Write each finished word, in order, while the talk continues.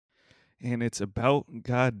and it's about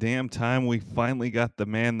goddamn time we finally got the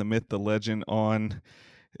man, the myth, the legend on.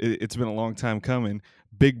 It's been a long time coming.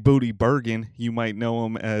 Big Booty Bergen, you might know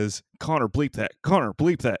him as Connor Bleep That. Connor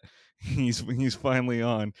Bleep That. He's finally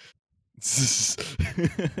on.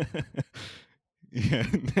 Yeah,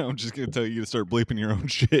 now I'm just gonna tell you to start bleeping your own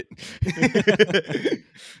shit.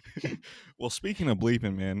 Well, speaking of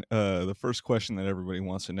bleeping, man, the first question that everybody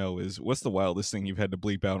wants to know is, what's the wildest thing you've had to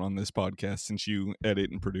bleep out on this podcast since you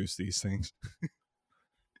edit and produce these things?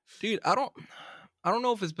 Dude, I don't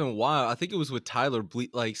know if it's been wild. I think it was with Tyler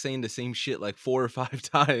like saying the same shit like 4 or 5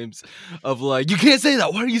 times of like, you can't say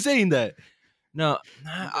that. Why are you saying that? No,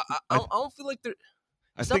 I don't feel like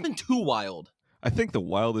it's nothing too wild. I think the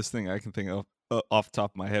wildest thing I can think of off the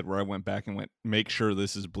top of my head where I went back and went, make sure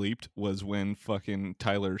this is bleeped, was when fucking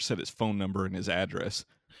Tyler said his phone number and his address.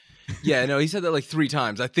 Yeah, no, he said that like 3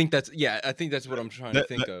 times. I think that's what I'm trying to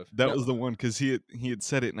think of. That was the one, because he had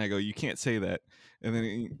said it and I go, you can't say that. And then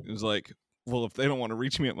he was like, well, if they don't want to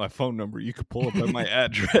reach me at my phone number, you could pull up at my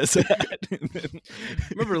address.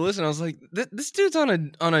 Remember, listen, I was like, this dude's on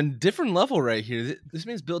a different level right here. This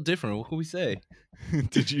man's built different. What can we say?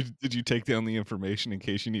 Did you take down the information in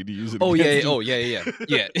case you need to use it? Oh yeah.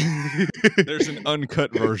 There's an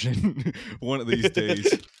uncut version one of these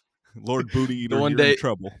days. Lord Booty Eater, you're in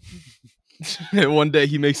trouble. One day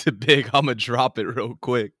he makes it big. I'm gonna drop it real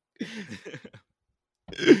quick.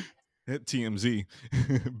 At TMZ,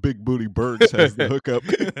 Big Booty Bergs has the hookup.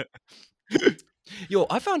 Yo,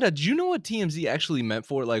 I found out. Do you know what TMZ actually meant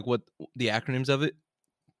for? Like, what the acronyms of it?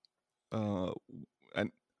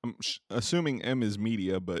 I'm assuming M is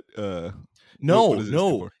media, but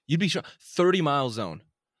no, you'd be sure. 30 mile zone.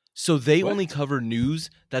 So they only cover news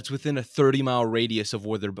that's within a 30-mile radius of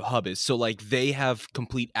where their hub is. So like they have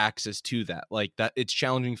complete access to that. Like that, it's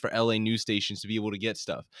challenging for LA news stations to be able to get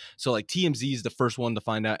stuff. So like TMZ is the first one to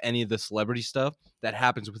find out any of the celebrity stuff that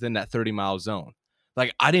happens within that 30-mile zone.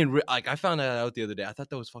 Like I didn't I found that out the other day. I thought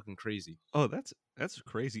that was fucking crazy. Oh, that's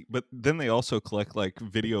crazy. But then they also collect like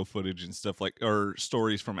video footage and stuff, like, or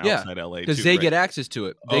stories from outside LA because they get access to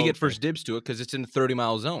it. They get first dibs to it because it's in the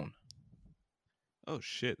 30-mile zone. Oh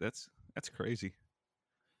shit, that's crazy.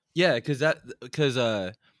 Yeah, because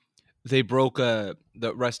they broke the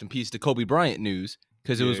rest in peace to Kobe Bryant news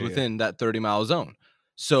because it was within that 30-mile zone,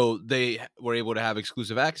 so they were able to have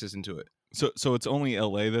exclusive access into it. So it's only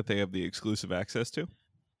LA that they have the exclusive access to?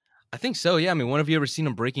 I think so. Yeah, I mean, when have you ever seen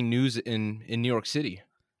them breaking news in New York City?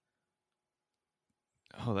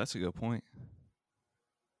 Oh, that's a good point.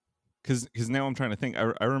 Because now I'm trying to think.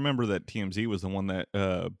 I remember that TMZ was the one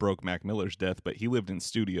that broke Mac Miller's death, but he lived in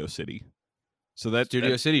Studio City. So that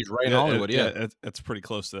Studio City is right in Hollywood. Yeah, that's pretty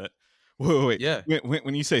close to that. Wait. Yeah.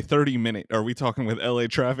 When you say 30-minute, are we talking with LA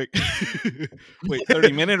traffic? Wait,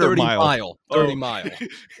 30-minute or 30 mile? 30 mile.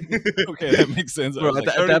 Okay, that makes sense. Bro, at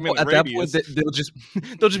that point,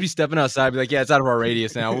 they'll just be stepping outside, be like, "Yeah, it's out of our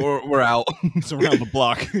radius now. We're out. It's around the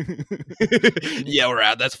block." Yeah, we're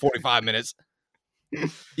out. That's 45 minutes.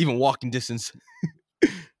 Even walking distance.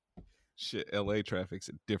 Shit, LA traffic's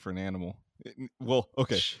a different animal. Well,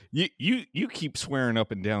 okay. You keep swearing up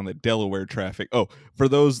and down that Delaware traffic. Oh, for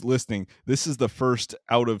those listening, this is the first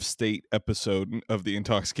out-of-state episode of the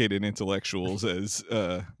Intoxicated Intellectuals, as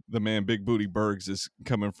the man Big Booty Bergs is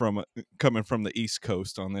coming from the East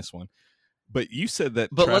Coast on this one. But you said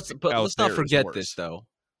that. But let's not forget this though.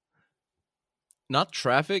 Not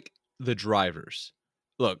traffic, the drivers.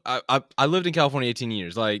 Look, I lived in California 18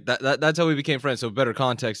 years. Like that's how we became friends. So better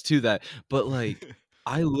context to that. But like,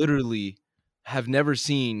 I literally have never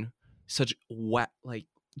seen such the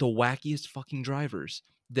wackiest fucking drivers.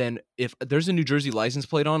 Then if there's a New Jersey license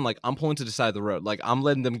plate on, like I'm pulling to the side of the road. Like I'm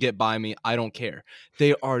letting them get by me. I don't care.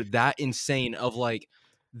 They are that insane of like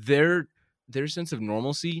their sense of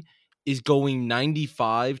normalcy is going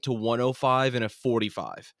 95 to 105 in a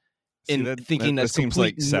 45. And thinking that seems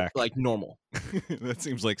like normal. That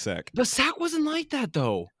seems like Sac. But Sac wasn't like that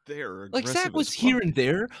though. They're like Sac was here and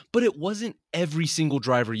there, but it wasn't every single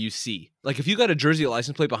driver you see. Like if you got a Jersey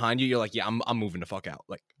license plate behind you, you're like, yeah, I'm moving the fuck out.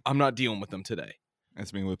 Like I'm not dealing with them today.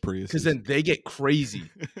 That's me with Prius. Because then they get crazy.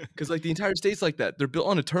 Because like the entire state's like that. They're built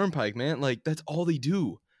on a turnpike, man. Like that's all they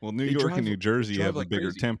do. Well, New York and New Jersey have the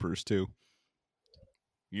bigger tempers too.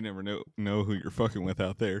 You never know who you're fucking with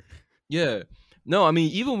out there. Yeah. No, I mean,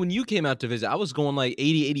 even when you came out to visit, I was going like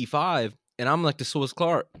 80, 85, and I'm like the slowest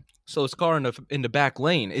car in the back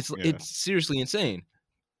lane. It's seriously insane.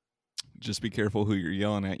 Just be careful who you're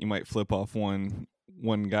yelling at. You might flip off one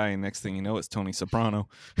guy, and next thing you know, it's Tony Soprano.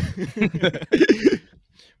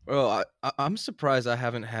 Bro, I'm surprised I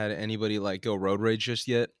haven't had anybody like go road rage just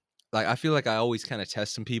yet. Like, I feel like I always kind of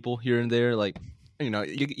test some people here and there, like,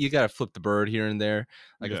 you gotta flip the bird here and there.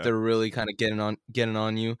 Like if they're really kind of getting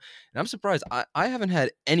on you. And I'm surprised I haven't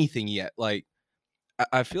had anything yet. Like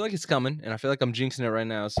I feel like it's coming, and I feel like I'm jinxing it right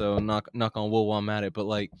now. So knock on wood while I'm at it. But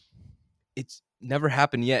like it's never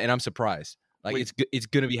happened yet, and I'm surprised. Like it's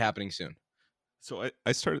gonna be happening soon. So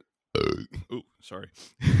I started. Oh, sorry.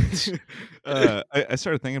 I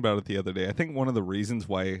started thinking about it the other day. I think one of the reasons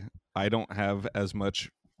why I don't have as much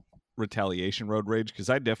retaliation road rage, because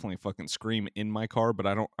I definitely fucking scream in my car, but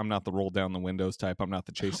I'm not the roll down the windows type. I'm not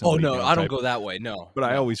the chase somebody down I don't type. go that way. No, but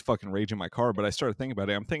I always fucking rage in my car. But I started thinking about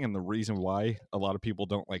it. I'm thinking the reason why a lot of people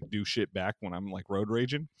don't like do shit back when I'm like road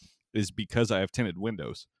raging is because I have tinted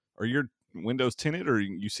windows. Are your windows tinted or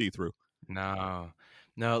you see through?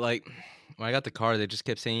 No, like when I got the car, they just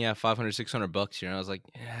kept saying, yeah, $500, $600 here. And I was like,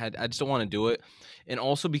 I just don't want to do it. And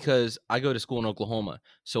also because I go to school in Oklahoma.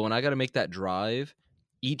 So when I got to make that drive,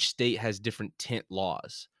 each state has different tint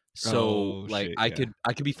laws. So I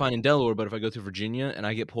could be fine in Delaware, but if I go through Virginia and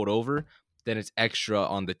I get pulled over, then it's extra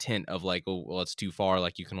on the tint of like, oh, well, it's too far.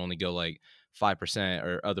 Like you can only go like 5%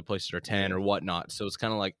 or other places are 10 or whatnot. So it's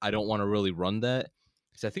kind of like, I don't want to really run that.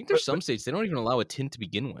 Because I think there's some states, they don't even allow a tint to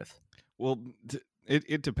begin with. Well,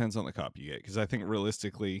 it depends on the cop you get, because I think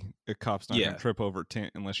realistically, a cop's not going to trip over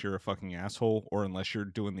tint unless you're a fucking asshole or unless you're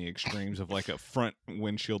doing the extremes of like a front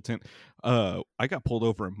windshield tint. I got pulled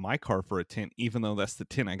over in my car for a tint, even though that's the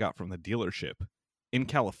tint I got from the dealership in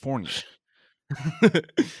California.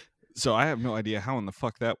 So I have no idea how in the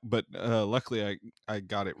fuck that, but luckily I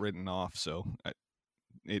got it written off, so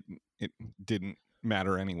it didn't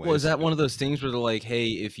matter anyway. Well, is that one of those things where they're like, hey,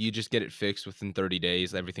 if you just get it fixed within 30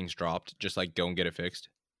 days, everything's dropped, just like go and get it fixed?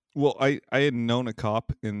 Well, I had known a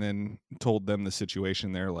cop and then told them the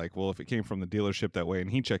situation. They're like, well, if it came from the dealership that way,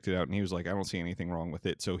 and he checked it out and he was like, I don't see anything wrong with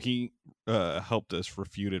it. So he helped us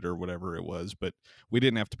refute it or whatever it was, but we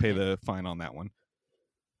didn't have to pay the fine on that one.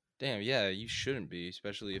 Damn, yeah, you shouldn't be,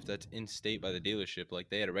 especially if that's in state by the dealership.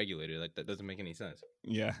 Like, they had a regulator. Like, that doesn't make any sense.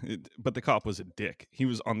 Yeah, but the cop was a dick. He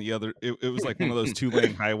was on the other... It was like one of those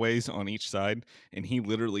 2-lane highways on each side, and he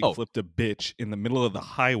literally flipped a bitch in the middle of the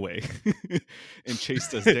highway and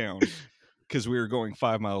chased us down because we were going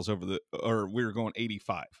 5 miles over the... Or we were going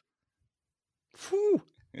 85. Whew.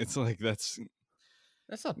 It's like, that's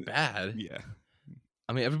not bad. Yeah.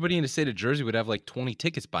 I mean, everybody in the state of Jersey would have like 20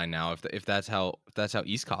 tickets by now if that's how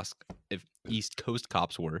East Coast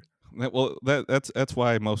cops were. Well, that's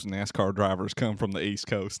why most NASCAR drivers come from the East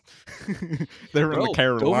Coast. They're in the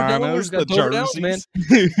Carolinas, the Jerseys.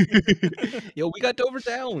 Man. Yo, we got Dover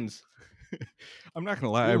Downs. I'm not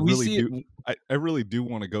gonna lie, I really do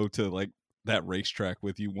want to go to like that racetrack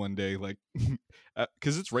with you one day, like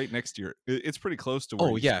because it's right next to it's pretty close to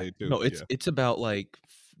where you stay too. No, it's about like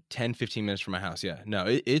 10-15 minutes from my house. Yeah, no,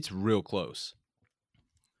 it's real close.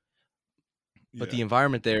 But the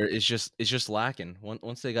environment there is just lacking.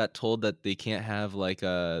 Once they got told that they can't have like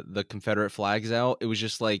the Confederate flags out, it was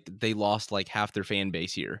just like they lost like half their fan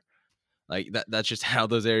base here. Like that's just how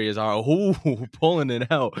those areas are. Ooh, pulling it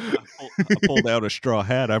out. I pulled out a straw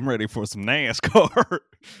hat. I'm ready for some NASCAR.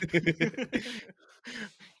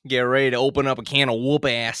 Get ready to open up a can of whoop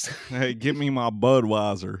ass. Hey, give me my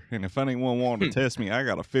Budweiser. And if anyone wanted to test me, I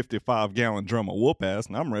got a 55-gallon drum of whoop ass,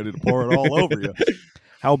 and I'm ready to pour it all over you.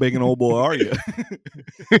 How big an old boy are you?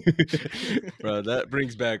 Bro, that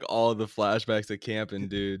brings back all the flashbacks to camping,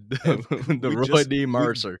 dude. The Roy D.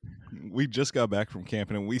 Mercer. We just got back from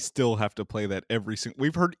camping, and we still have to play that every single...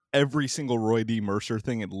 We've heard every single Roy D. Mercer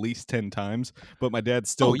thing at least 10 times, but my dad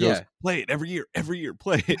still goes, play it every year,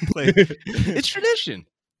 play it. It's tradition.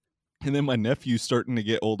 And then my nephew's starting to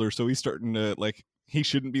get older, so he's starting to, like, he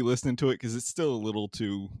shouldn't be listening to it because it's still a little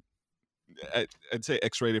too... I'd say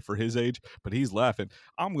X-rated for his age, but he's laughing.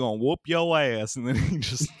 I'm gonna whoop your ass, and then he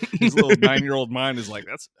just his little 9-year-old mind is like,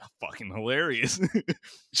 "That's fucking hilarious."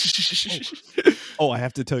 I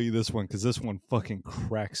have to tell you this one because this one fucking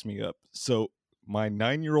cracks me up. So my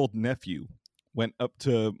 9-year-old nephew went up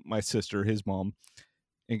to my sister, his mom,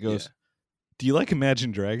 and goes, "Do you like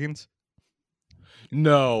Imagine Dragons?"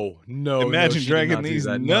 No. Imagine dragging these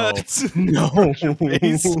nuts. No.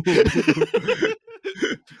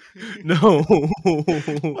 No.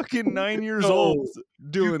 Fucking 9 years old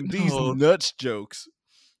doing these nuts jokes.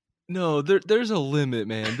 No, there's a limit,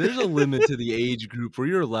 man. There's a limit to the age group where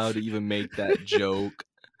you're allowed to even make that joke.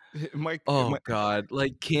 God.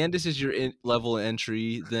 Like, Candace is your level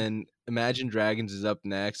entry, then Imagine Dragons is up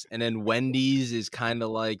next, and then Wendy's is kind of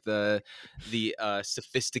like the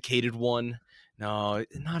sophisticated one. No,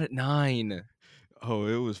 not at 9. Oh,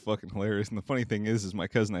 it was fucking hilarious. And the funny thing is my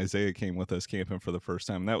cousin Isaiah came with us camping for the first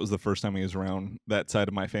time. That was the first time he was around that side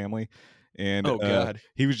of my family. And oh God,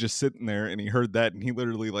 he was just sitting there, and he heard that, and he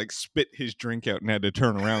literally like spit his drink out and had to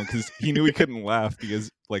turn around because he knew he couldn't laugh because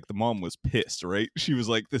like the mom was pissed, right? She was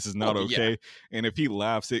like, "This is not okay," yeah. and if he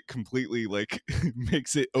laughs, it completely like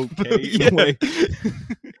makes it okay in a way.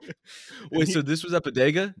 Wait, so this was at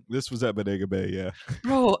Bodega? This was at Bodega Bay, yeah.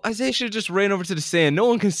 Bro, Isaiah should have just ran over to the sand. No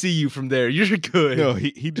one can see you from there. You're good. No,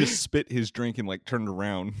 he just spit his drink and like turned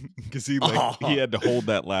around because he had to hold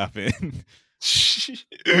that laugh in.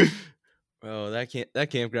 Bro, that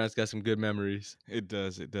campground's got some good memories. It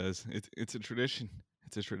does. It's a tradition.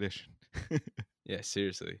 It's a tradition. Yeah,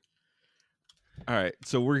 seriously. All right,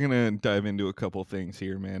 so we're gonna dive into a couple things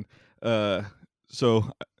here, man.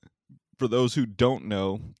 So for those who don't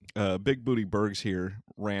know, Big Booty Bergs here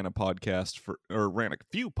ran a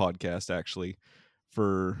few podcasts actually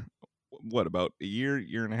for what, about a year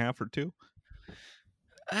and a half or two?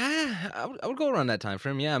 I would go around that time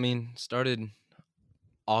frame. Yeah, I mean, started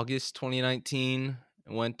August 2019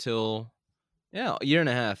 and went till a year and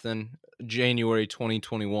a half, then January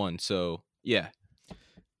 2021. So yeah.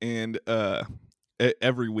 And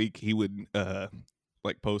every week he would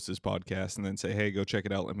like post his podcast and then say, "Hey, go check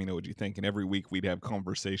it out. Let me know what you think." And every week we'd have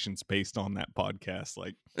conversations based on that podcast,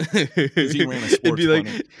 like because he ran a sports. It'd be like,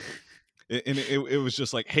 and it was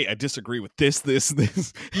just like, "Hey, I disagree with this."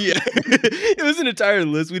 Yeah, it was an entire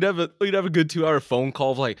list. We'd have a good 2-hour phone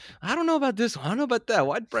call of like, "I don't know about this one. I don't know about that.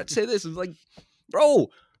 Why'd Brett say this?" It was like, bro,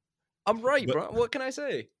 I'm right, bro. What can I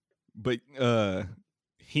say? But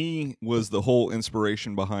he was the whole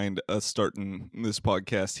inspiration behind us starting this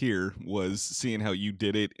podcast here, was seeing how you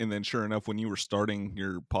did it. And then sure enough, when you were starting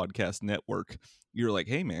your podcast network, you were like,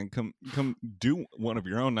 "Hey man, come do one of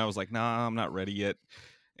your own." And I was like, "Nah, I'm not ready yet."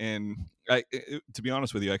 And to be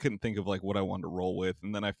honest with you, I couldn't think of like what I wanted to roll with.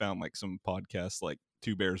 And then I found like some podcasts like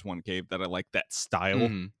Two Bears, One Cave that I like that style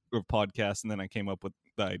of podcast. And then I came up with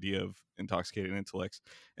the idea of Intoxicated Intellects.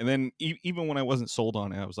 And then even when I wasn't sold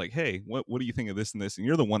on it, I was like, "Hey, what do you think of this and this?" And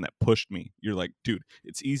you're the one that pushed me. You're like, "Dude,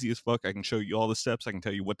 it's easy as fuck. I can show you all the steps. I can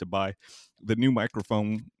tell you what to buy." The new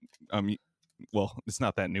microphone, well, it's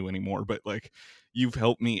not that new anymore, but like you've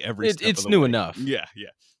helped me every step it's of the new way. enough. Yeah.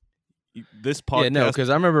 This podcast, yeah, no, because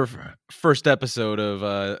I remember first episode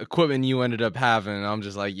of equipment you ended up having. I'm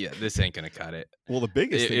just like, yeah, this ain't gonna cut it. Well, the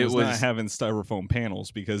biggest thing was not having styrofoam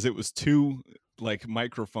panels, because it was two like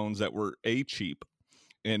microphones that were A, cheap,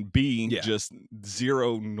 and B, just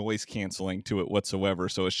zero noise canceling to it whatsoever.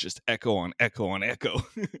 So it's just echo on echo on echo.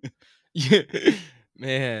 Yeah,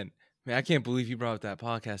 man, I can't believe you brought up that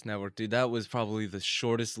podcast network, dude. That was probably the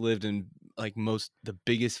shortest lived and like the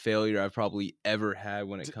biggest failure I've probably ever had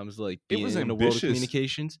when it comes to like being in the world of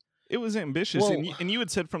communications. It was ambitious. Well, and you had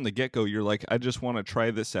said from the get-go, you're like, "I just want to try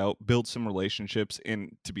this out, build some relationships."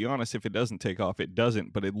 And to be honest, if it doesn't take off, it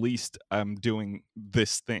doesn't. But at least I'm doing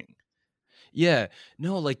this thing. Yeah.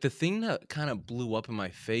 No, like the thing that kind of blew up in my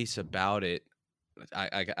face about it,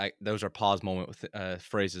 I those are pause moment with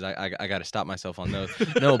phrases. I got to stop myself on those.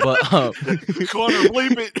 No, but Connor,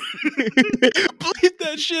 bleep it. Bleep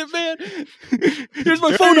that shit, man. Here's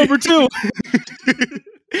my phone number too.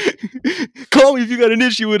 Call me if you got an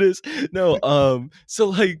issue with this. No, so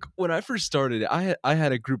like when I first started, I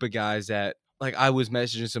had a group of guys that like I was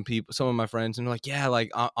messaging some of my friends, and they're like, "Yeah,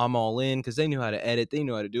 like I'm all in," because they knew how to edit, they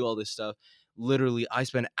knew how to do all this stuff. Literally, I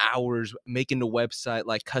spent hours making the website,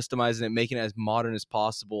 like customizing it, making it as modern as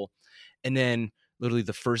possible. And then literally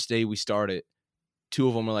the first day we started, two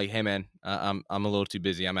of them were like, "Hey man, I'm a little too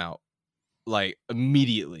busy. I'm out." Like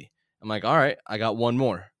immediately. I'm like, "All right, I got one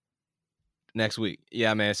more next week."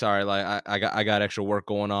 "Yeah, man, sorry. Like I got extra work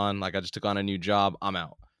going on. Like I just took on a new job. I'm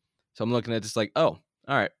out." So I'm looking at this like, oh,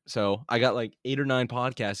 all right. So I got like 8 or 9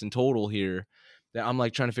 podcasts in total here that I'm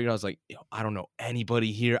like trying to figure out. I was like, I don't know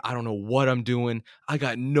anybody here. I don't know what I'm doing. I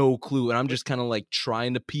got no clue. And I'm just kind of like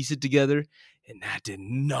trying to piece it together. And that did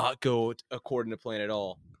not go according to plan at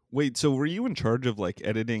all. Wait, so were you in charge of like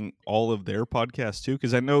editing all of their podcasts too?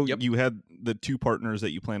 Because I know you had the 2 partners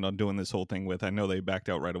that you planned on doing this whole thing with. I know they backed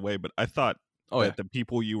out right away, but I thought that the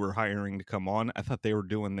people you were hiring to come on, I thought they were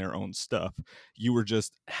doing their own stuff. You were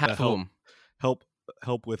just half of them help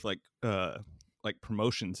with like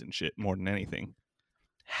promotions and shit more than anything.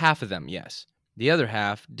 Half of them, yes. The other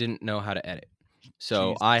half didn't know how to edit.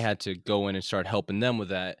 So I had to go in and start helping them with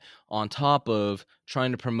that, on top of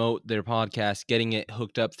trying to promote their podcast, getting it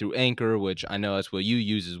hooked up through Anchor, which I know that's what you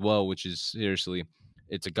use as well, which is seriously,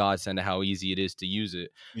 it's a godsend to how easy it is to use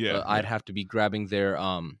it. Yeah, I'd have to be grabbing their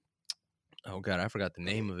oh god, I forgot the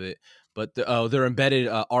name of it, but they're embedded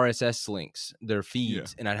RSS links, their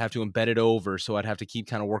feeds, and I'd have to embed it over, so I'd have to keep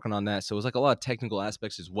kind of working on that. So it was like a lot of technical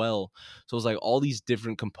aspects as well. So it was like all these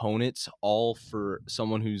different components, all for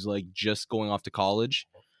someone who's like just going off to college.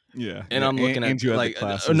 Yeah, and I'm looking and at you had like the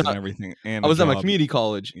classes and everything, and I was at my job. community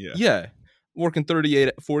college. Yeah, working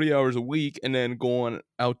 40 hours a week, and then going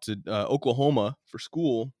out to Oklahoma for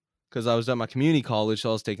school. Because I was at my community college,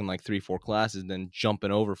 so I was taking like 3-4 classes, then jumping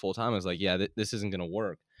over full time. I was like, yeah, this isn't going to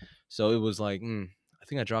work. So it was like, I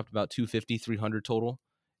think I dropped about 250, 300 total.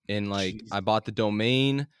 And like, Jesus. I bought the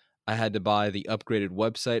domain. I had to buy the upgraded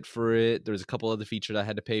website for it. There's a couple other features I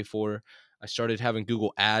had to pay for. I started having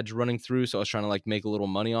Google ads running through. So I was trying to like make a little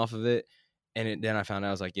money off of it. And then I found out,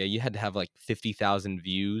 I was like, yeah, you had to have like 50,000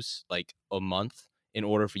 views like a month in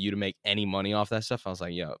order for you to make any money off that stuff. I was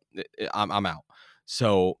like, yeah, I'm out.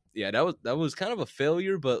 So yeah, that was kind of a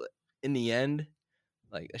failure, but in the end,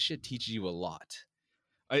 like that shit teaches you a lot.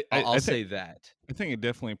 I'll say that. I think it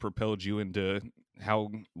definitely propelled you into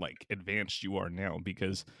how like advanced you are now,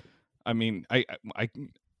 because I mean, I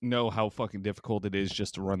know how fucking difficult it is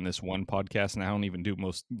just to run this one podcast, and I don't even do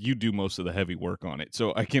you do most of the heavy work on it.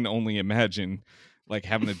 So I can only imagine like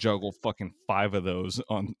having to juggle fucking 5 of those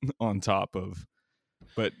on top of.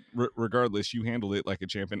 But regardless, you handled it like a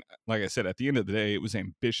champion. Like I said, at the end of the day, it was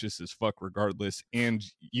ambitious as fuck regardless. And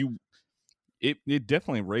it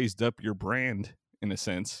definitely raised up your brand in a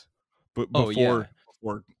sense. But before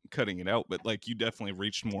cutting it out, but like you definitely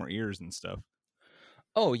reached more ears and stuff.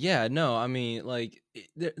 Oh yeah, no, I mean like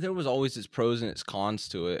there was always its pros and its cons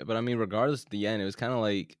to it. But I mean, regardless, at the end, it was kind of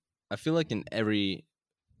like, I feel like in every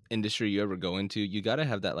industry you ever go into, you got to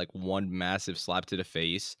have that like one massive slap to the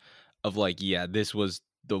face of like, yeah, this was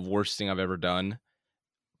the worst thing I've ever done.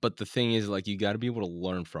 But the thing is, like, you got to be able to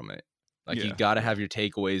learn from it. Like, you got to have your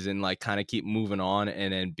takeaways and like kind of keep moving on,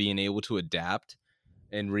 and then being able to adapt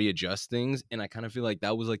and readjust things. And I kind of feel like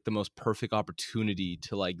that was like the most perfect opportunity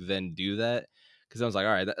to like then do that. Cause I was like,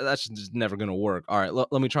 all right, that's just never going to work. All right,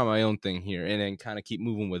 let me try my own thing here, and then kind of keep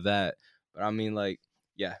moving with that. But I mean, like,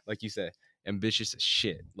 yeah, like you said, ambitious as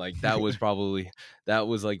shit. Like that was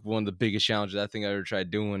like one of the biggest challenges I think I ever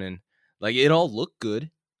tried doing. And like, it all looked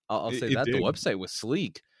good. I'll say that. The website was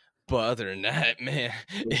sleek. But other than that, man,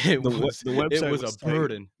 the website was a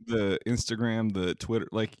burden. The Instagram, the Twitter,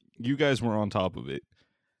 like you guys were on top of it.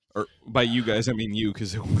 Or by you guys, I mean you,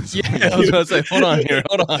 because it was. Yeah, I was going to say, hold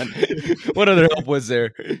on. What other help was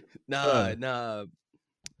there? Nah. It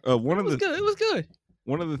was good.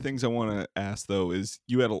 One of the things I want to ask though is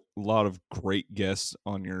you had a lot of great guests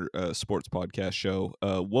on your sports podcast show.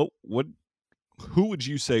 Who would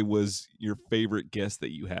you say was your favorite guest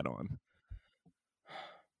that you had on?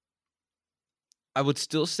 I would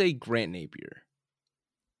still say Grant Napier.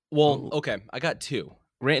 Well, okay, I got 2.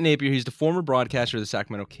 Grant Napier, he's the former broadcaster of the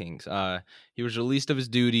Sacramento Kings. He was released of his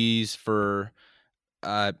duties for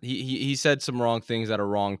he said some wrong things at a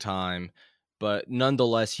wrong time, but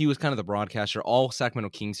nonetheless, he was kind of the broadcaster all Sacramento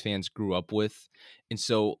Kings fans grew up with. And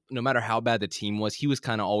so no matter how bad the team was, he was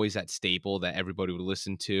kind of always that staple that everybody would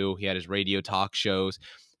listen to. He had his radio talk shows.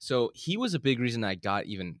 So he was a big reason I got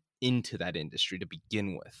even into that industry to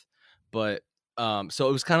begin with. But so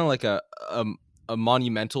it was kind of like a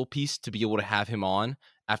monumental piece to be able to have him on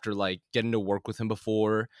after like getting to work with him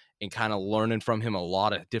before and kind of learning from him a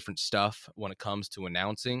lot of different stuff when it comes to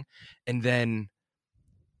announcing. And then,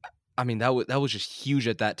 I mean, that was just huge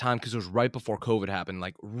at that time because it was right before COVID happened,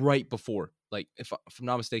 like right before, like if I'm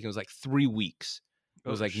not mistaken, it was like 3 weeks. It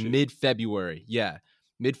was like mid-February. Yeah,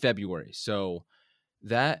 mid-February. So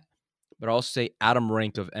that, but I'll say Adam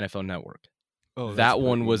Rank of NFL Network. Oh, that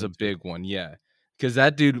one was a big one. Yeah. Because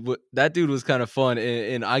that dude was kind of fun,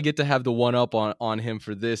 and I get to have the one up on him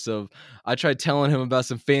for this. Of I tried telling him about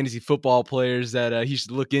some fantasy football players that he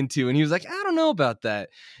should look into, and he was like, "I don't know about that."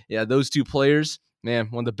 Yeah, those 2 players, man,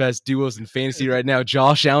 one of the best duos in fantasy right now,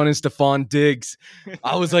 Josh Allen and Stephon Diggs.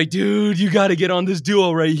 I was like, dude, you got to get on this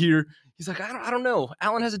duo right here. He's like, I don't know.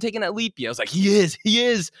 Allen hasn't taken that leap yet. I was like, he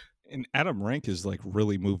is. And Adam Rank has like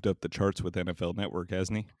really moved up the charts with NFL Network,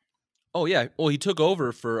 hasn't he? Oh, yeah. Well, he took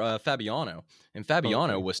over for Fabiano, and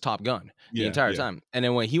Fabiano was Top Gun the entire time. And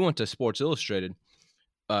then when he went to Sports Illustrated,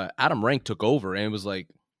 Adam Rank took over, and it was like,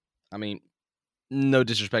 I mean, no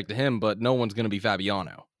disrespect to him, but no one's going to be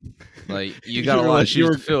Fabiano. Like, you got a lot of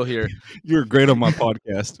shoes to fill here. You were great on my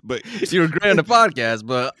podcast, but you were great on the podcast,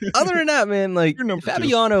 but other than that, man, like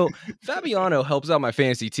Fabiano helps out my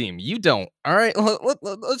fantasy team. You don't. All right,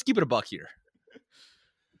 let's keep it a buck here.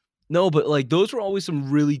 No, but like those were always some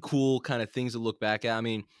really cool kind of things to look back at. I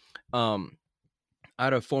mean, I I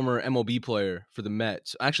had a former MLB player for the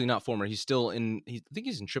Mets. Actually, not former. He's still in. I think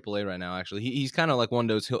he's in AAA right now. Actually, he's kind of like one of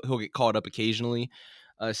those. He'll get called up occasionally.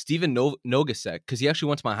 Steven Nogasek, because he actually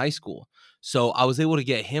went to my high school, so I was able to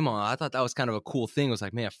get him on. I thought that was kind of a cool thing. It was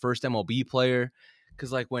like, man, first MLB player,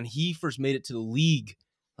 because like when he first made it to the league,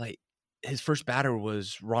 like his first batter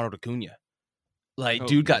was Ronald Acuna. Like,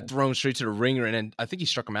 dude got thrown straight to the ringer, and then I think he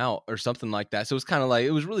struck him out or something like that. So it was kind of like,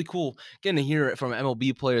 it was really cool getting to hear it from an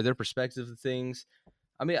MLB player, their perspective of things.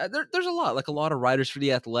 I mean, there's a lot of writers for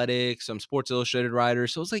The Athletic, some Sports Illustrated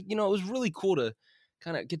writers. So it's like, it was really cool to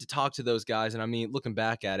kind of get to talk to those guys. And I mean, looking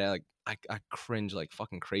back at it, like I cringe like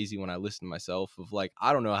fucking crazy when I listen to myself of like,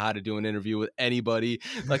 I don't know how to do an interview with anybody.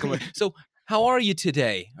 Like, I'm like, so how are you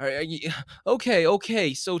today? Are you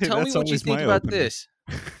okay? So tell me what you think about this.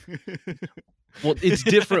 Well, it's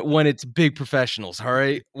different when it's big professionals, all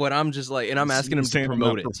right? When I'm just like, and I'm asking them to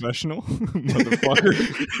promote it. Professional, motherfucker.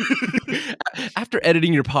 After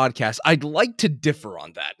editing your podcast, I'd like to differ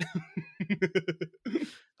on that.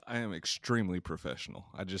 I am extremely professional.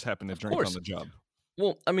 I just happen to drink on the job.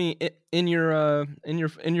 Well, I mean, in your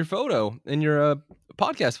photo, in your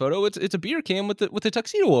podcast photo, it's a beer can with the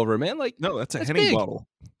tuxedo over it, man. Like, no, that's a Henny bottle.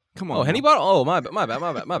 Come on. Oh, Henny bottle. Oh, my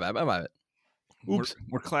bad. Oops.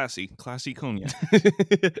 We're classy cognac.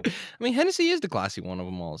 I mean, Hennessy is the classy one of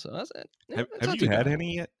them all. So that's it. Have you had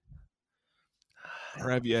any yet? Or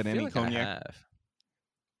have you had any cognac?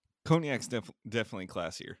 Cognac's definitely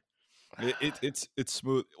classier. It's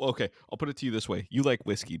smooth. Okay, I'll put it to you this way: you like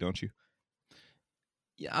whiskey, don't you?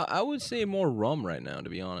 Yeah, I would say more rum right now, to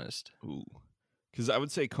be honest. Ooh, because I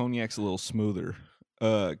would say cognac's a little smoother.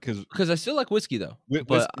 Because I still like whiskey though.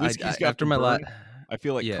 But after my last, I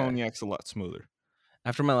feel like cognac's a lot smoother.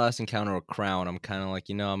 After my last encounter with Crown, I'm kind of like,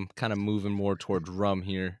 I'm kind of moving more towards rum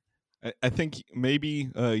here. I think maybe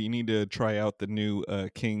you need to try out the new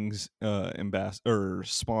King's ambassador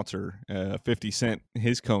sponsor, 50 Cent.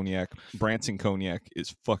 His cognac, Branson cognac,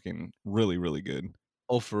 is fucking really, really good.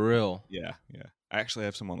 Oh, for real? Yeah. I actually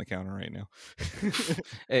have some on the counter right now.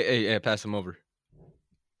 hey, pass them over.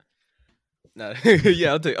 No,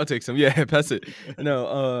 yeah, I'll take some. Yeah, pass it.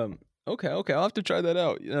 No, okay, I'll have to try that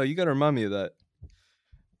out. You got to remind me of that.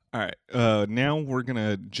 All right, now we're going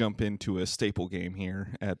to jump into a staple game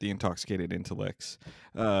here at the Intoxicated Intellects.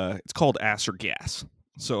 It's called Ass or Gas.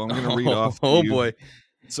 So I'm going to read off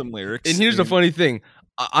some lyrics. And here's the funny thing.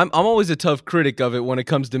 I'm always a tough critic of it when it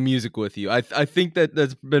comes to music with you. I think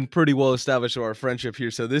that's been pretty well established in our friendship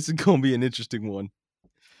here, so this is going to be an interesting one.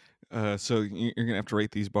 So you're going to have to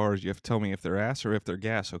rate these bars. You have to tell me if they're ass or if they're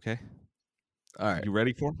gas, okay? All right. You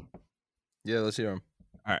ready for them? Yeah, let's hear them.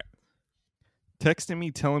 All right. Texting me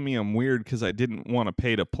telling me I'm weird because I didn't want to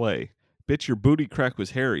pay to play. Bitch, your booty crack was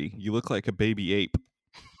hairy. You look like a baby ape.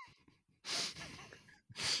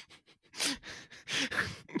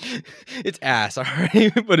 It's ass, all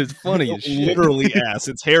right? But it's funny as shit. Literally ass.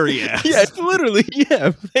 It's hairy ass. Yeah, it's literally, yeah,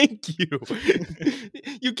 thank you.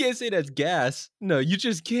 You can't say that's gas. No, you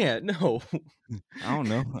just can't. No. I don't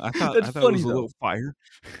know. I thought it was a little fire.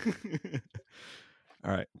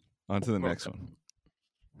 All right, on to the next one.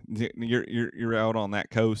 You're out on that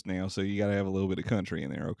coast now, so you got to have a little bit of country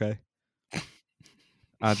in there, okay?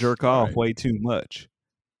 I jerk off way too much,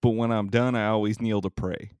 but when I'm done, I always kneel to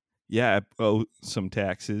pray. Yeah, I owe some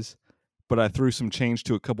taxes, but I threw some change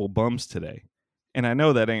to a couple bums today. And I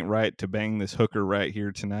know that ain't right to bang this hooker right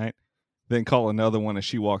here tonight, then call another one as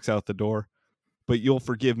she walks out the door. But you'll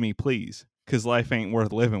forgive me, please, because life ain't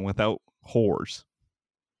worth living without whores.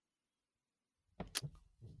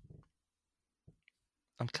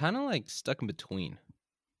 I'm kind of like stuck in between.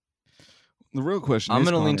 The real question I'm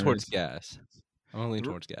going to lean towards gas. I'm going to lean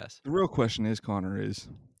towards gas. The real question is, Connor,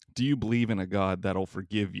 do you believe in a God that'll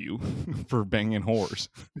forgive you for banging whores?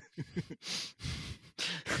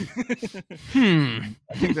 I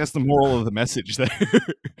think that's the moral of the message there.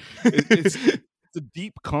 It's a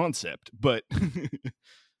deep concept, but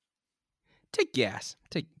take gas.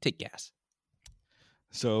 Take gas.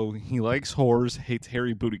 So he likes whores, hates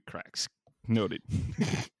hairy booty cracks. Noted.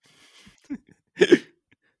 All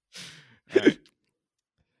right.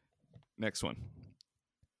 Next one.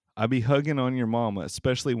 I be hugging on your mama,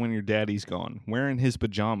 especially when your daddy's gone, wearing his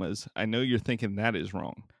pajamas. I know you're thinking that is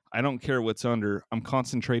wrong. I don't care what's under. I'm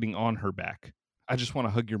concentrating on her back. I just want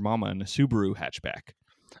to hug your mama in a Subaru hatchback.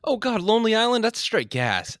 Oh, God, Lonely Island? That's straight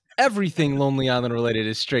gas. Everything Lonely Island related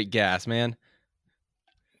is straight gas, man.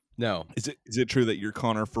 No. Is it true that you're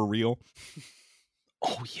Connor for real?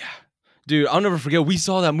 Oh, yeah. Dude, I'll never forget. We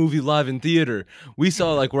saw that movie live in theater. We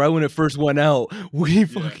saw like right when it first went out. We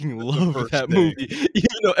fucking loved that movie,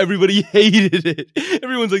 even though everybody hated it.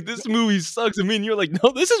 Everyone's like, "This movie sucks." I mean, you're like,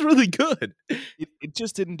 "No, this is really good." It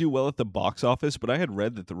just didn't do well at the box office, but I had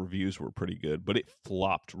read that the reviews were pretty good. But it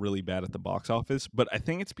flopped really bad at the box office. But I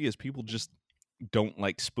think it's because people just don't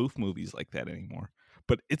like spoof movies like that anymore.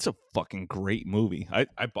 But it's a fucking great movie.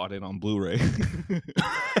 I bought it on Blu-ray.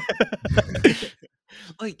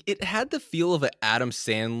 Like, it had the feel of an Adam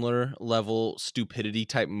Sandler level stupidity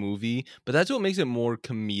type movie, but that's what makes it more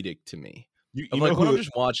comedic to me. You like when I'm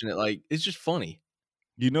just watching it, like it's just funny.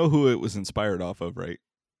 You know who it was inspired off of, right?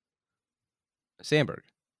 Sandberg.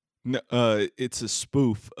 No, it's a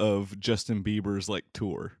spoof of Justin Bieber's like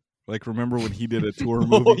tour. Like, remember when he did a tour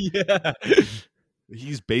movie? Oh yeah.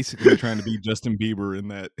 He's basically trying to be Justin Bieber in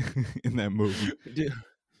that movie.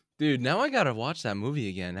 Dude, now I gotta watch that movie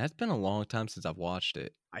again. That's been a long time since I've watched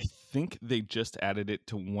it. I think they just added it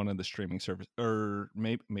to one of the streaming services, or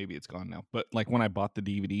maybe it's gone now. But like when I bought the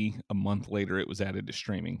DVD a month later, it was added to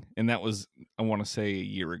streaming, and that was, I want to say, a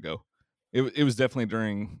year ago. It was definitely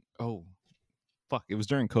during it was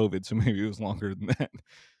during COVID, so maybe it was longer than that.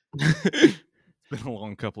 It's been a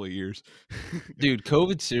long couple of years. Dude,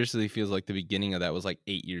 COVID seriously feels like the beginning of that was like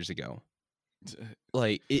 8 years ago.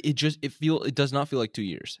 Like it does not feel like 2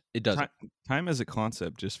 years. It doesn't. Time as a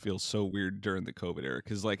concept just feels so weird during the COVID era,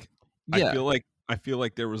 because like I feel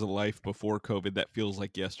like there was a life before COVID that feels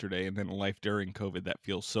like yesterday, and then a life during COVID that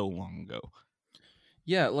feels so long ago.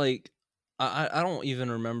 Yeah, like I don't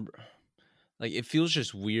even remember. Like, it feels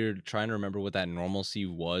just weird trying to remember what that normalcy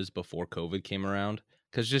was before COVID came around.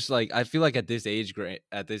 Because just like I feel like at this age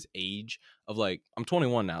of like I'm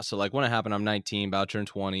 21 now, so like when it happened, I'm 19, about to turn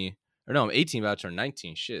 20. Or no, I'm 18, about to turn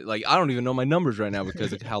 19. Shit, like I don't even know my numbers right now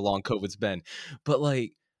because of how long COVID's been. But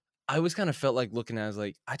like, I always kind of felt like looking at it as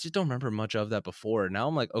like I just don't remember much of that before. Now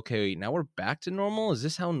I'm like, okay, now we're back to normal. Is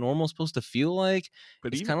this how normal's supposed to feel like?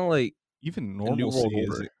 But it's kind of like even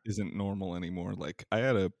normalcy isn't normal anymore. Like I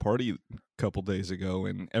had a party a couple days ago,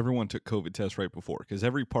 and everyone took COVID tests right before, because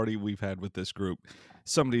every party we've had with this group,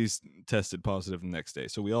 somebody's tested positive the next day.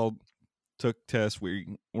 So we all took tests.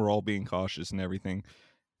 We were all being cautious and everything.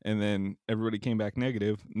 And then everybody came back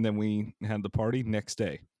negative, and then we had the party next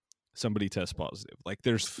day. Somebody tests positive. Like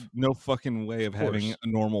there's no fucking way of having a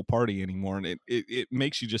normal party anymore, and it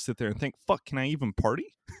makes you just sit there and think, "Fuck, can I even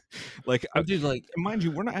party?" Like, dude, like mind you,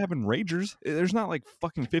 we're not having ragers. There's not like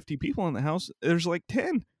fucking 50 people in the house. There's like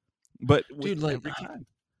 10. But dude, like every time.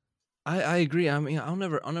 I agree. I mean, I'll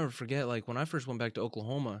never forget. Like when I first went back to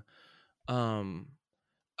Oklahoma, I'm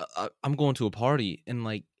going to a party, and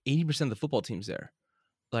like 80% of the football team's there.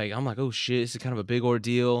 Like, I'm like, oh shit, this is kind of a big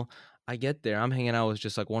ordeal. I get there, I'm hanging out with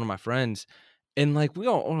just like one of my friends, and like we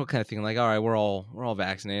all kind of thinking like, all right, we're all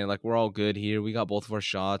vaccinated, like we're all good here. We got both of our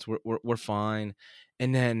shots. We're fine.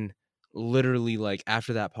 And then literally like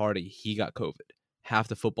after that party, he got COVID. Half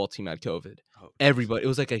the football team had COVID. Everybody, it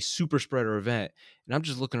was like a super spreader event, and I'm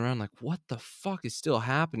just looking around like, what the fuck is still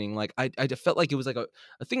happening? Like I felt like it was like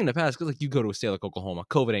a thing in the past, because like you go to a state like Oklahoma,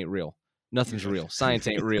 COVID ain't real. Nothing's real. Science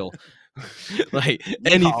ain't real. Like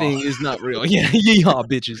anything is not real. Yeah, yeehaw,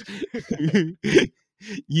 bitches.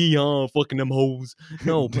 Yeehaw, fucking them hoes.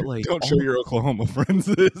 No, but like don't show your Oklahoma friends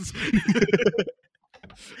this.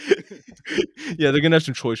 Yeah, they're gonna have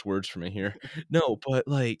some choice words for me here. No, but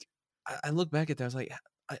like I look back at that, I was like,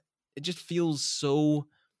 it just feels so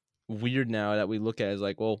weird now that we look at it as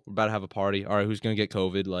like, well, we're about to have a party. All right, who's gonna get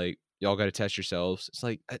COVID? Like, y'all got to test yourselves. It's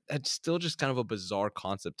like it's still just kind of a bizarre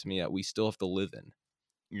concept to me that we still have to live in.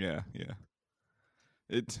 Yeah.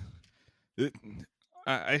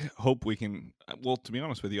 I hope we can. Well, to be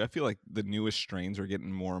honest with you, I feel like the newest strains are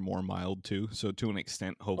getting more and more mild too. So to an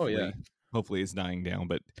extent, hopefully it's dying down.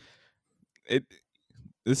 But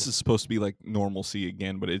this is supposed to be like normalcy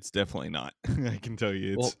again, but it's definitely not. I can tell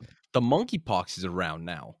you, well, the monkeypox is around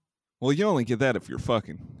now. Well, you only get that if you're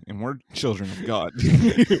fucking, and we're children of God.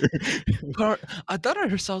 I thought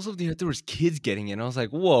I saw something that there was kids getting it, and I was like,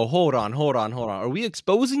 whoa, hold on. Are we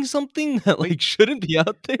exposing something that like shouldn't be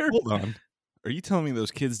out there? Hold on. Are you telling me those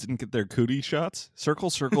kids didn't get their cootie shots? Circle,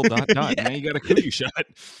 dot, dot. Yeah. Now you got a cootie shot.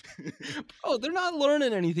 Oh, they're not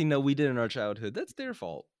learning anything that we did in our childhood. That's their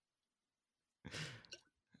fault.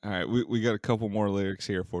 All right, we got a couple more lyrics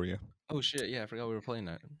here for you. Oh shit, yeah, I forgot we were playing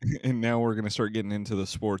that. And now we're going to start getting into the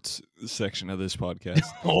sports section of this podcast.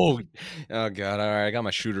 Oh God, all right, I got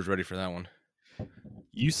my shooters ready for that one.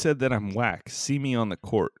 You said that I'm whack. See me on the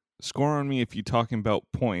court. Score on me if you're talking about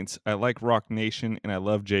points. I like Rock Nation and I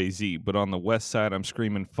love Jay-Z, but on the west side, I'm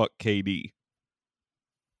screaming, fuck KD.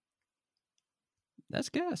 That's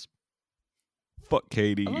gas. Fuck I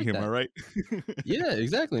KD. like Am I that. right? Yeah,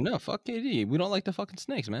 exactly. No, fuck KD. We don't like the fucking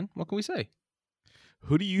snakes, man. What can we say?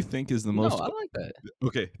 Who do you think is the No, most I like that.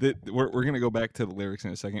 okay? We're gonna go back to the lyrics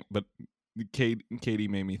in a second, but KD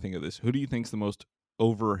made me think of this. Who do you think's the most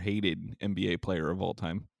overhated NBA player of all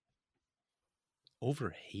time?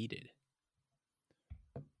 Overhated.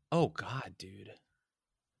 Oh God, dude.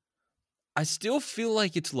 I still feel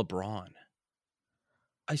like it's LeBron.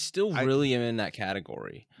 I still I really am in that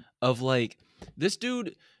category of like this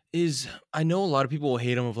dude is. I know a lot of people will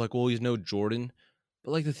hate him of like, well, he's no Jordan,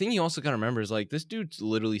 but like the thing you also gotta remember is like this dude's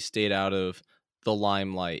literally stayed out of the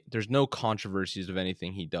limelight. There's no controversies of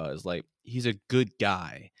anything he does. Like he's a good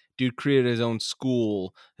guy. Dude created his own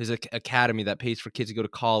school, his academy that pays for kids to go to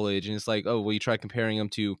college, and it's like, oh, well, you try comparing him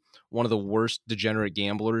to one of the worst degenerate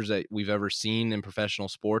gamblers that we've ever seen in professional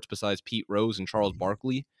sports, besides Pete Rose and Charles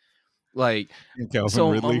Barkley. Like, Calvin so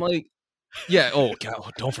I'm Ridley. like, yeah. Oh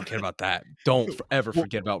God, don't forget about that. Don't ever Well,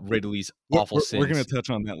 forget about Ridley's we're, awful we're, we're gonna sins. touch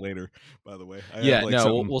on that later. By the way, I have Yeah, like no,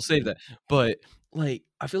 we'll, something. we'll save that. But like,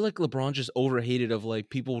 I feel like LeBron just overhated. Of like,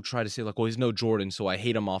 people try to say like, well, he's no Jordan, so I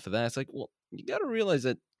hate him off of that. It's like, well, you got to realize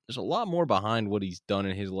that there's a lot more behind what he's done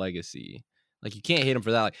in his legacy. Like, you can't hate him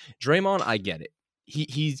for that. Like Draymond, I get it.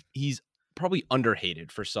 He's probably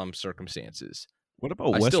underhated for some circumstances. What about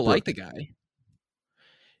I still Westbrook? like the guy.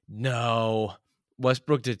 No,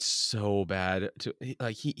 Westbrook did so bad to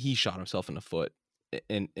like he shot himself in the foot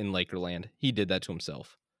in Lakerland. He did that to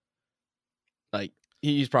himself. Like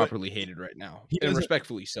he's But properly hated right now, he and doesn't.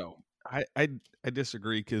 respectfully so. I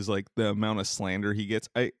disagree because like the amount of slander he gets.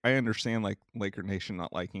 I understand like Laker Nation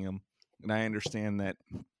not liking him, and I understand that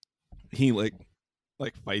he like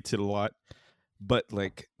fights it a lot. But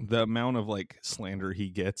like the amount of like slander he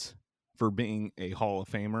gets for being a Hall of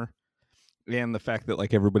Famer, and the fact that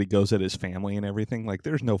like everybody goes at his family and everything, like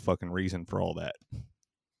there's no fucking reason for all that.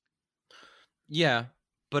 Yeah,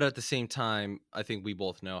 but at the same time, I think we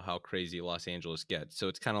both know how crazy Los Angeles gets. So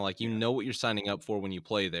it's kind of like you Yeah. know what you're signing up for when you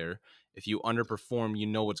play there. If you underperform, you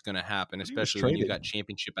know what's going to happen, But he was especially when you traded. got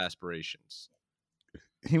championship aspirations.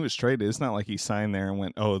 He was traded. It's not like he signed there and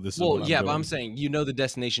went, "Oh, this is Well, what I'm yeah, but I'm doing." saying you know the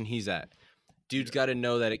destination he's at. Dude's Yeah. got to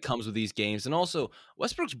know that it comes with these games. And also,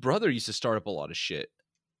 Westbrook's brother used to start up a lot of shit.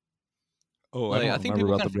 Oh, I Like, don't I think remember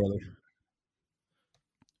people about kind the of brother.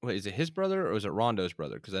 wait, is it his brother or is it Rondo's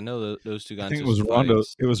brother? Because I know those two I got think it into was Rondo.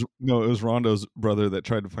 fights. It was no, it was Rondo's brother that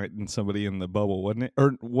tried to fight somebody in the bubble, wasn't it?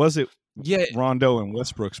 Or was it Yeah, Rondo and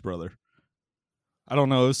Westbrook's brother? I don't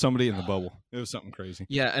know. It was somebody in the bubble. It was something crazy.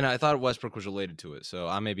 yeah, and I thought Westbrook was related to it, so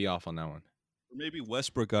I may be off on that one. Or maybe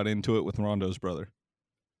Westbrook got into it with Rondo's brother.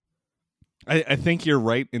 I think you're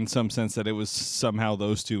right in some sense that it was somehow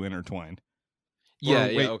those two intertwined. Yeah, Or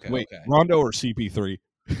yeah, wait, okay, wait, okay. Rondo or CP3?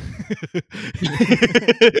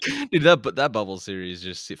 Dude, that bubble series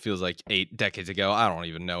just it feels like 8 decades ago. I don't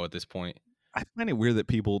even know at this point. I find it weird that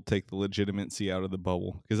people take the legitimacy out of the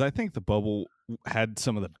bubble because I think the bubble had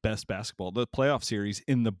some of the best basketball. The playoff series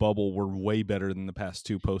in the bubble were way better than the past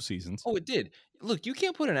two postseasons. Oh, it did. Look, you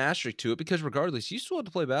can't put an asterisk to it because regardless, you still have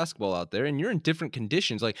to play basketball out there and you're in different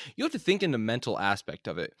conditions. Like you have to think in the mental aspect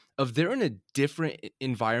of it. Of they're in a different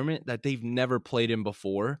environment that they've never played in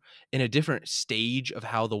before, in a different stage of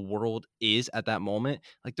how the world is at that moment.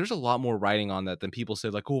 Like there's a lot more writing on that than people say,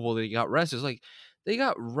 like, oh, well, they got rest. It's like they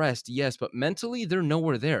got rest, yes, but mentally they're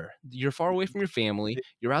nowhere there. You're far away from your family.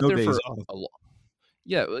 You're out No there days for off. a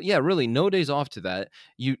yeah, yeah, really, no days off to that.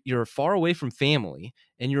 You're far away from family,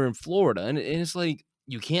 and you're in Florida, and it's like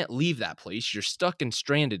you can't leave that place. You're stuck and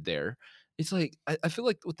stranded there. It's like I feel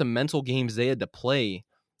like with the mental games they had to play,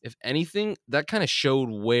 if anything, that kind of showed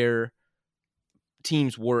where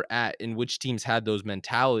teams were at and which teams had those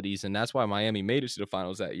mentalities, and that's why Miami made it to the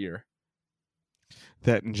finals that year.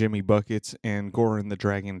 That and Jimmy Buckets and Goran the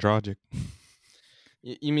Dragon Dragic.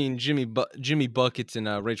 You mean Jimmy Buckets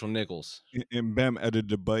and Rachel Nichols? And Bam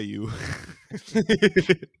Adebayo.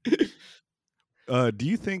 Do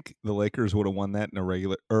you think the Lakers would have won that in a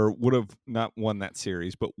regular, or would have not won that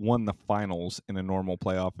series, but won the finals in a normal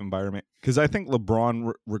playoff environment? Because I think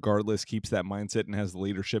LeBron, regardless, keeps that mindset and has the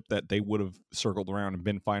leadership that they would have circled around and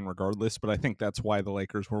been fine regardless. But I think that's why the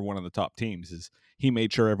Lakers were one of the top teams. Is he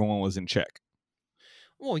made sure everyone was in check.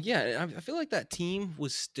 Well, yeah, I feel like that team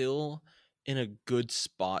was still in a good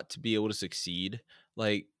spot to be able to succeed.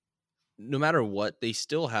 Like, no matter what, they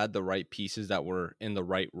still had the right pieces that were in the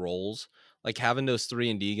right roles. Like having those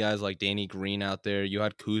 3-and-D guys like Danny Green out there. You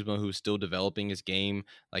had Kuzma who was still developing his game.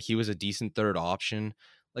 Like he was a decent third option.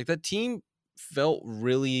 Like that team felt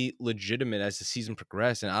really legitimate as the season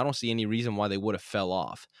progressed, and I don't see any reason why they would have fell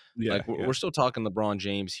off. Yeah, Like we're, yeah. we're still talking LeBron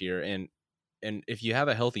James here, and and if you have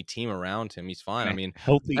a healthy team around him, he's fine. I mean,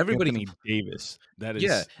 healthy everybody Anthony Davis. That is,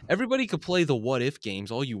 yeah, everybody could play the what if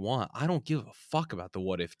games all you want. I don't give a fuck about the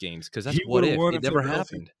what if games because that's he what would've if won it if they never were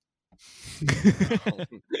healthy. happened.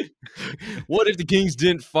 What if the Kings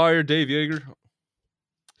didn't fire Dave Yeager?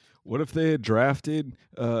 What if they had drafted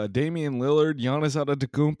Damian Lillard, Giannis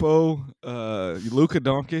Antetokounmpo, Luka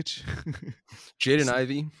Doncic, Jaden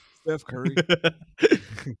Ivey, Steph Curry?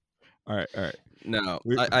 All right. No,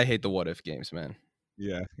 I hate the what if games, man.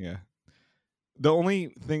 Yeah. The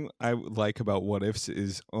only thing I like about what ifs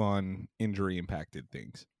is on injury impacted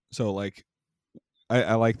things. So like,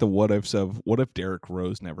 I like the what ifs of what if Derrick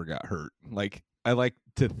Rose never got hurt. Like I like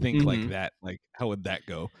to think like that. Like how would that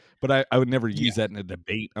go? But I would never use that in a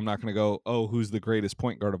debate. I'm not going to go, oh, who's the greatest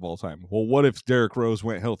point guard of all time? Well, what if Derrick Rose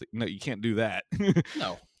went healthy? No, you can't do that.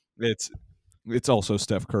 No, it's also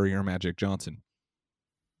Steph Curry or Magic Johnson.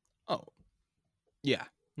 Oh, yeah.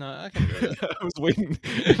 No, I can do that. I was waiting.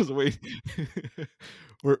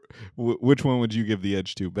 Which one would you give the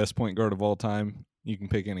edge to? Best point guard of all time? You can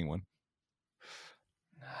pick anyone.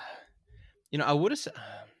 I would have said,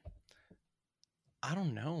 I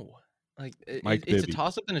don't know. Like it's a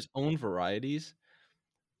toss up in its own varieties.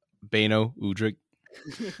 Bano Udrih.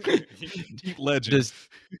 Legend.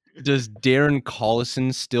 Does Darren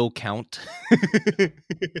Collison still count?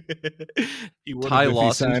 Ty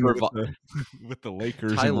Lawson's with the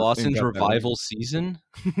Lakers. Ty Lawson's revival season.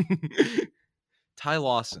 Ty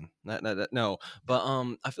Lawson. No, but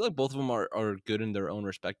I feel like both of them are good in their own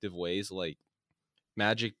respective ways. Like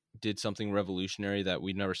Magic did something revolutionary that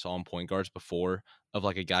we never saw in point guards before, of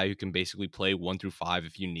like a guy who can basically play 1 through 5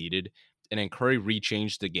 if you needed. And then Curry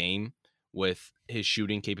rechanged the game with his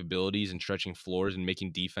shooting capabilities and stretching floors and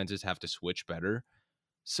making defenses have to switch better.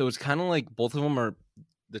 So it's kind of like both of them are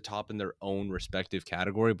the top in their own respective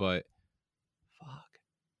category, but fuck.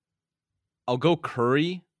 I'll go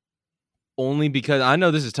Curry only because I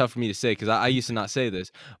know this is tough for me to say because I used to not say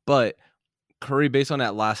this, but Curry, based on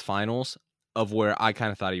that last finals of where I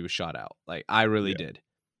kind of thought he was shot out. Like I really did.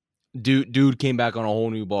 Dude came back on a whole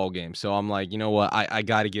new ball game. So I'm like, you know what? I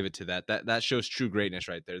got to give it to that. That shows true greatness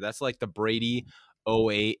right there. That's like the Brady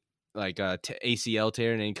 08 like ACL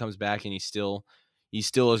tear, and then he comes back and he's still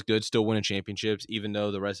as good, still winning championships, even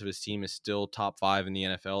though the rest of his team is still top 5 in the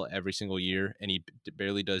NFL every single year, and he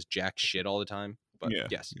barely does jack shit all the time. But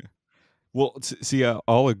yes. Yeah. Well, see,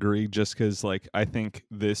 I'll agree just because, like, I think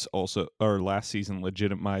this also, or last season,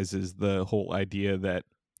 legitimizes the whole idea that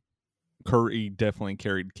Curry definitely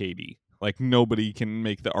carried KD. Like, nobody can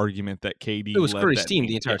make the argument that KD. It was Curry's team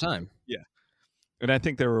the entire time. Yeah. And I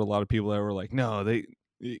think there were a lot of people that were like, no,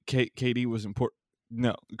 KD was important.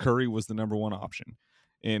 No, Curry was the number one option.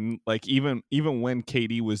 And, like, even when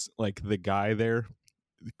KD was, like, the guy there,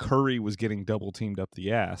 Curry was getting double teamed up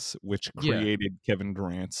the ass, which created Kevin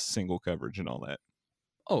Durant's single coverage and all that.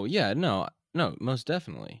 Oh yeah, no, most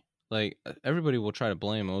definitely. Like everybody will try to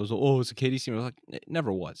blame him. It's a KD team. Like it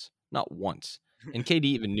never was, not once. And KD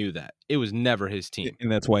even knew that it was never his team,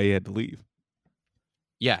 and that's why he had to leave.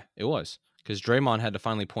 Yeah, it was because Draymond had to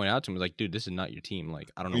finally point out to him, like, dude, this is not your team.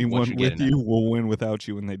 Like, I don't know what you're getting at. We'll win without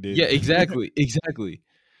you, and they did. Yeah, exactly.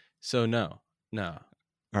 So no.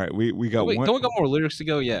 All right, we got one. Don't we got more lyrics to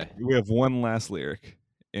go? Yeah. We have one last lyric.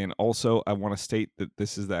 And also, I want to state that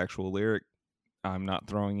this is the actual lyric. I'm not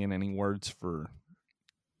throwing in any words for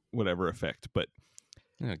whatever effect, but...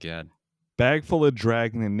 Oh, God. Bag full of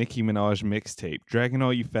dragging the Nicki Minaj mixtape. Dragging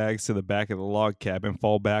all you fags to the back of the log cabin.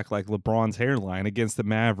 Fall back like LeBron's hairline against the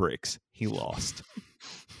Mavericks. He lost.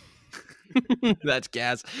 That's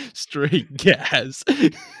gas. Straight gas.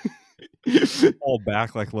 Fall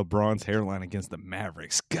back like LeBron's hairline against the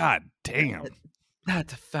Mavericks. God damn.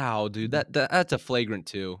 That's a foul, dude. That's a flagrant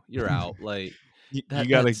 2. You're out. Like you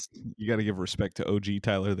gotta give respect to OG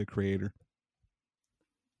Tyler, the creator.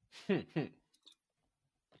 The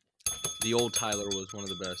old Tyler was one of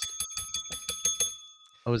the best.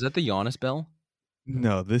 Oh, is that the Giannis bell?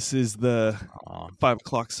 No, this is the 5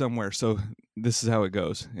 o'clock somewhere. So this is how it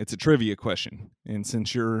goes. It's a trivia question, and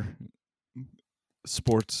since you're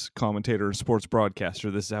sports commentator and sports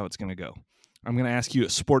broadcaster, this is how it's going to go. I'm going to ask you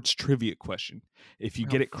a sports trivia question. If you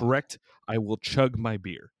get it correct, I will chug my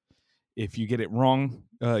beer. If you get it wrong,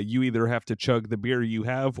 you either have to chug the beer you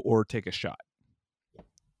have or take a shot.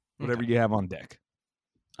 Whatever you have on deck.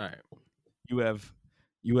 All right. You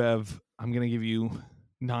have I'm going to give you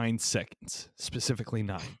 9 seconds, specifically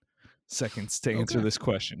 9 seconds to answer this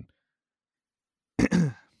question.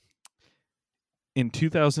 In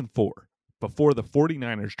 2004, before the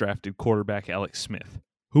 49ers drafted quarterback Alex Smith,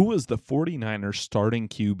 who was the 49ers starting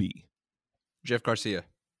QB? Jeff Garcia.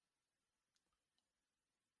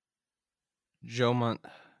 Yo,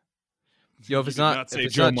 if it's not Joe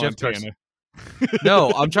Jeff Montana. Garcia.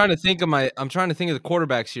 No, I'm trying to think of the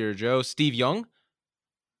quarterbacks here, Joe. Steve Young?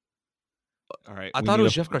 All right. I thought it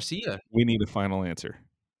was Jeff Garcia. We need a final answer.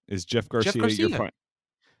 Is Jeff Garcia your final?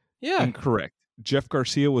 Yeah. Incorrect. Jeff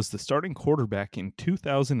Garcia was the starting quarterback in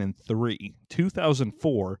 2003.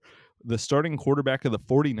 2004, the starting quarterback of the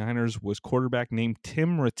 49ers was quarterback named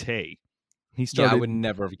Tim Rattay. I would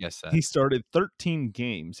never have guessed that. He started 13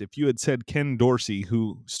 games. If you had said Ken Dorsey,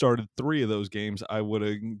 who started 3 of those games, I would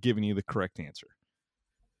have given you the correct answer.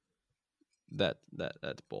 That's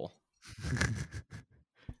bull.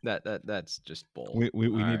 That's just bull. We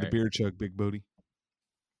need the beer chug, Big Bodie.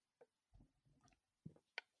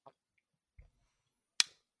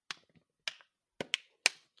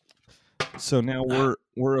 So now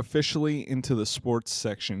we're officially into the sports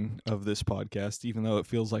section of this podcast, even though it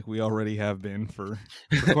feels like we already have been for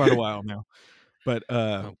quite a while now. But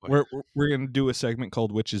we're going to do a segment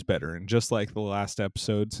called Which is Better. And just like the last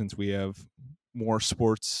episode, since we have more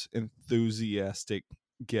sports enthusiastic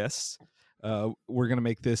guests, we're going to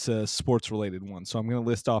make this a sports-related one. So I'm going to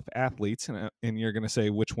list off athletes, and you're going to say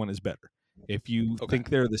which one is better. If you think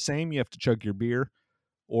they're the same, you have to chug your beer.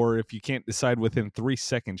 Or if you can't decide within 3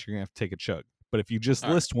 seconds, you're going to have to take a chug. But if you just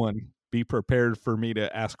list one, be prepared for me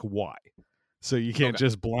to ask why. So you can't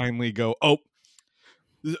just blindly go,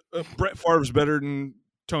 Brett Favre's better than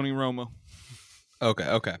Tony Romo.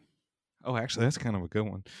 Okay. Oh, actually, that's kind of a good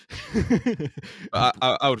one.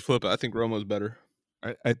 I would flip it. I think Romo's better.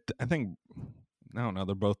 I think, I don't know,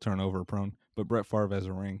 they're both turnover prone, but Brett Favre has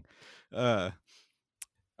a ring. All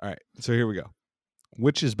right, so here we go.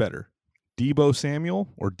 Which is better, Deebo Samuel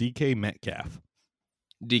or DK Metcalf?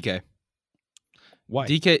 DK. Why?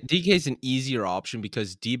 DK is an easier option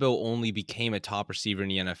because Deebo only became a top receiver in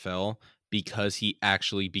the NFL because he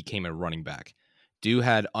actually became a running back. Dude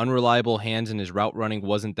had unreliable hands and his route running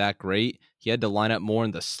wasn't that great. He had to line up more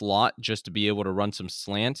in the slot just to be able to run some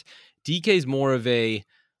slant. DK's more of a,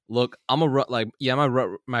 look,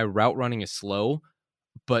 my route running is slow,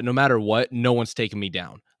 but no matter what, no one's taking me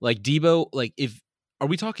down. Like Deebo, are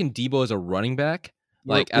we talking Deebo as a running back?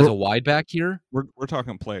 As a wide back here? We're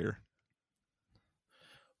talking player.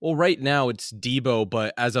 Well, right now it's Deebo,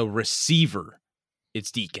 but as a receiver, it's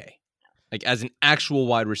DK. Like as an actual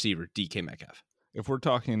wide receiver, DK Metcalf. If we're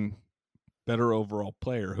talking better overall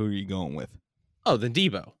player, who are you going with? Oh, then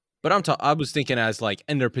Deebo. But I was thinking as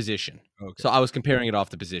in their position. Okay. So I was comparing it off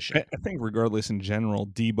the position. I think regardless in general,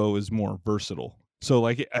 Deebo is more versatile. So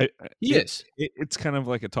he is. It's kind of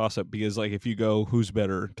like a toss up because if you go, who's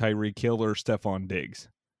better, Tyreek Hill or Stephon Diggs?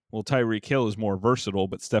 Well, Tyreek Hill is more versatile,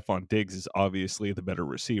 but Stephon Diggs is obviously the better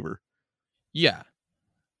receiver. Yeah.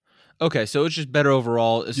 Okay, so it's just better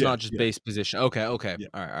overall. It's not just base position. Okay. Yeah.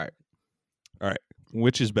 All right.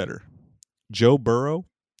 Which is better, Joe Burrow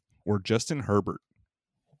or Justin Herbert?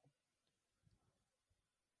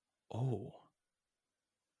 Oh.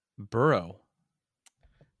 Burrow.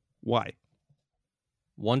 Why?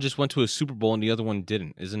 One just went to a Super Bowl and the other one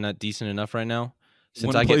didn't. Isn't that decent enough right now?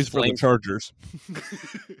 Since one plays for the Chargers.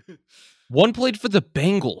 One played for the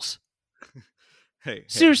Bengals. Hey.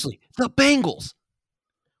 Seriously, the Bengals.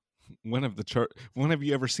 When have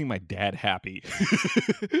you ever seen my dad happy?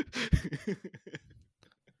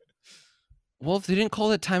 Well, if they didn't call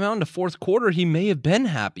that timeout in the fourth quarter, he may have been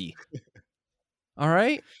happy. All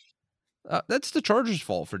right? That's the Chargers'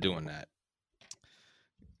 fault for doing that.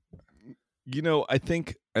 I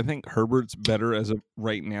think Herbert's better as of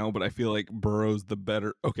right now, but I feel like Burrow's the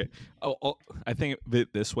better. Okay, I think of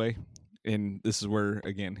it this way, and this is where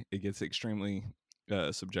again it gets extremely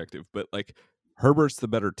subjective. But Herbert's the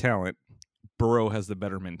better talent, Burrow has the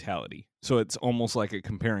better mentality. So it's almost like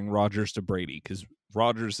comparing Rodgers to Brady because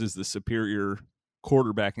Rodgers is the superior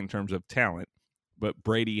quarterback in terms of talent, but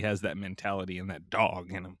Brady has that mentality and that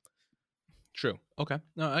dog in him. True. Okay.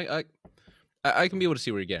 No, I can be able to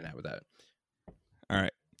see where you're getting at with that. All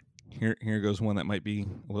right. Here goes one that might be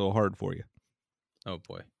a little hard for you. Oh,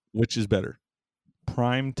 boy. Which is better,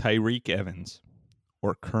 prime Tyreek Evans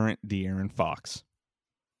or current De'Aaron Fox?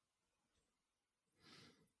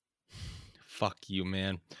 Fuck you,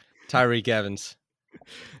 man. Tyreek Evans.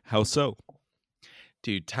 How so?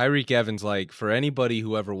 Dude, Tyreek Evans, for anybody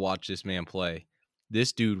who ever watched this man play,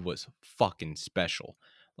 this dude was fucking special.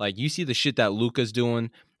 You see the shit that Luka's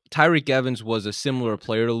doing. Tyreek Evans was a similar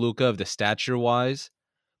player to Luka of the stature-wise.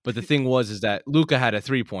 But the thing is that Luka had a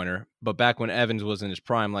three-pointer. But back when Evans was in his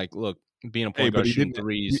prime, look, being a point guard shooting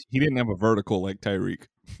threes. He didn't have a vertical like Tyreek.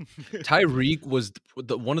 Tyreek was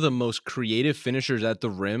one of the most creative finishers at the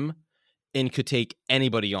rim and could take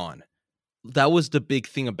anybody on. that was the big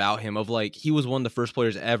thing about him, of like, he was one of the first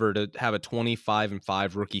players ever to have a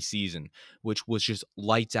 25-5 rookie season, which was just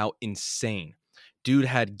lights out insane. Dude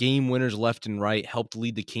had game winners left and right, helped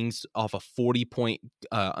lead the Kings off a 40-point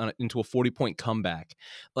into a 40-point comeback.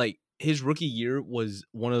 Like, his rookie year was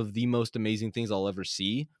one of the most amazing things I'll ever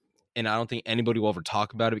see. And I don't think anybody will ever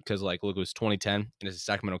talk about it because, like, look, it was 2010 and it's the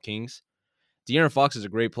Sacramento Kings. De'Aaron Fox is a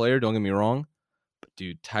great player, don't get me wrong. But,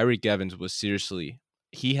 dude, Tyreke Evans was seriously,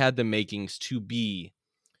 he had the makings to be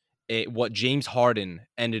what James Harden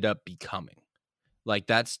ended up becoming. Like,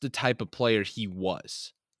 that's the type of player he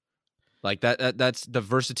was. Like, that's the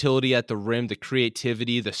versatility at the rim, the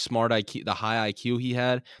creativity, the smart IQ, the high IQ he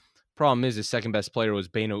had. Problem is, his second best player was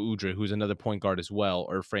Beno Udrih, who's another point guard as well,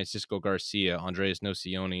 or Francisco Garcia, Andreas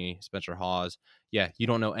Nocioni, Spencer Hawes. Yeah, you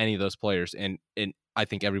don't know any of those players, and I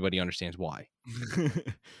think everybody understands why.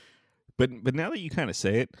 But now that you kind of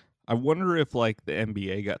say it, I wonder if like the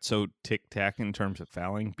NBA got so tic-tac in terms of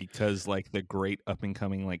fouling because like the great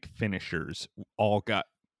up-and-coming like finishers all got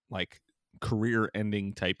like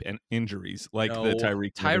career-ending type injuries, like the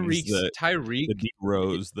Tyreke, the D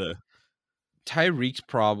Rose, the Tyreek's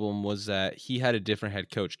problem was that he had a different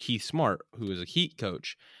head coach, Keith Smart, who was a Heat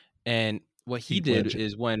coach, and what he did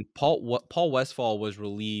is when Paul Westphal was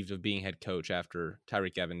relieved of being head coach after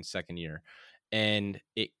Tyreke Evans' second year, and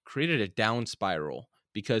it created a down spiral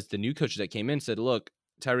because the new coaches that came in said, "Look,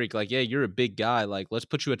 Tyreke, like, yeah, you're a big guy. Like, let's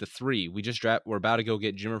put you at the 3. We're about to go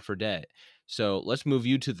get Jimmer Fredette, so let's move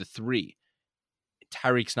you to the 3."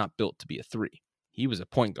 Tyreek's not built to be a 3. He was a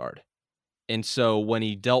point guard. And so when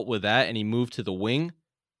he dealt with that and he moved to the wing,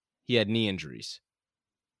 he had knee injuries.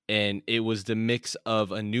 And it was the mix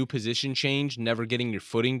of a new position change, never getting your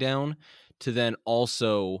footing down, to then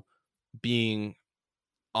also being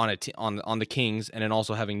on the Kings and then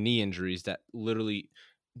also having knee injuries that literally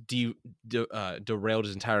derailed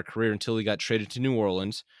his entire career until he got traded to New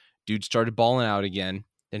Orleans. Dude started balling out again.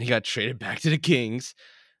 Then he got traded back to the Kings.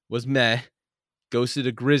 Was meh. Goes to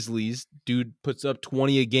the Grizzlies. Dude puts up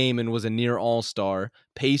 20 a game and was a near all-star.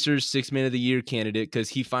 Pacers 6th man of the year candidate because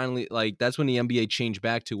he finally, like, that's when the NBA changed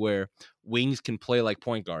back to where wings can play like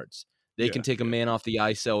point guards. They can take a man off the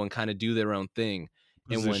ISO and kind of do their own thing.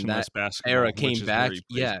 And when that era came back,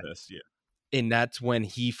 and that's when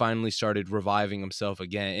he finally started reviving himself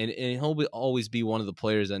again. And he'll always be one of the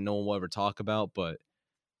players that no one will ever talk about. But,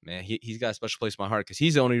 man, he's got a special place in my heart because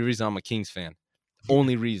he's the only reason I'm a Kings fan.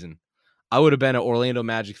 Only reason. I would have been an Orlando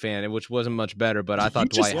Magic fan, which wasn't much better, but I thought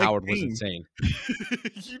Dwight Howard was insane.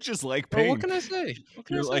 You just like pain. Well, what can I say?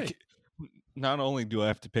 You're like, not only do I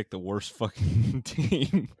have to pick the worst fucking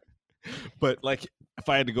team, but like if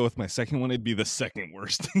I had to go with my second one, it'd be the second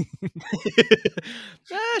worst.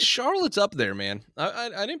 Charlotte's up there, man.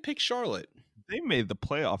 I didn't pick Charlotte. They made the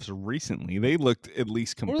playoffs recently. They looked at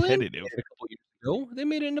least competitive. A couple years ago, they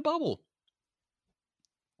made it in the bubble.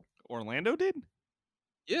 Orlando did?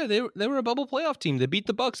 Yeah, they were a bubble playoff team. They beat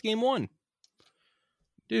the Bucks game 1.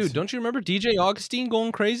 Dude, don't you remember DJ Augustine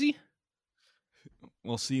going crazy?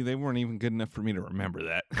 Well, see, they weren't even good enough for me to remember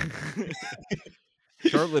that.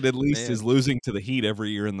 Charlotte at least is losing to the Heat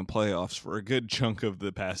every year in the playoffs for a good chunk of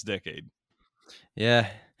the past decade. Yeah,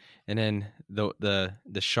 and then the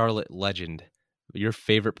Charlotte legend, your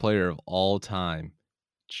favorite player of all time,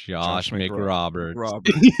 Josh McRoberts.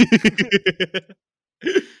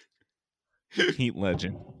 Heat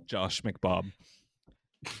legend, Josh McBob.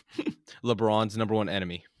 LeBron's number one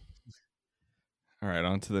enemy. All right,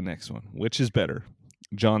 on to the next one. Which is better,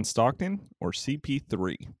 John Stockton or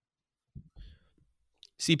CP3?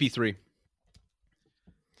 CP3.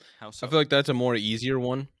 How so? I feel like that's a more easier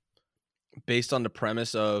one based on the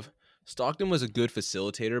premise of Stockton was a good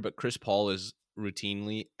facilitator, but Chris Paul is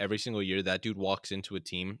routinely, every single year, that dude walks into a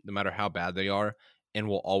team, no matter how bad they are, and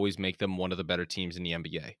will always make them one of the better teams in the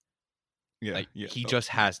NBA. Yeah, He just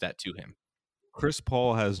has that to him. Chris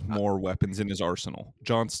Paul has more weapons in his arsenal.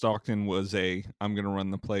 John Stockton was I'm going to run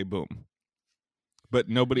the play, boom. But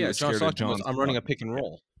nobody was scared of John Stockton. I'm running a pick and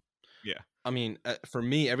roll. Yeah. I mean, for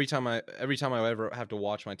me, every time I ever have to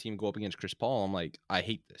watch my team go up against Chris Paul, I'm like, I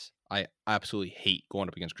hate this. I absolutely hate going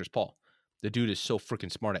up against Chris Paul. The dude is so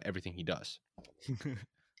freaking smart at everything he does.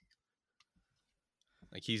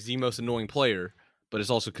 Like, he's the most annoying player, but it's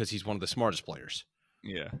also because he's one of the smartest players.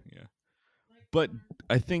 Yeah. But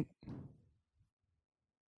I think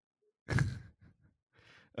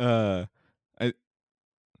I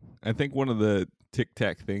think one of the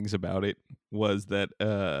tic-tac things about it was that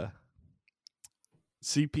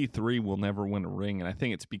CP3 will never win a ring, and I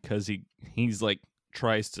think it's because he's like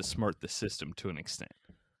tries to smart the system to an extent.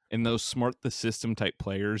 And those smart the system type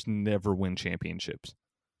players never win championships.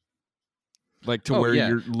 like to where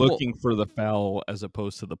you're looking for the foul as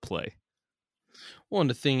opposed to the play. Well, and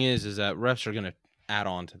the thing is that refs are going to add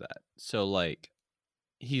on to that. So, like,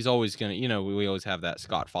 he's always going to, we always have that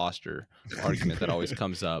Scott Foster argument that always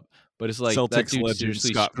comes up. But it's like, Celtics that dude legend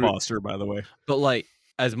seriously Scott Foster, by the way. But, like,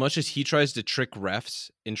 as much as he tries to trick refs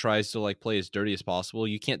and tries to, like, play as dirty as possible,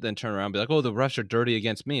 you can't then turn around and be like, oh, the refs are dirty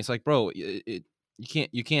against me. It's like, bro,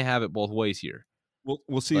 you can't have it both ways here.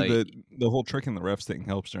 We'll see. Like, the whole trick in the refs thing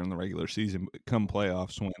helps during the regular season. Come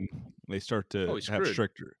playoffs, when they start to have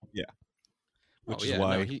stricter, which is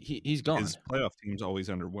why he's gone. His playoff teams always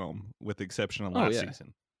underwhelm, with the exception of last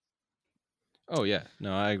season. Oh yeah,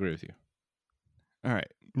 no, I agree with you. All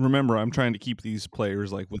right, remember, I'm trying to keep these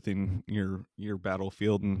players like within your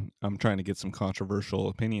battlefield, and I'm trying to get some controversial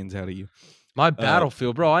opinions out of you. My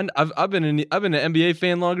battlefield, bro. I've been an NBA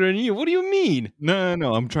fan longer than you. What do you mean?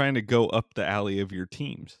 No. I'm trying to go up the alley of your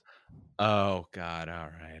teams. Oh God! All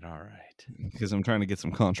right. Because I'm trying to get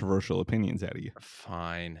some controversial opinions out of you.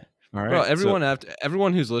 Fine. All right, bro.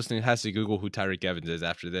 Everyone who's listening has to Google who Tyreke Evans is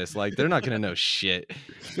after this. Like, they're not gonna know shit.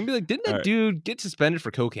 They're gonna be like, didn't that dude get suspended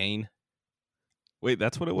for cocaine? Wait,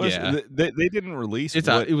 that's what it was? Yeah. They didn't release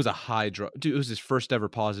it was a high drug. Dude, it was his first ever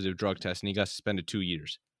positive drug test, and he got suspended 2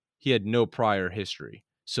 years. He had no prior history.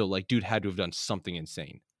 So, like, dude had to have done something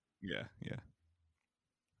insane. Yeah.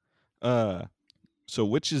 So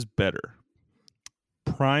which is better?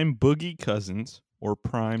 Prime Boogie Cousins or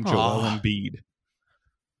Prime Joel Embiid?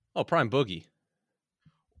 Oh, Prime Boogie.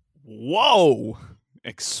 Whoa!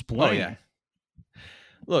 Explain. Oh, yeah.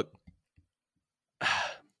 Look.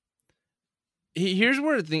 Here's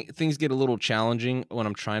where things get a little challenging when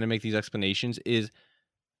I'm trying to make these explanations is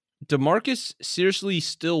DeMarcus seriously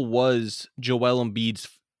still was Joel Embiid's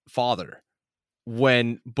father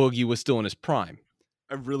when Boogie was still in his prime.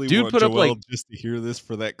 I really want Joel just to hear this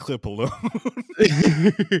for that clip alone.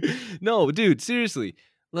 No, dude, seriously.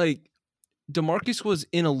 Like, DeMarcus was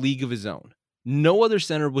in a league of his own. No other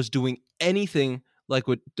center was doing anything like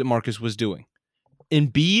what DeMarcus was doing.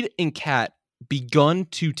 Embiid and Cat begun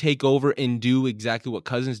to take over and do exactly what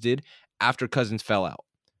Cousins did after Cousins fell out.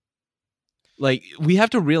 Like, we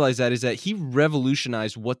have to realize that he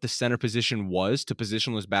revolutionized what the center position was to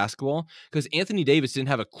positionless basketball, because Anthony Davis didn't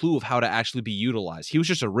have a clue of how to actually be utilized. He was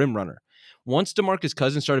just a rim runner. Once DeMarcus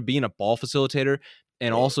Cousins started being a ball facilitator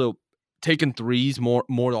and also taking threes more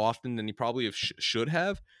often than he probably should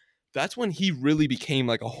have, that's when he really became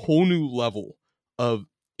like a whole new level of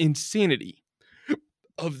insanity.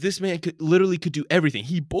 Of this man could do everything.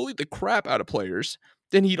 He bullied the crap out of players.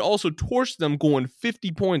 Then he'd also torch them, going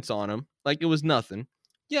 50 points on him like it was nothing.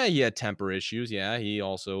 Yeah, he had temper issues. Yeah, he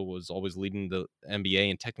also was always leading the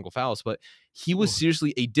NBA in technical fouls. But he was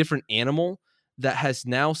seriously a different animal that has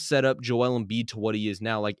now set up Joel Embiid to what he is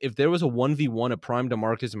now. Like, if there was a 1v1 of Prime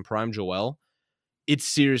DeMarcus and Prime Joel, it's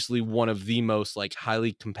seriously one of the most like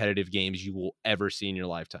highly competitive games you will ever see in your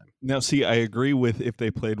lifetime. Now, see, I agree with if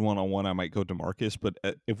they played one-on-one, I might go DeMarcus. But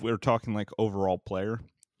if we're talking like overall player,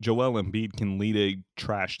 Joel Embiid can lead a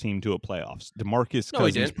trash team to a playoffs. DeMarcus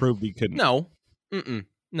Cousins proved he couldn't. No.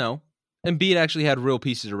 Embiid actually had real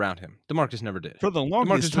pieces around him. DeMarcus never did. For the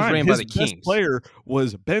longest time, his best player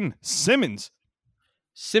was Ben Simmons.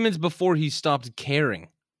 Simmons before he stopped caring.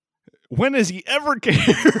 When has he ever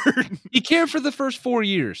cared? He cared for the first 4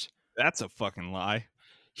 years. That's a fucking lie.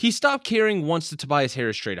 He stopped caring once the Tobias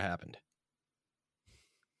Harris trade happened.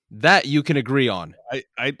 That you can agree on.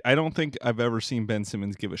 I don't think I've ever seen Ben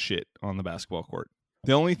Simmons give a shit on the basketball court.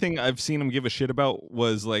 The only thing I've seen him give a shit about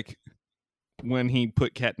was like when he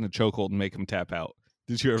put Cat in a chokehold and make him tap out.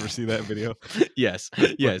 Did you ever see that video? Yes.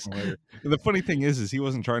 And the funny thing is he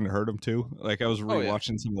wasn't trying to hurt him too. Like, I was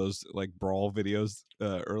rewatching some of those like brawl videos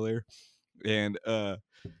earlier, and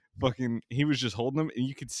fucking he was just holding him, and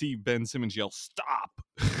you could see Ben Simmons yell, "Stop!"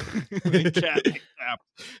 Cat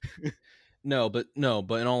tapped. No, but in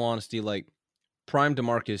all honesty, like, Prime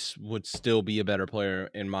DeMarcus would still be a better player,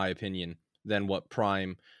 in my opinion, than what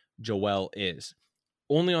Prime Joel is.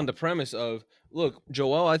 Only on the premise of, look,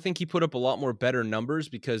 Joel, I think he put up a lot more better numbers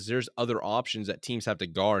because there's other options that teams have to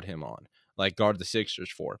guard him on, like guard the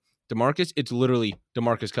Sixers for. DeMarcus, it's literally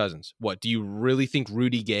DeMarcus Cousins. What, do you really think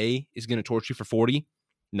Rudy Gay is going to torch you for 40?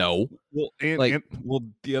 No. Well,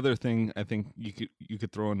 the other thing I think you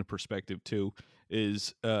could throw into perspective too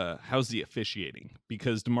is how's the officiating?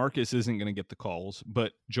 Because DeMarcus isn't going to get the calls,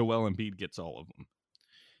 but Joel Embiid gets all of them.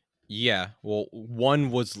 Yeah, well,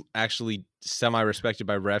 one was actually semi-respected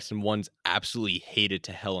by refs, and one's absolutely hated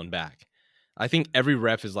to hell and back. I think every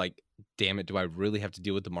ref is like, damn it, do I really have to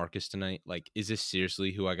deal with DeMarcus tonight? Like, is this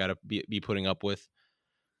seriously who I got to be putting up with?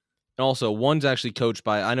 And also, one's actually coached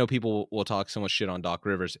by, I know people will talk so much shit on Doc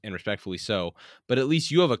Rivers, and respectfully so, but at least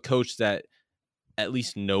you have a coach that at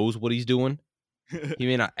least knows what he's doing. He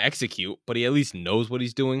may not execute, but he at least knows what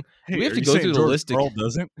he's doing. Hey, we have to go through the George list. Karl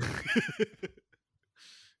doesn't?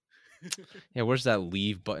 Yeah, where's that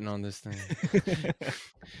leave button on this thing?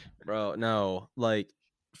 Bro, no. Like,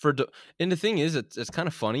 and the thing is, it's kind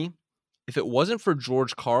of funny. If it wasn't for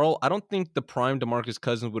George Karl, I don't think the prime DeMarcus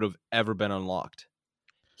Cousins would have ever been unlocked.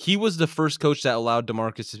 He was the first coach that allowed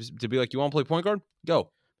DeMarcus to be like, you want to play point guard? Go.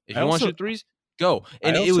 If you want to shoot threes, go.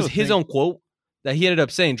 And it was his own quote that he ended up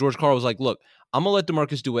saying. George Karl was like, look, I'm going to let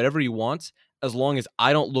DeMarcus do whatever he wants as long as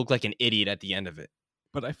I don't look like an idiot at the end of it.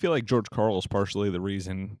 But I feel like George Karl is partially the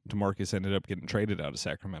reason DeMarcus ended up getting traded out of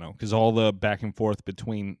Sacramento, because all the back and forth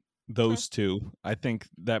between those two, I think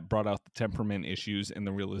that brought out the temperament issues and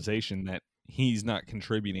the realization that he's not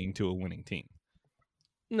contributing to a winning team.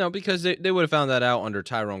 No, because they would have found that out under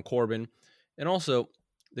Tyrone Corbin. And also,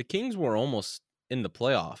 the Kings were almost in the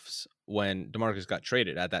playoffs when DeMarcus got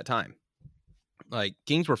traded at that time. Like,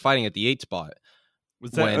 Kings were fighting at the 8 spot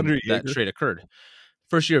when that trade occurred.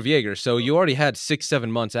 First year of Jaeger. So you already had 6-7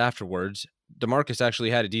 months afterwards. DeMarcus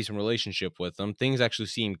actually had a decent relationship with them. Things actually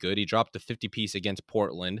seemed good. He dropped the 50-piece against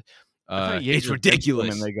Portland. It's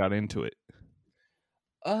ridiculous. And they got into it.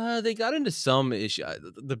 They got into some issue.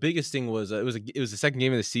 The biggest thing was it was the second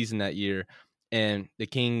game of the season that year, and the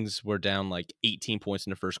Kings were down like 18 points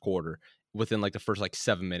in the first quarter within like the first like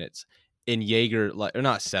 7 minutes. And Jaeger, like, or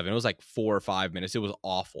not 7, it was like 4 or 5 minutes. It was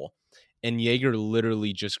awful. And Jaeger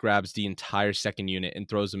literally just grabs the entire second unit and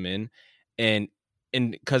throws them in. And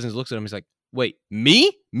Cousins looks at him. He's like, wait,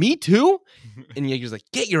 me? Me too? And Jaeger's like,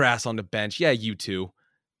 get your ass on the bench. Yeah, you too.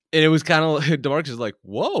 And it was kind of like, DeMarcus is like,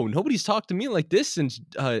 whoa, nobody's talked to me like this since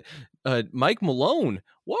Mike Malone.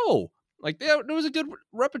 Whoa. Like, there was a good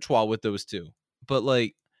repertoire with those two. But,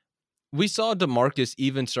 like, we saw DeMarcus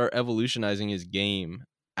even start evolutionizing his game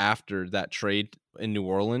after that trade in New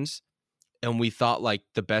Orleans. And we thought like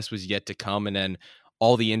the best was yet to come. And then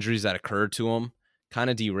all the injuries that occurred to him kind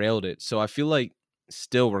of derailed it. So I feel like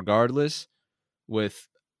still, regardless, with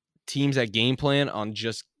teams that game plan on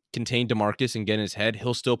just contain DeMarcus and get in his head,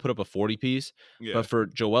 he'll still put up a 40-piece. Yeah. But for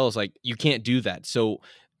Joel, it's like, you can't do that. So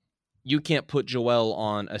you can't put Joel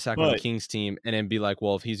on a Sacramento Kings team and then be like,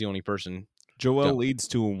 well, if he's the only person. Joel leads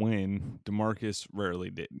to a win. DeMarcus rarely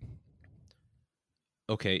did.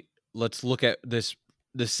 Okay, let's look at the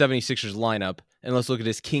 76ers lineup, and let's look at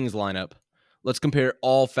this Kings lineup. Let's compare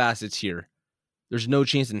all facets here. There's no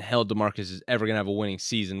chance in hell DeMarcus is ever going to have a winning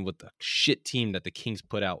season with the shit team that the Kings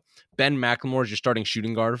put out. Ben McLemore is your starting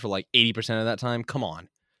shooting guard for like 80% of that time. Come on.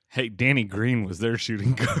 Hey, Danny Green was their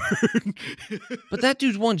shooting guard. But that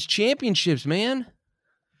dude won championships, man.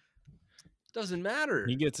 Doesn't matter.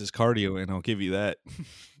 He gets his cardio in, I'll give you that.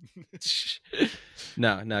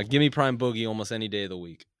 No, give me Prime Boogie almost any day of the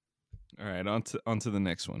week. All right, on to the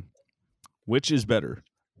next one. Which is better,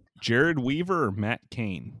 Jared Weaver or Matt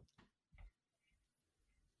Cain?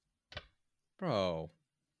 Bro,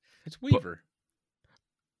 it's Weaver.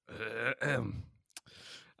 I'm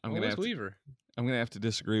gonna have to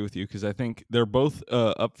disagree with you because I think they're both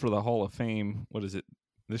up for the Hall of Fame. What is it,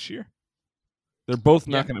 this year? They're both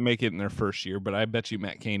not going to make it in their first year, but I bet you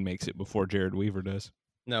Matt Cain makes it before Jared Weaver does.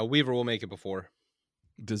 No, Weaver will make it before.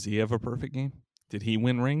 Does he have a perfect game? Did he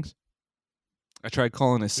win rings? I tried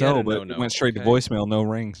calling his cell, but it went straight to voicemail, no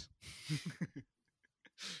rings.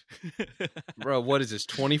 Bro, what is this,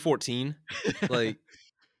 2014? Like,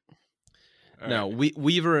 no,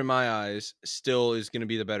 Weaver, in my eyes, still is going to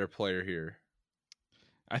be the better player here.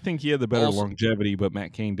 I think he had the better longevity, but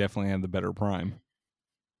Matt Cain definitely had the better prime.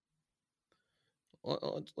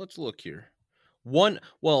 Let's look here.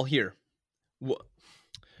 Here.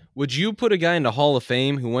 Would you put a guy in the Hall of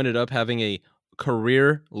Fame who ended up having a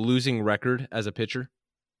career losing record as a pitcher?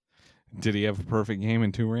 Did he have a perfect game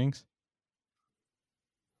and 2 rings?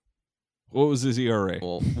 What was his ERA?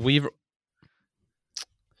 Well, Weaver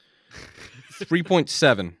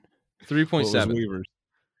 3.7. 3.7. Weaver's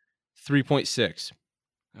 3.6.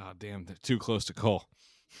 Oh, damn, they're too close to call.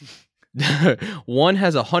 One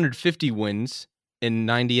has 150 wins and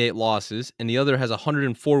 98 losses, and the other has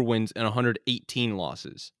 104 wins and 118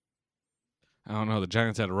 losses. I don't know. The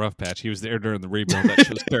Giants had a rough patch. He was there during the rebuild. That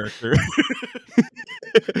shows character.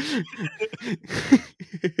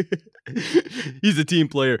 He's a team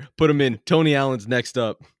player. Put him in. Tony Allen's next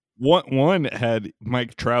up. One had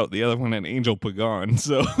Mike Trout. The other one had Angel Pagan.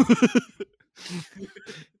 So,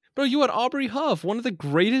 bro, you had Aubrey Huff, one of the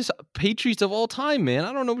greatest Patriots of all time, man.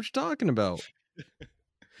 I don't know what you're talking about.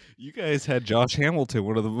 You guys had Josh Hamilton,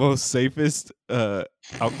 one of the most safest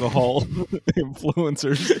alcohol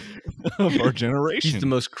influencers of our generation. He's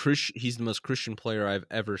the most Christian player I've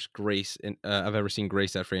ever seen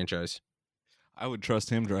grace that franchise. I would trust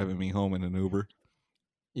him driving me home in an Uber.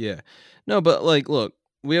 Yeah. No, but like, look,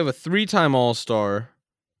 we have a 3-time All-Star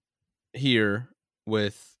here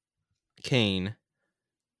with Kane,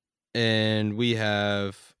 and we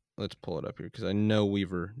have, let's pull it up here because I know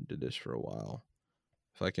Weaver did this for a while.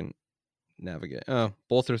 If I can navigate. Oh,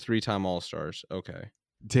 both are 3-time All-Stars. Okay.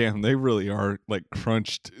 Damn, they really are like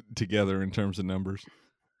crunched together in terms of numbers.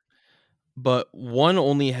 But one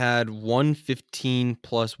only had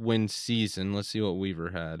 115+ win season. Let's see what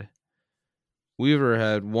Weaver had. Weaver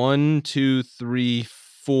had 1, 2, 3,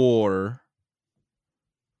 4.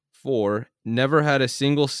 Never had a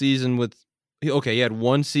single season with. Okay, he had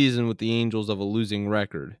one season with the Angels of a losing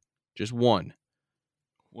record. Just one.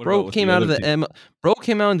 Bro came out of Bro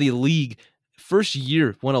came out in the league first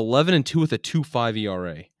year, won 11-2 with a 2.5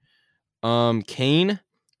 ERA. Kane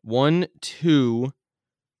 1, 2,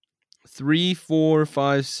 3, 4,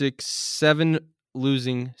 5, 6, 7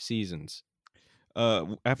 losing seasons.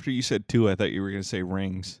 After you said 2, I thought you were going to say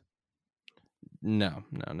rings. No.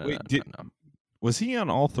 Was he on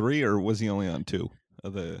all 3, or was he only on 2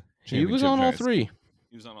 of the championship? He was on all 3.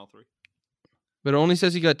 He was on all 3. But it only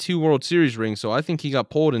says he got 2 World Series rings, so I think he got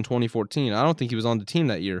pulled in 2014. I don't think he was on the team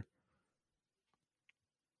that year.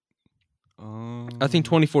 I think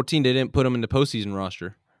 2014 they didn't put him in the postseason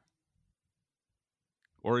roster.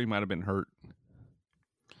 Or he might have been hurt.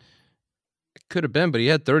 It could have been, but he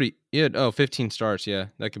had 15 starts. Yeah,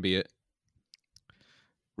 that could be it.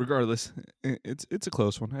 Regardless, it's a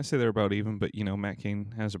close one. I say they're about even, but Matt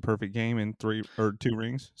Cain has a perfect game and 2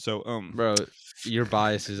 rings. So bro, your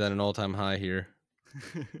bias is at an all-time high here.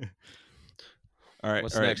 All right.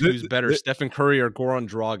 What's next? Who's better, Stephen Curry or Goran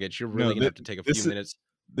Dragic? You're really gonna have to take a few minutes.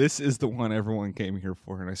 This is the one everyone came here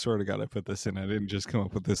for, and I swear to God I put this in. I didn't just come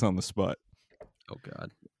up with this on the spot. Oh God.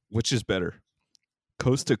 Which is better?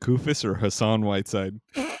 Costa Koufos or Hassan Whiteside?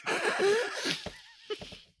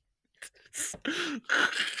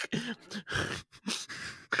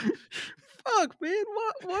 Fuck, man.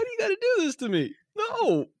 Why do you gotta do this to me?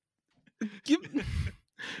 No.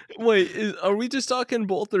 Wait, are we just talking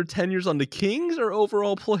both their tenures on the Kings or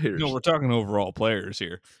overall players? No, we're talking overall players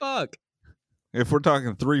here. Fuck. If we're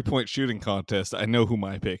talking 3-point shooting contest, I know who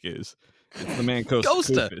my pick is. It's the man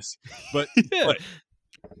Costa. But, yeah. But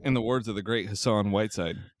in the words of the great Hassan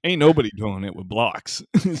Whiteside, ain't nobody doing it with blocks.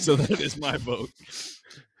 So that is my vote.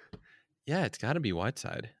 Yeah, it's got to be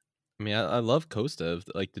Whiteside. I mean, I love Costa.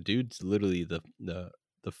 Like, the dude's literally the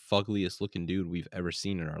fuggliest looking dude we've ever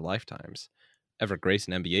seen in our lifetimes. Ever grace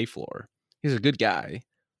an NBA floor. He's a good guy,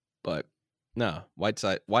 but no,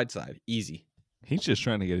 Whiteside, easy. He's just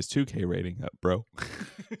trying to get his 2K rating up, bro.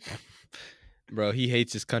 Bro, he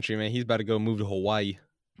hates his country, man. He's about to go move to Hawaii.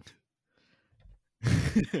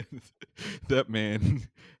 That man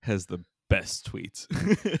has the best tweets.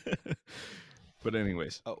 But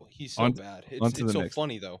anyways. Oh, he's so bad. It's so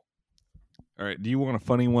funny, though. All right. Do you want a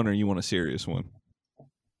funny one or you want a serious one?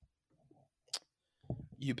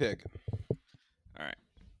 You pick. All right.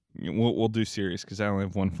 We'll do serious because I only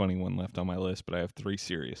have one funny one left on my list, but I have 3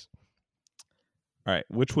 serious. All right.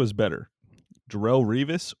 Which was better, Darrelle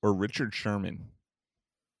Revis or Richard Sherman?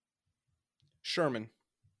 Sherman.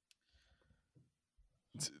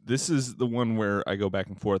 This is the one where I go back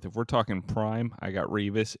and forth. If we're talking prime, I got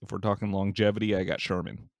Revis. If we're talking longevity, I got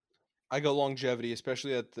Sherman. I go longevity,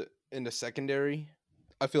 especially in the secondary.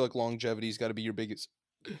 I feel like longevity's got to be your biggest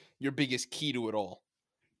key to it all.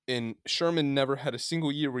 And Sherman never had a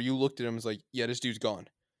single year where you looked at him and was like, yeah, this dude's gone.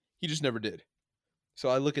 He just never did. So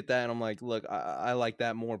I look at that and I'm like, look, I like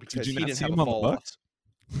that more because he didn't have a fall off.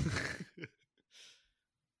 That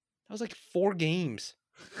was like 4 games.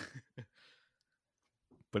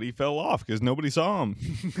 But he fell off because nobody saw him.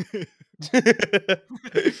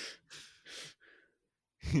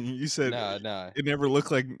 You said it never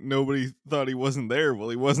looked like nobody thought he wasn't there. Well,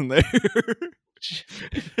 he wasn't there.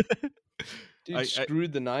 Dude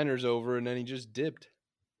screwed the Niners over, and then he just dipped.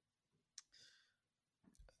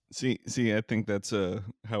 See, I think that's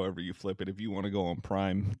however you flip it. If you want to go on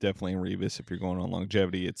prime, definitely Revis. If you're going on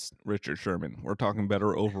longevity, it's Richard Sherman. We're talking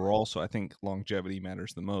better overall, so I think longevity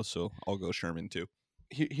matters the most, so I'll go Sherman too.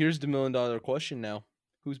 Here's the $1 million question now.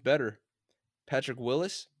 Who's better, Patrick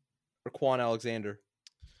Willis or Quan Alexander?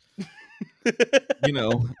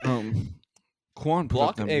 Quan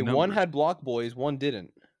block. Hey, numbers. One had block boys, one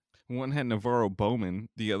didn't. One had Navarro Bowman.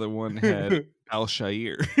 The other one had Al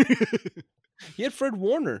Shair. He had Fred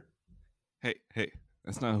Warner. Hey.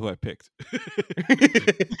 That's not who I picked.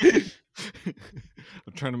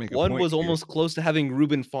 I'm trying to make one a point was here. Almost close to having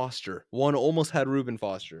Reuben Foster. One almost had Reuben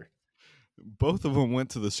Foster. Both of them went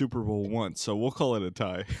to the Super Bowl once, so we'll call it a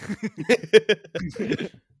tie.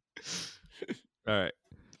 All right.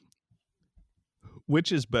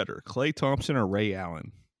 Which is better, Klay Thompson or Ray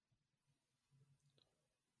Allen?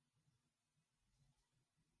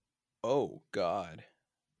 Oh, God.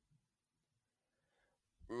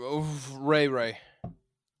 Ray.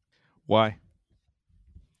 Why?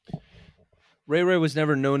 Ray was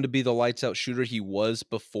never known to be the lights out shooter he was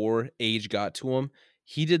before age got to him.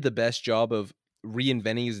 He did the best job of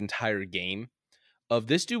reinventing his entire game.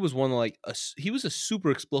 This dude was he was a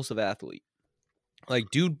super explosive athlete. Like,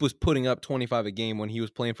 dude was putting up 25 a game when he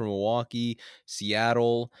was playing for Milwaukee,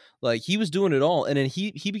 Seattle. Like, he was doing it all. And then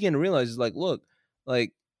he began to realize, like, look,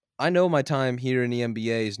 like, I know my time here in the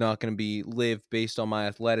NBA is not going to be lived based on my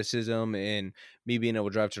athleticism and me being able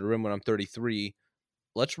to drive to the rim when I'm 33.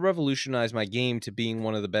 Let's revolutionize my game to being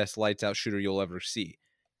one of the best lights out shooter you'll ever see.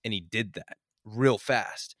 And he did that real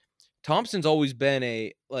fast. Thompson's always been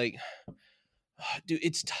dude,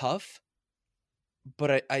 it's tough,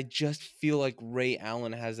 but I just feel like Ray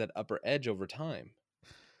Allen has that upper edge over time.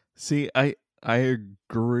 See, I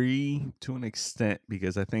agree to an extent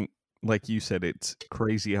because I think, like you said, it's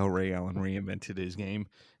crazy how Ray Allen reinvented his game.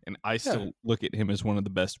 And I still look at him as one of the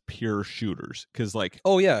best pure shooters. Because, like,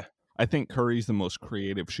 oh, yeah. I think Curry's the most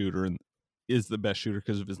creative shooter and is the best shooter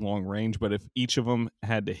because of his long range. But if each of them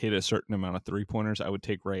had to hit a certain amount of 3-pointers, I would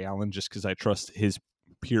take Ray Allen just because I trust his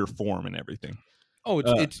pure form and everything. Oh,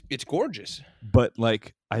 it's gorgeous. But,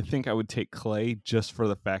 like, I think I would take Klay just for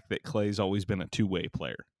the fact that Klay's always been a two-way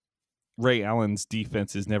player. Ray Allen's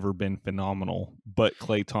defense has never been phenomenal, but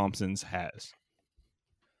Klay Thompson's has.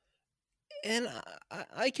 And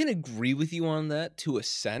I can agree with you on that to a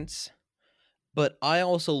sense, but I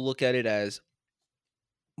also look at it as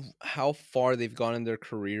how far they've gone in their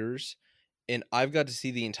careers, and I've got to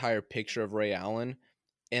see the entire picture of Ray Allen,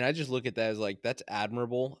 and I just look at that as, like, that's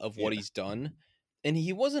admirable of what he's done, and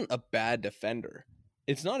he wasn't a bad defender.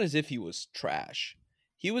 It's not as if he was trash.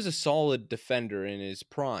 He was a solid defender in his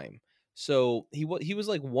prime. So he was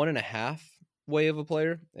like 1.5 way of a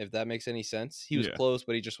player, if that makes any sense. He was close,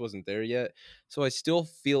 but he just wasn't there yet. So I still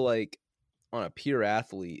feel like on a pure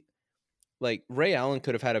athlete, like Ray Allen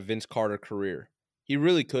could have had a Vince Carter career. He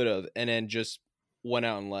really could have, and then just went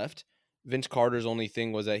out and left. Vince Carter's only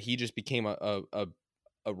thing was that he just became a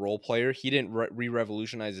role player. He didn't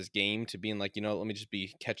revolutionize his game to being like, let me just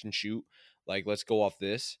be catch and shoot. Like, let's go off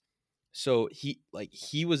this. So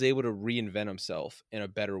he was able to reinvent himself in a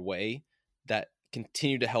better way that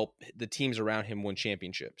continued to help the teams around him win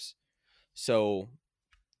championships. So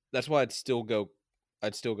that's why I'd still go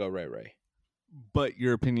Ray. But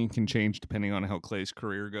your opinion can change depending on how Klay's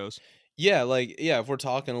career goes. Yeah, if we're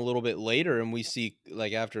talking a little bit later and we see,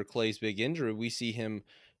 like, after Klay's big injury, we see him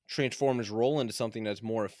transform his role into something that's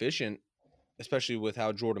more efficient, especially with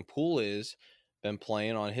how Jordan Poole is been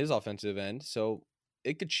playing on his offensive end. So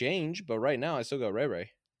it could change, but right now I still got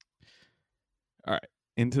Ray. All right.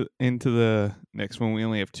 Into the next one. We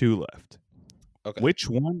only have 2 left. Okay. Which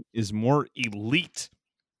one is more elite?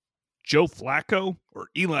 Joe Flacco or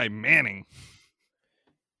Eli Manning?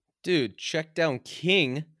 Dude, check down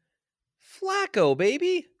king. Flacco,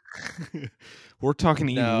 baby. We're talking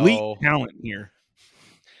elite talent here.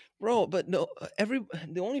 Bro, but no,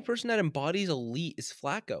 the only person that embodies elite is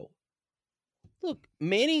Flacco. Look,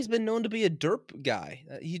 Manning's been known to be a derp guy.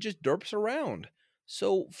 He just derps around.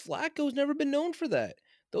 So Flacco's never been known for that.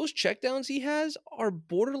 Those checkdowns he has are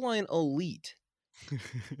borderline elite.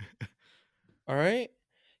 All right?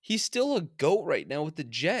 He's still a GOAT right now with the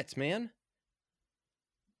Jets, man.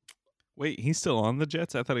 Wait, he's still on the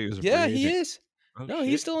Jets? I thought he was a free agent. he is. Oh, no, shit.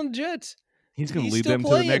 He's still on the Jets. He's going to lead them to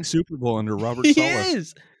the next Super Bowl under Robert Saleh. He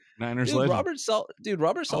is. Niners legend.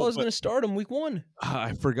 Robert Saleh is going to start him week 1.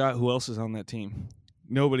 I forgot who else is on that team.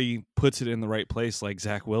 Nobody puts it in the right place like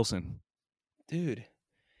Zach Wilson. Dude,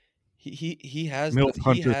 he has Milt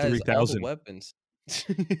Hunter 3000. All the weapons.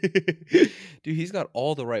 Dude, he's got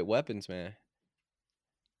all the right weapons, man.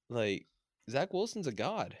 Like, Zach Wilson's a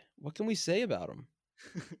god. What can we say about him?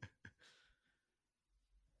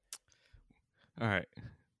 All right.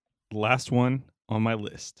 Last one on my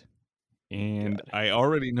list. And I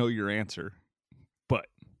already know your answer, but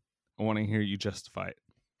I want to hear you justify it.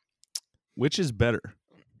 Which is better,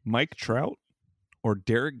 Mike Trout or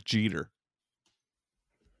Derek Jeter?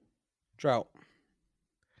 Trout.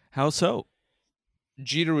 How so?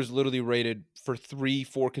 Jeter was literally rated for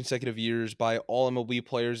 3-4 consecutive years by all MLB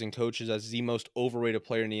players and coaches as the most overrated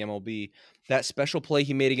player in the MLB. That special play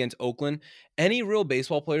he made against Oakland, any real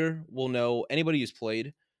baseball player will know, anybody who's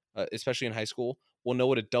played, especially in high school, will know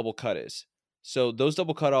what a double cut is. So those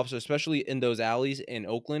double cutoffs, especially in those alleys in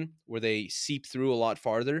Oakland where they seep through a lot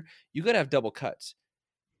farther, you got to have double cuts.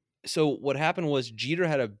 So what happened was Jeter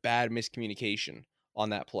had a bad miscommunication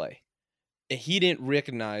on that play. He didn't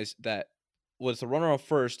recognize that was the runner on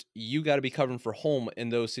first, you got to be covering for home in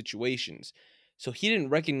those situations. So he didn't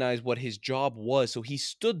recognize what his job was. So he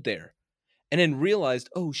stood there and then realized,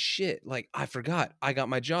 oh shit, like I forgot I got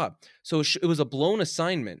my job. So it was a blown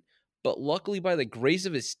assignment, but luckily by the grace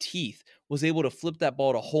of his teeth was able to flip that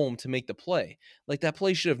ball to home to make the play. Like that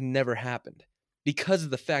play should have never happened because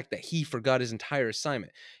of the fact that he forgot his entire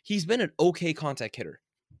assignment. He's been an okay contact hitter,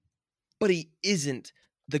 but he isn't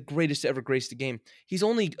the greatest to ever grace the game. He's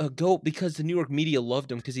only a GOAT because the New York media loved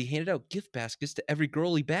him because he handed out gift baskets to every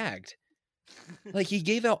girl he bagged. Like he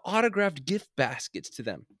gave out autographed gift baskets to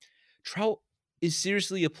them. Trout is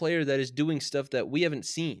seriously a player that is doing stuff that we haven't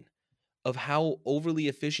seen of how overly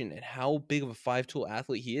efficient and how big of a five-tool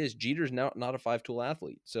athlete he is. Jeter's not a five-tool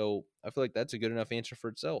athlete. So I feel like that's a good enough answer for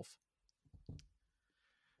itself.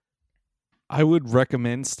 I would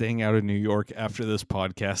recommend staying out of New York after this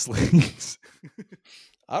podcast leaks.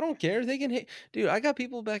 I don't care. They can hate. Dude, I got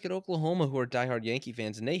people back at Oklahoma who are diehard Yankee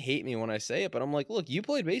fans, and they hate me when I say it, but I'm like, look, you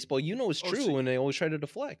played baseball. You know it's true, and they always try to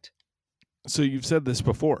deflect. So you've said this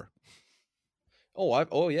before.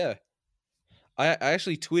 Oh, yeah. I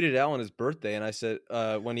actually tweeted out on his birthday, and I said,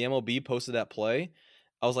 when the MLB posted that play,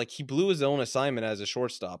 I was like, he blew his own assignment as a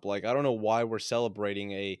shortstop. Like, I don't know why we're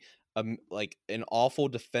celebrating like an awful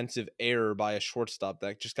defensive error by a shortstop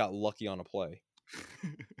that just got lucky on a play.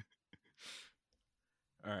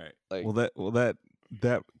 All right. Like,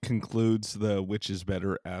 that concludes the which is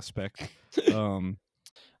better aspect. I'm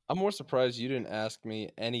more surprised you didn't ask me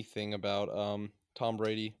anything about Tom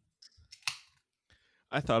Brady.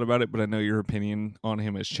 I thought about it, but I know your opinion on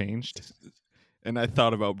him has changed. And I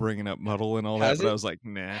thought about bringing up Muddle and all that, but I was like,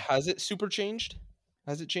 nah. Has it super changed?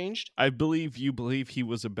 Has it changed? I believe you believe he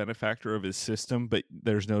was a benefactor of his system, but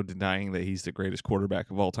there's no denying that he's the greatest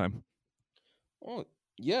quarterback of all time. Oh,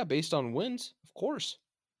 yeah, based on wins, of course.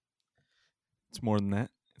 It's more than that.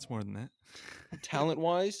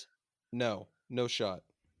 Talent-wise, no shot.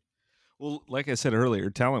 Well, like I said earlier,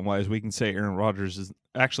 talent-wise, we can say Aaron Rodgers is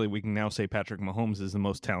actually we can now say Patrick Mahomes is the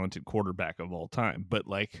most talented quarterback of all time. But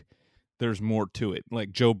like, there's more to it.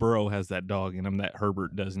 Like Joe Burrow has that dog in him that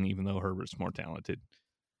Herbert doesn't, even though Herbert's more talented.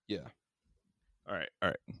 Yeah. All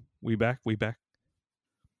right. We back?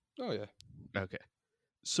 Oh yeah. Okay.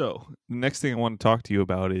 So the next thing I want to talk to you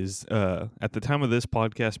about is at the time of this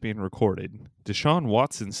podcast being recorded, Deshaun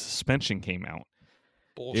Watson's suspension came out.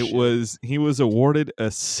 Bullshit. He was awarded a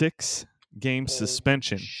 6-game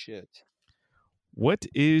suspension. Shit. What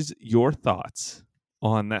is your thoughts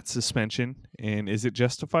on that suspension, and is it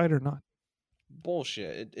justified or not?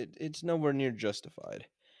 Bullshit. It's nowhere near justified.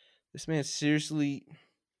 This man seriously.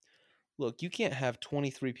 Look, you can't have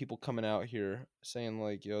 23 people coming out here saying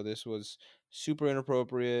like, "Yo, this was super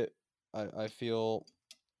inappropriate." I feel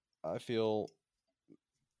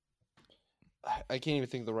I can't even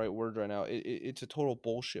think of the right word right now. It's a total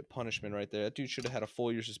bullshit punishment right there. That dude should have had a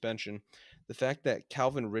full year suspension. The fact that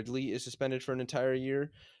Calvin Ridley is suspended for an entire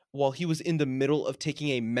year while he was in the middle of taking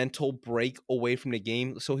a mental break away from the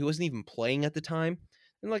game, so he wasn't even playing at the time.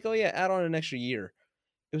 And like, oh yeah, add on an extra year.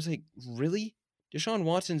 It was like, really? Deshaun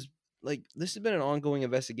Watson's like, this has been an ongoing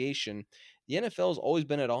investigation. The NFL has always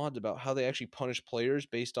been at odds about how they actually punish players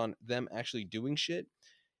based on them actually doing shit.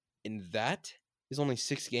 And that is only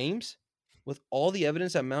 6 games? With all the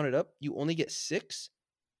evidence that mounted up, you only get 6?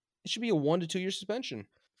 It should be a 1 to 2 year suspension.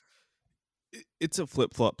 It's a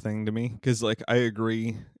flip-flop thing to me because, like, I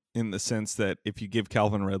agree in the sense that if you give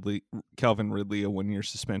Calvin Ridley a 1-year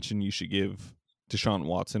suspension, you should give Deshaun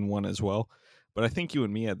Watson one as well. But I think you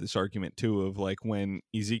and me had this argument too of like when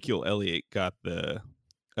Ezekiel Elliott got the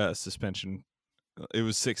suspension, it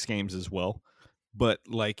was 6 games as well, but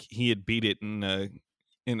like he had beat it in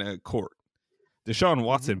a court. Deshaun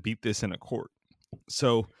Watson beat this in a court,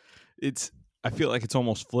 so I feel like it's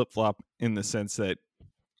almost flip flop in the sense that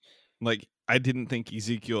like I didn't think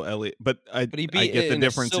Ezekiel Elliott, but I get the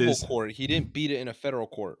difference in a is civil court. He didn't beat it in a federal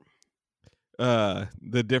court.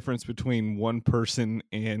 The difference between one person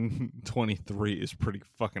and 23 is pretty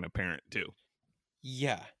fucking apparent too.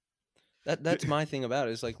 Yeah. That's my thing about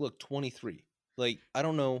it. Is like, look, 23. Like, I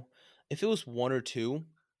don't know if it was 1 or 2,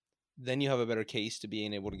 then you have a better case to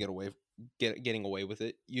being able to getting away with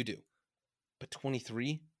it. You do. But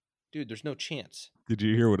 23? Dude, there's no chance. Did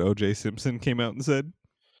you hear what O.J. Simpson came out and said?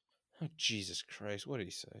 Oh, Jesus Christ. What did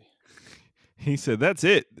he say? He said, that's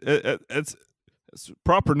it. That's a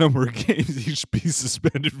proper number of games he should be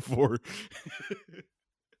suspended for.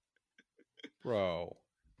 Bro.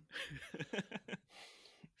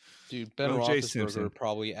 Dude, Ben Roethlisberger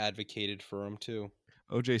probably advocated for him, too.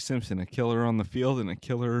 O.J. Simpson, a killer on the field and a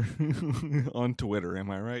killer on Twitter. Am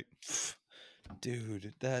I right?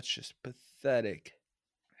 Dude, that's just pathetic.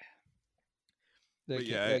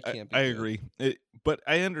 That can't be. I agree. But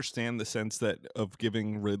I understand the sense that of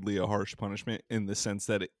giving Ridley a harsh punishment in the sense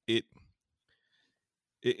that it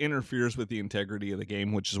interferes with the integrity of the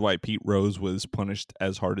game, which is why Pete Rose was punished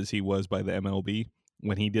as hard as he was by the MLB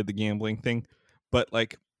when he did the gambling thing. But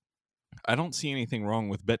like, I don't see anything wrong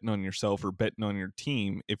with betting on yourself or betting on your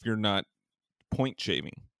team if you're not point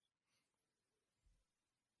shaving.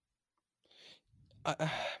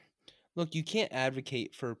 Look, you can't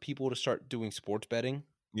advocate for people to start doing sports betting.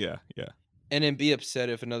 Yeah. And then be upset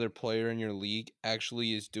if another player in your league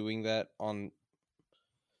actually is doing that on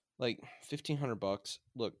like $1,500.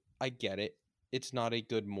 Look, I get it. It's not a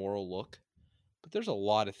good moral look. But there's a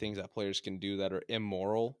lot of things that players can do that are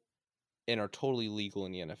immoral and are totally legal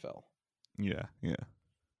in the NFL. Yeah.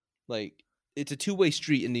 Like, it's a two-way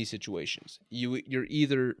street in these situations. You're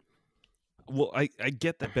either... Well, I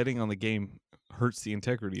get that betting on the game hurts the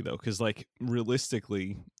integrity, though, because, like,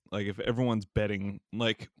 realistically, like, if everyone's betting,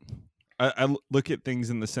 like, I look at things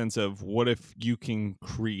in the sense of what if you can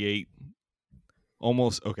create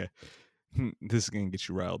almost... Okay, this is going to get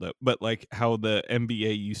you riled up, but, like, how the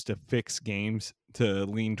NBA used to fix games to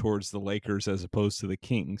lean towards the Lakers as opposed to the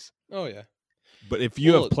Kings. Oh, yeah. But if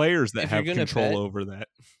you have players that have control over that...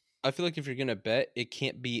 I feel like if you're going to bet, it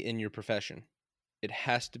can't be in your profession. It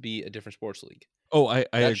has to be a different sports league. Oh, I agree.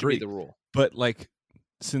 That should be the rule. But, like,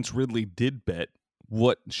 since Ridley did bet,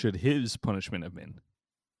 what should his punishment have been?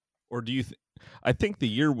 Or do you I think the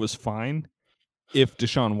year was fine if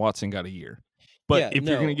Deshaun Watson got a year. But if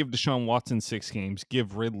you're going to give Deshaun Watson 6 games,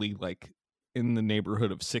 give Ridley, like, in the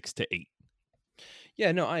neighborhood of 6 to 8.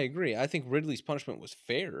 Yeah, no, I agree. I think Ridley's punishment was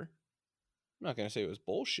fair. I'm not going to say it was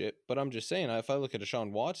bullshit, but I'm just saying, if I look at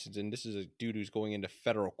Deshaun Watson, and this is a dude who's going into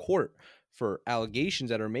federal court for allegations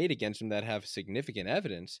that are made against him that have significant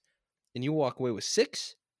evidence, and you walk away with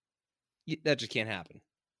 6, that just can't happen.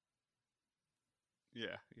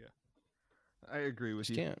 Yeah. I agree with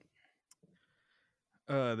you. Can't.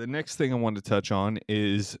 The next thing I wanted to touch on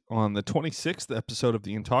is on the 26th episode of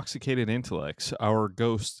The Intoxicated Intellects, our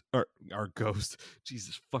ghost,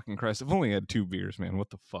 Jesus fucking Christ, I've only had 2 beers, man, what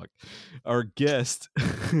the fuck? Our guest,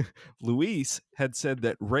 Luis, had said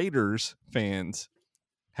that Raiders fans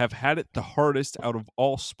have had it the hardest out of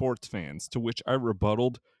all sports fans, to which I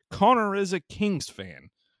rebutted, Connor is a Kings fan.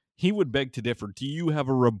 He would beg to differ. Do you have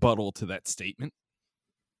a rebuttal to that statement?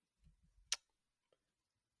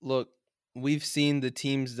 Look, we've seen the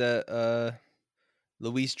teams that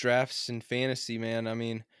Luis drafts in fantasy, man. I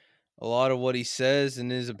mean, a lot of what he says and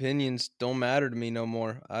his opinions don't matter to me no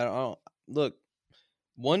more. I don't look.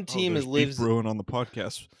 One team lives brewing on the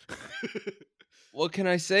podcast. What can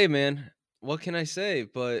I say, man? What can I say?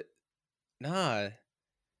 But nah,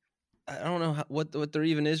 I don't know what there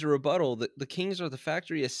even is a rebuttal. The Kings are the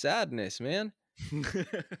factory of sadness, man.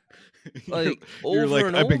 Like you're over like,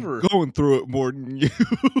 and I've over. been going through it more than you.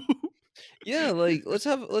 Yeah, like let's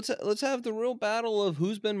have the real battle of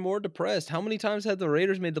who's been more depressed. How many times have the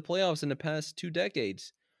Raiders made the playoffs in the past 2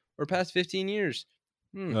 decades or past 15 years?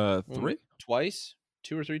 3? Twice,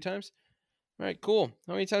 2 or 3 times. All right, cool.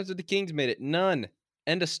 How many times have the Kings made it? None.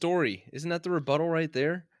 End of story. Isn't that the rebuttal right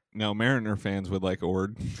there? Now, Mariner fans would like a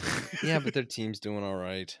word. Yeah, but their team's doing all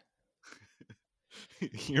right.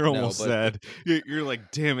 You're almost sad. You're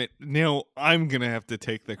like, damn it. Now I'm going to have to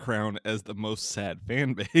take the crown as the most sad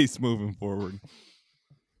fan base moving forward.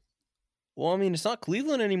 Well, I mean, it's not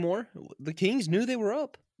Cleveland anymore. The Kings knew they were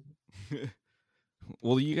up.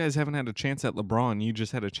 Well, you guys haven't had a chance at LeBron. You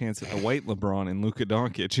just had a chance at the white LeBron and Luka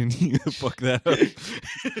Doncic, and you fuck that up.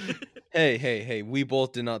 Hey. We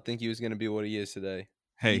both did not think he was going to be what he is today.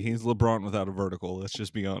 Hey, he's LeBron without a vertical. Let's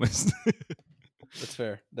just be honest. That's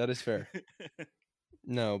fair. That is fair.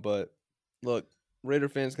 No, but look, Raider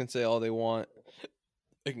fans can say all they want.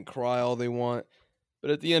 They can cry all they want. But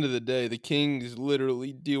at the end of the day, the Kings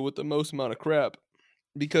literally deal with the most amount of crap.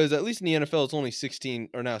 Because at least in the NFL, it's only 16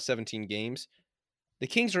 or now 17 games. The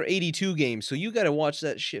Kings are 82 games, so you got to watch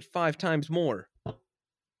that shit 5 times more.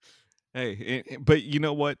 Hey, but you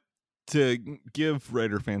know what? To give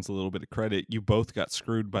Raider fans a little bit of credit, you both got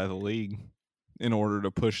screwed by the league in order to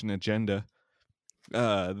push an agenda.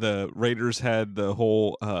 The Raiders had the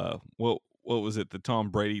whole what what was it? The Tom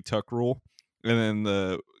Brady tuck rule, and then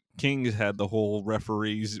the Kings had the whole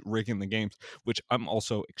referees rigging the games, which I'm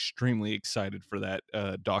also extremely excited for that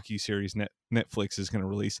docu-series Netflix is going to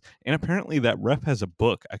release. And apparently that ref has a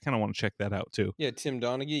book. I kind of want to check that out too. Yeah, Tim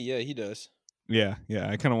Donaghy. Yeah, he does. Yeah,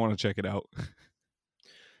 I kind of want to check it out.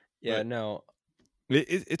 Yeah, but no.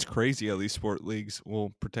 It's crazy how these sport leagues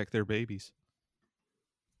will protect their babies.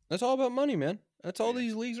 That's all about money, man. That's all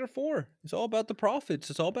these leagues are for. It's all about the profits.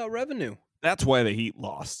 It's all about revenue. That's why the Heat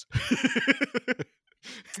lost.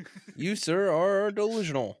 You, sir, are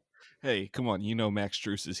delusional. Hey, come on. You know Max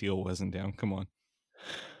Strus's heel wasn't down. Come on.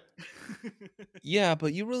 Yeah,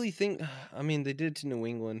 but you really think... I mean, they did it to New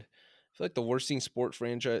England. I feel like the worst thing sport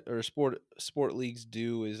franchise or sport leagues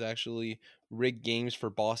do is actually rig games for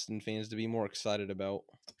Boston fans to be more excited about.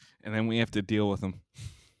 And then we have to deal with them.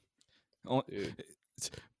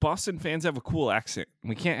 Boston fans have a cool accent.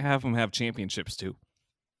 We can't have them have championships too.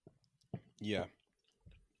 Yeah.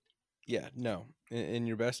 Yeah, no. In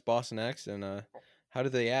your best Boston accent, how do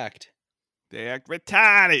they act? They act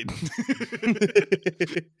retarded.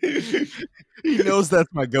 He knows that's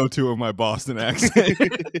my go-to of my Boston accent.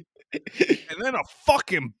 And then a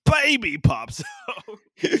fucking baby pops out.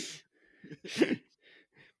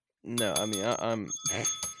 No, I mean, I'm...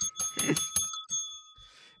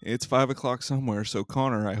 It's 5:00 somewhere, so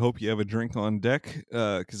Connor, I hope you have a drink on deck,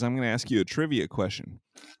 because I'm going to ask you a trivia question.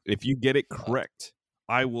 If you get it correct,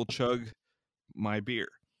 I will chug my beer.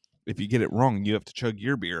 If you get it wrong, you have to chug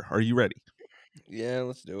your beer. Are you ready? Yeah,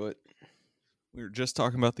 let's do it. We were just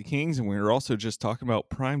talking about the Kings, and we were also just talking about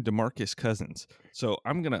prime DeMarcus Cousins. So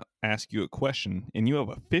I'm going to ask you a question, and you have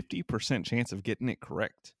a 50% chance of getting it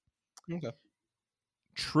correct. Okay.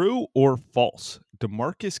 True or false?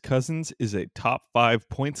 DeMarcus Cousins is a top 5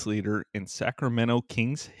 points leader in Sacramento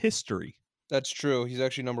Kings history. That's true. He's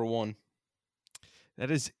actually number 1.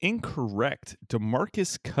 That is incorrect.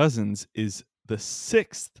 DeMarcus Cousins is the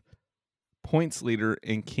 6th points leader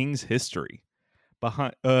in Kings history.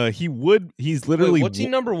 He's literally... Wait, what's he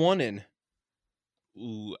number 1 in?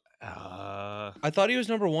 Ooh, I thought he was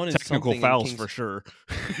number 1 in technical fouls for sure.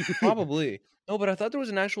 Probably. No, but I thought there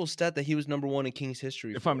was an actual stat that he was number 1 in Kings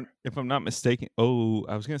history. If I'm not mistaken, I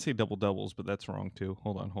was gonna say double doubles, but that's wrong too.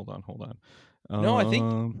 Hold on. No, I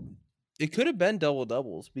think it could have been double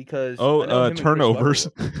doubles because turnovers.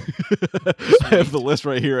 I have the list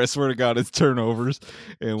right here. I swear to God, it's turnovers.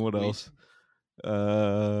 And what else?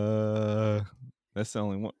 That's the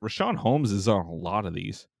only one. Rashawn Holmes is on a lot of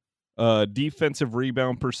these. Defensive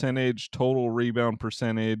rebound percentage, total rebound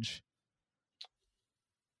percentage.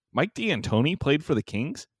 Mike D'Antoni played for the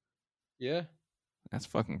Kings? Yeah. That's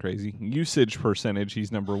fucking crazy. Usage percentage,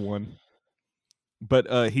 he's number 1.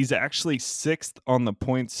 But he's actually 6th on the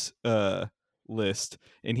points list,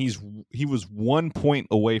 and he was 1 point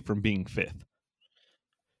away from being 5th.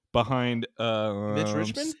 Behind Mitch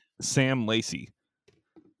Richmond? Sam Lacey.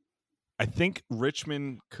 I think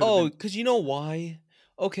Richmond could because you know why?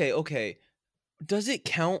 Okay. Does it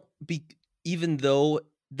count even though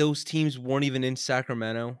those teams weren't even in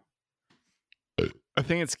Sacramento? I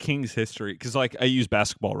think it's Kings history because, like, I use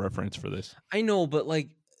Basketball Reference for this. I know, but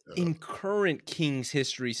like in current Kings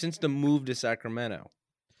history since the move to Sacramento.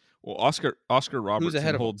 Well, Oscar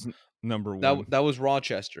Robertson holds number 1. That was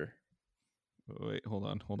Rochester. Wait, hold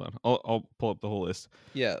on. I'll pull up the whole list.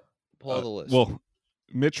 Yeah, pull up the list. Well,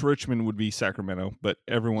 Mitch Richmond would be Sacramento, but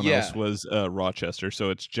everyone else was Rochester. So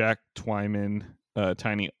it's Jack Twyman,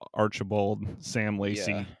 Tiny Archibald, Sam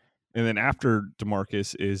Lacey, and then after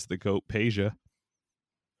DeMarcus is the GOAT Peja.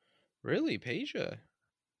 Really, Peja?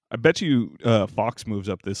 I bet you Fox moves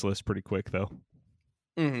up this list pretty quick, though.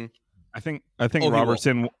 Mm-hmm. I think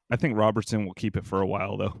Robertson. I think Robertson will keep it for a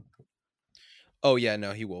while, though. Oh yeah,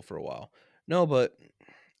 no, he will for a while. No, but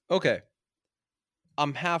okay,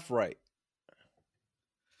 I'm half right.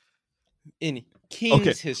 In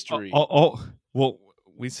Kings history. Well,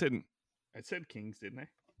 I said Kings, didn't I?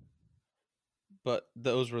 But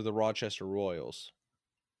those were the Rochester Royals.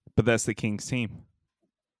 But that's the Kings team.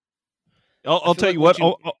 I'll tell you what.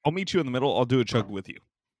 I'll meet you in the middle. I'll do a chug with you.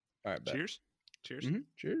 All right. Cheers. Cheers. Mm-hmm.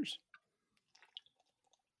 Cheers.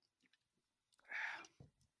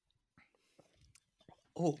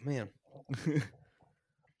 Oh man.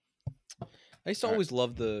 I used to always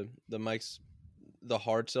love the Mike's, the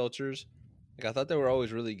hard seltzers. Like I thought they were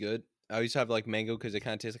always really good. I used to have like mango because it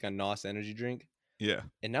kind of tastes like a NOS energy drink. Yeah.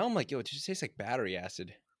 And now I'm like, yo, it just tastes like battery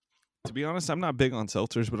acid. To be honest, I'm not big on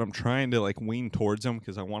seltzers, but I'm trying to like wean towards them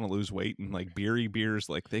because I want to lose weight. And like beers,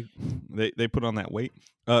 like they put on that weight.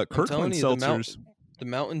 Kirkland seltzers, the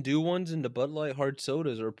Mountain Dew ones and the Bud Light hard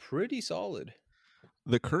sodas are pretty solid.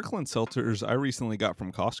 The Kirkland seltzers I recently got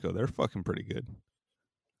from Costco, they're fucking pretty good.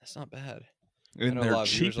 That's not bad. I And know a they're lot of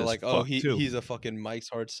viewers cheap are as like, "Oh, fuck too. he's a fucking Mike's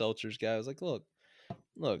Hard Seltzers guy." I was like, look,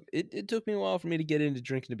 it took me a while for me to get into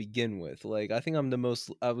drinking to begin with. Like, I think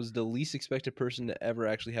I was the least expected person to ever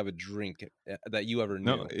actually have a drink that you ever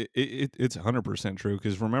No, knew. it's 100% true.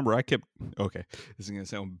 Because remember, okay, this is gonna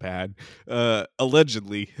sound bad.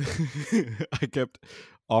 Allegedly, I kept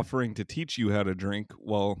offering to teach you how to drink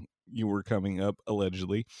while you were coming up,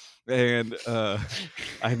 allegedly, and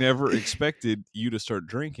I never expected you to start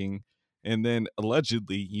drinking, and then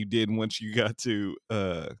allegedly you did once you got to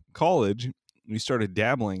college. You started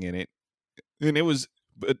dabbling in it, and it was.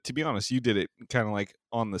 But to be honest, you did it kind of like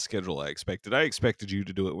on the schedule I expected. I expected you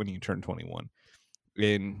to do it when you turned 21,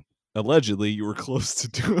 and allegedly you were close to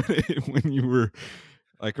doing it when you were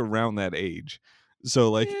like around that age.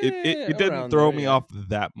 So like it didn't Around throw there, me yeah. off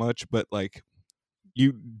that much, but like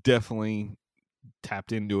you definitely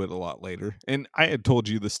tapped into it a lot later. And I had told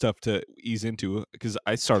you the stuff to ease into because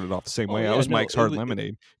I started off the same Oh way. I yeah, was no, Mike's Hard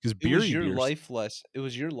Lemonade because it was beery your beers. life lesson. It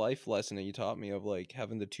was your life lesson that you taught me of like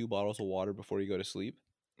having the 2 bottles of water before you go to sleep.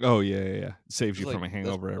 Oh yeah. Saves It's you like from a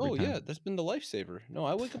hangover every oh time. yeah, that's been the lifesaver. No,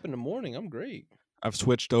 I wake up in the morning, I'm great. I've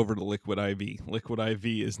switched over to Liquid IV. Liquid IV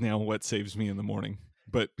is now what saves me in the morning.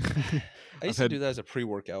 But I used to do that as a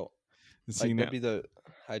pre-workout. see Like now that'd be the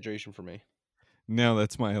hydration for me. now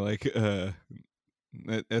that's my like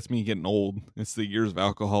that's me getting old. It's the years of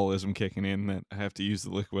alcoholism kicking in that I have to use the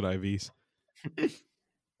liquid IVs.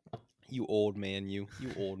 You old man, you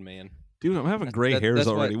old man. Dude, I'm having gray hairs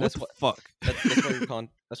already. What the fuck?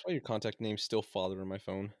 That's why your contact name's still Father in my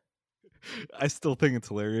phone. I still think it's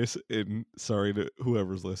hilarious, and sorry to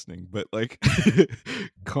whoever's listening, but like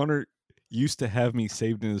Connor used to have me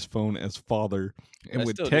saved in his phone as Father, and I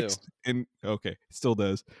would still text and okay, still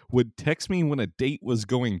does. Would text me when a date was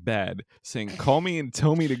going bad, saying, "Call me and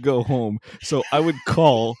tell me to go home." So I would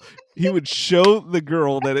call. He would show the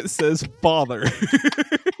girl that it says Father.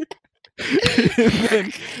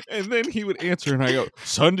 and then he would answer, and I go,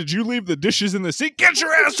 "Son, did you leave the dishes in the sink? Get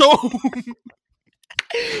your ass home!"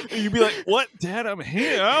 And you'd be like, "What, Dad? I'm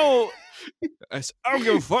here. I don't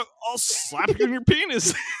give a fuck. I'll slap you in your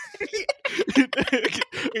penis."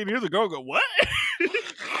 And here's the girl go, "What?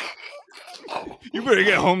 You better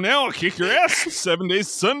get home now. I'll kick your ass 7 days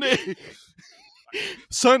Sunday."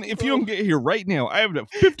 Son, if you don't get here right now, I have a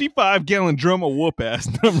 55-gallon drum of whoop ass,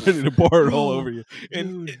 and I'm ready to pour it all over you.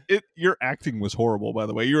 And your acting was horrible, by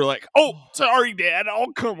the way. You were like, "Oh, sorry, Dad.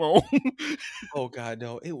 I'll come home." Oh God,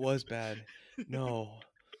 no, it was bad. No,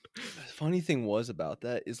 the funny thing was about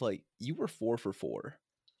that is like you were 4 for 4.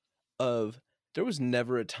 There was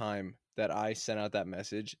never a time that I sent out that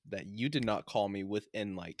message that you did not call me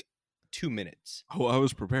within like 2 minutes. Oh, I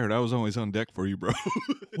was prepared. I was always on deck for you, bro.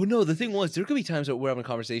 Well, no, the thing was, there could be times that we're having a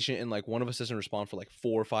conversation and like one of us doesn't respond for like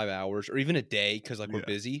 4 or 5 hours or even a day because like we're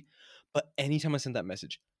busy. But anytime I sent that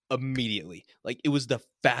message, immediately, like it was the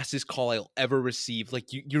fastest call I'll ever receive. Like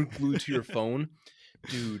you're glued to your phone,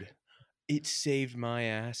 dude. It saved my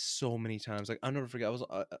ass so many times. Like I'll never forget.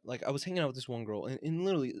 I was hanging out with this one girl, and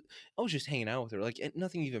literally, I was just hanging out with her, like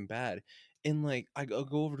nothing even bad. And like I'll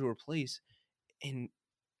go over to her place, and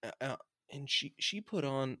and she put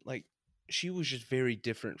on like she was just very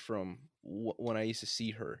different from when I used to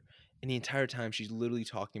see her. And the entire time she's literally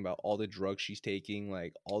talking about all the drugs she's taking,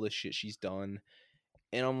 like all the shit she's done.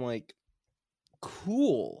 And I'm like,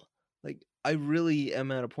 cool. Like I really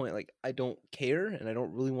am at a point like I don't care and I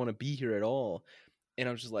don't really want to be here at all. And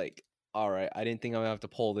I'm just like, all right, I didn't think I'm gonna have to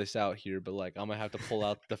pull this out here, but like I'm gonna have to pull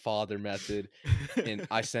out the Father method. And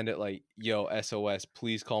I send it like, yo, SOS,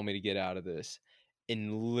 please call me to get out of this.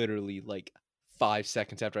 And literally like 5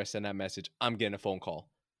 seconds after I send that message, I'm getting a phone call.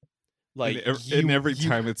 Like and every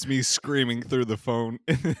time it's me screaming through the phone.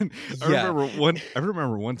 And I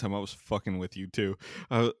remember one time I was fucking with you too.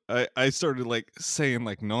 I started like saying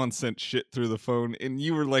like nonsense shit through the phone, and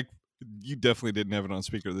you were like, you definitely didn't have it on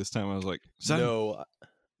speaker this time. I was like, "Son, no,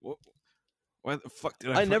 why the fuck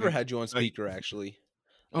did I never had you on speaker actually.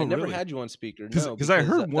 I never had you on speaker. No, because I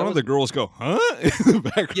heard one of the girls go, "Huh?" in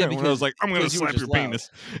the background when I was like, "I'm gonna slap your penis."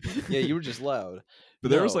 Yeah, you were just loud.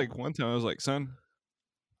 But there was like one time I was like, "Son,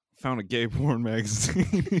 found a gay porn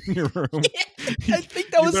magazine in your room. I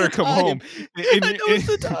think that was the time. Home." That was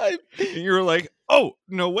the time. And you were like, "Oh,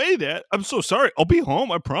 no way, Dad. I'm so sorry. I'll be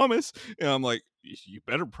home. I promise." And I'm like, "You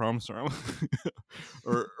better promise, or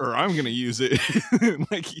I'm gonna use it."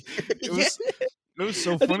 Like it was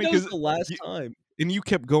so funny because the last time. And you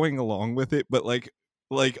kept going along with it, but like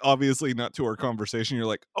like obviously not to our conversation. You're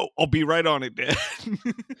like, oh, I'll be right on it, Dad.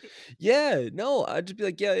 Yeah, no, I'd just be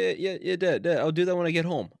like, yeah, dad, I'll do that when I get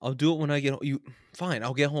home. I'll do it when I get home. You fine?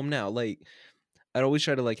 I'll get home now. Like I'd always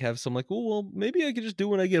try to like have some like, oh well, maybe I could just do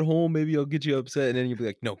when I get home. Maybe I'll get you upset, and then you'll be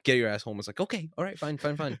like, no, get your ass home. It's like, okay, all right, fine.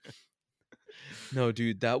 No,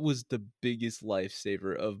 dude, that was the biggest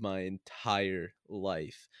lifesaver of my entire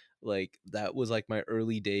life. Like that was like my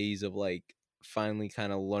early days of like finally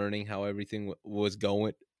kind of learning how everything was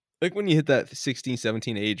going. Like when you hit that 16,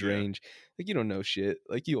 17 age Yeah. range, like you don't know shit.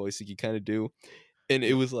 Like you always think you kind of do. And it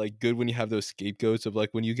Yep. was like good when you have those scapegoats of like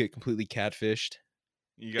when you get completely catfished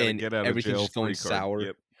You got to and get out of everything's jail just going free card. sour.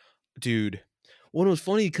 Yep. Dude, well, it was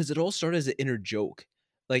funny because it all started as an inner joke.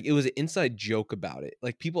 Like, it was an inside joke about it.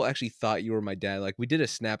 Like, people actually thought you were my dad. Like, we did a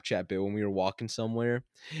Snapchat bit when we were walking somewhere.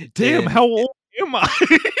 Damn, And how old am I?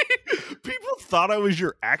 People thought I was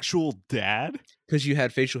your actual dad. because you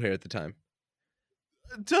had facial hair at the time.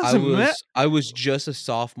 It doesn't matter. I was just a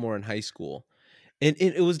sophomore in high school. And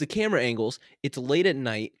it was the camera angles. It's late at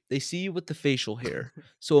night. They see you with the facial hair.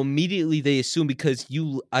 So immediately they assume because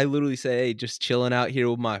I literally say, hey, just chilling out here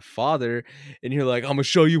with my father. And you're like, I'm going to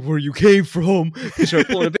show you where you came from. You start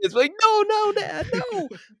pulling a bit. It's like, no, dad, no.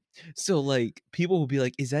 So like people will be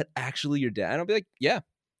like, is that actually your dad? And I'll be like, yeah.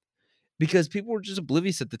 Because people were just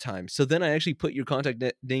oblivious at the time. So then I actually put your contact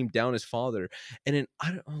name down as father. And then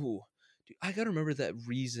I got to remember that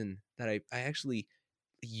reason that I actually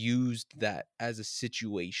used that as a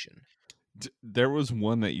situation. There was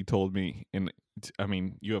one that you told me, and I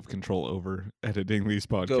mean, you have control over editing these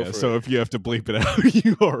Go podcasts, for so it. if you have to bleep it out,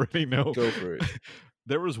 you already know. Go for it.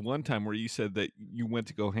 There was one time where you said that you went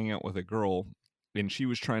to go hang out with a girl, and she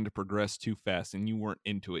was trying to progress too fast, and you weren't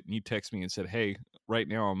into it. And you text me and said, "Hey, right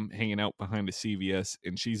now I'm hanging out behind a CVS,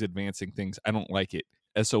 and she's advancing things. I don't like it.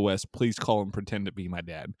 SOS, please call and pretend to be my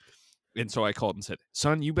dad." And so I called and said,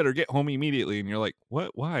 "Son, you better get home immediately." And you're like,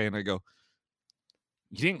 "What? Why?" And I go,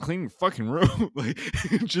 "You didn't clean your fucking room." Like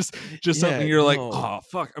just something you're like, "Oh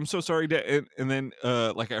fuck, I'm so sorry, Dad." And then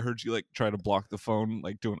like I heard you like try to block the phone,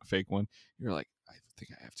 like doing a fake one. You're like, "I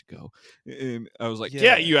think I have to go." And I was like,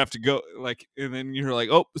 "Yeah, you have to go." Like, and then you're like,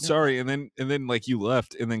 "Oh, sorry." And then like you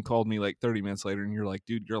left and then called me like 30 minutes later and you're like,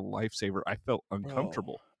 "Dude, you're a lifesaver." I felt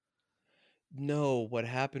uncomfortable. No, what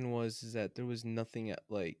happened was is that there was nothing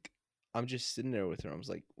like I'm just sitting there with her. I was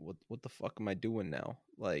like, what the fuck am I doing now?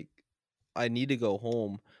 Like I need to go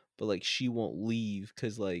home, but like she won't leave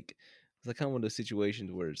because like it's like kind of one of those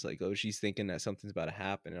situations where it's like, oh, she's thinking that something's about to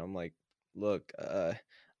happen. And I'm like, look, I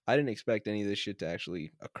didn't expect any of this shit to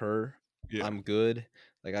actually occur. Yeah. I'm good.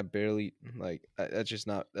 Like I barely like that's just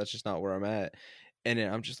not where I'm at. And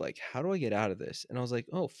then I'm just like, how do I get out of this? And I was like,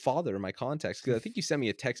 oh, father, my contacts. Because I think you sent me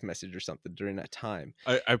a text message or something during that time.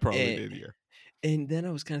 I probably And did, yeah. and then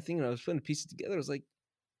I was kind of thinking, I was putting pieces together. I was like,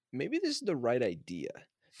 maybe this is the right idea.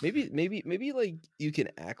 Maybe like you can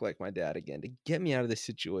act like my dad again to get me out of this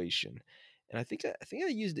situation. And I think I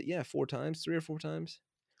used it, yeah, 4 times, 3 or 4 times.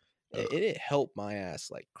 And it helped my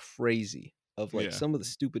ass like crazy of like Yeah. some of the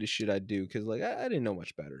stupidest shit I do because like I didn't know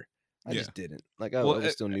much better. I just didn't. Like I Well,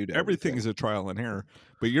 was still new to everything everything. is a trial and error,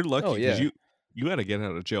 but you're lucky Oh because yeah. you had a get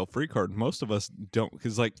out of jail free card. Most of us don't,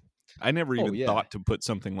 because like I never Oh even yeah. thought to put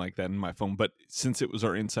something like that in my phone. But since it was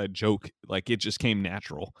our inside joke, like it just came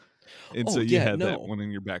natural, and so Oh you yeah. had that No. one in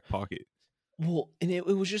your back pocket. Well, and it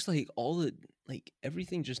was just like all the like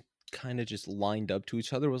everything just kind of just lined up to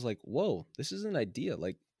each other. Was like, whoa, this is an idea.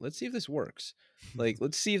 Like, let's see if this works. Like,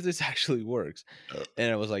 let's see if this actually works.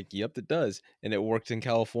 And I was like, yep, it does. And it worked in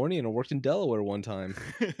California and it worked in Delaware one time.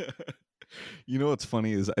 You know what's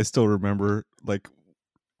funny is I still remember like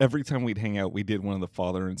every time we'd hang out, we did one of the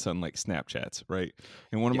father and son like Snapchats, right?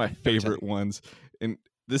 And one of my favorite ones, and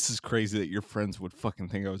this is crazy that your friends would fucking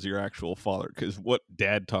think I was your actual father, because what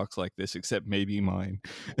dad talks like this except maybe mine?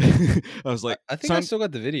 I was like, I think son, I still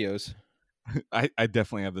got the videos. I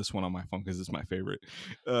definitely have this one on my phone because it's my favorite.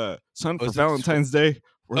 Son, for Was it Valentine's Day,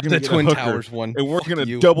 we're gonna the get Twin a hooker, Towers one? and we're Fuck gonna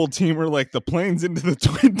you. double team her like the planes into the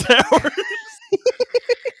Twin Towers.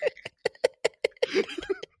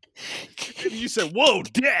 And you said, "Whoa,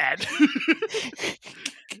 Dad!"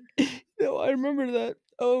 No, I remember that.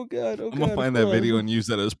 Oh god. I'm gonna find that video and use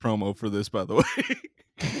that as promo for this, by the way.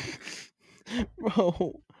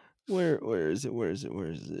 Bro, where is it? Where is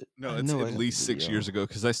it? No, it's at least 6 years ago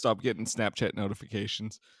because I stopped getting Snapchat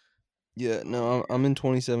notifications. Yeah, no, I'm in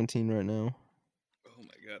 2017 right now. Oh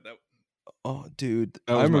my god, that Oh, dude,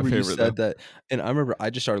 That I was my remember you favorite, said though. that, and I remember I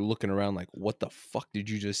just started looking around like, "What the fuck did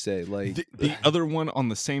you just say?" Like, the other one on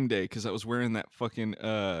the same day, because I was wearing that fucking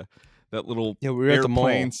that little yeah, we were at the mall.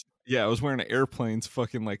 airplanes. Yeah, I was wearing an airplane's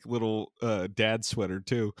fucking like little dad sweater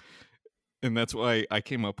too. and that's why I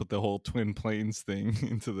came up with the whole twin planes thing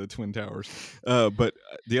into the twin towers. But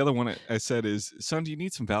the other one I said is, son, do you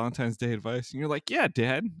need some Valentine's Day advice? And you're like, yeah,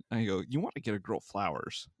 Dad. I go, you want to get a girl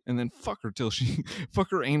flowers and then fuck her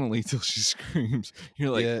anally till she screams.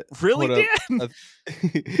 You're like, yeah, really, Dad?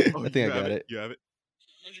 I think I got it. You have it?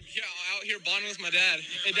 Yeah, out here bonding with my dad.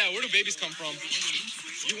 Hey, Dad, where do babies come from?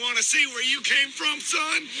 You want to see where you came from,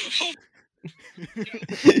 son?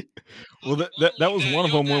 Well, that was one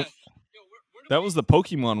of them. That was the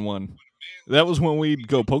Pokemon one. That was when we'd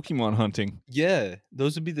go Pokemon hunting. Yeah,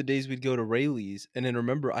 those would be the days we'd go to Rayleigh's. And then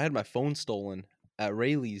remember, I had my phone stolen at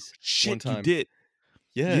Rayleigh's one time. You did?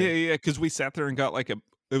 Yeah. Because we sat there and got like it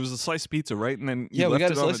was a slice of pizza, right? And then we left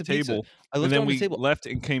got it a on slice the of pizza. table. I left and it then on the table. Left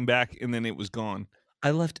and came back, and then it was gone.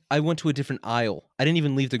 I went to a different aisle. I didn't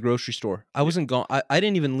even leave the grocery store. I wasn't gone. I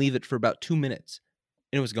didn't even leave it for about 2 minutes,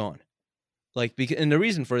 and it was gone. Like, and the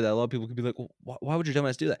reason for that, a lot of people could be like, well, why would your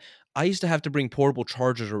dumbass do that? I used to have to bring portable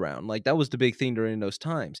chargers around. Like, that was the big thing during those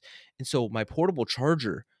times. And so my portable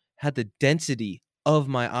charger had the density of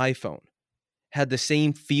my iPhone, had the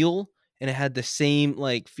same feel, and it had the same,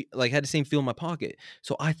 had the same feel in my pocket.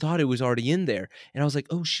 So I thought it was already in there. And I was like,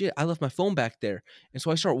 oh shit, I left my phone back there. And so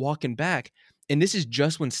I start walking back. And this is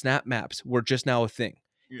just when Snap Maps were just now a thing.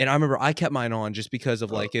 And I remember I kept mine on just because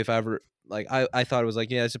of if I ever I thought it was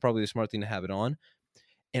yeah, this is probably the smart thing to have it on.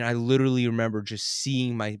 And I literally remember just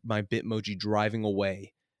seeing my Bitmoji driving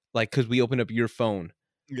away, because we opened up your phone,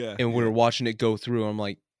 and we were watching it go through. I'm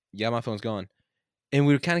like, yeah, my phone's gone. And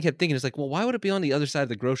we kind of kept thinking, it's like, well, why would it be on the other side of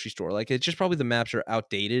the grocery store? It's just probably the maps are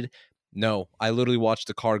outdated. No, I literally watched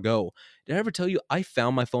the car go. Did I ever tell you I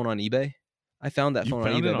found my phone on eBay? I found that phone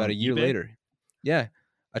on eBay about a year later. Yeah.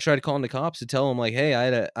 I tried calling the cops to tell them hey,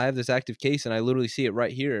 I have this active case and I literally see it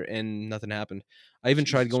right here, and nothing happened. I even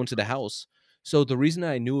tried going to the house. So the reason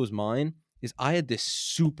I knew it was mine is I had this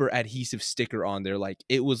super adhesive sticker on there.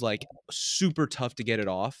 It was super tough to get it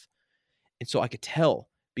off. And so I could tell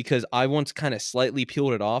because I once kind of slightly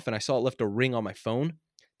peeled it off and I saw it left a ring on my phone.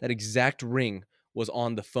 That exact ring was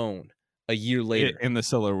on the phone a year later. And the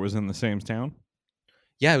seller was in the same town?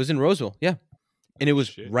 Yeah, it was in Roseville. Yeah. And it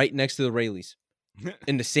was right next to the Rayleigh's.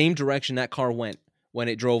 In the same direction that car went when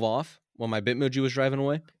it drove off, when my Bitmoji was driving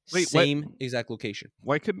away. Same exact location.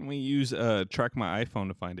 Why couldn't we use Track My iPhone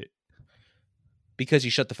to find it? Because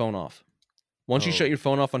you shut the phone off. Once you shut your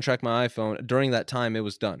phone off on Track My iPhone, during that time it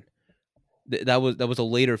was done. That was a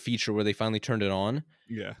later feature where they finally turned it on.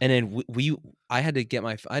 Yeah. And then I had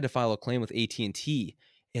to file a claim with AT&T.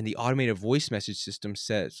 And the automated voice message system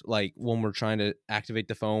says, when we're trying to activate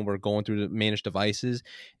the phone, we're going through the manage devices.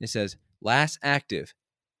 And it says, last active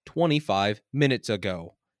 25 minutes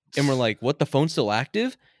ago. And we're like, what? The phone's still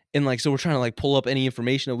active? And so we're trying to pull up any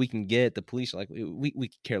information that we can get. The police are like,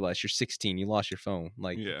 we care less. You're 16. You lost your phone.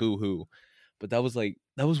 Boo hoo. But that was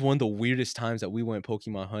one of the weirdest times that we went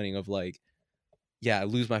Pokemon hunting of I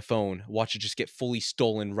lose my phone, watch it just get fully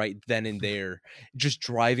stolen right then and there, just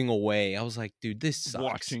driving away. I was like, dude, this sucks.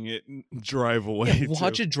 Watching it drive away. Yeah,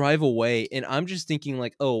 watch it drive away. And I'm just thinking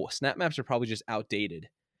Snap Maps are probably just outdated.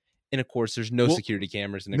 And of course, there's no security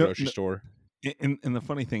cameras in the grocery store. And the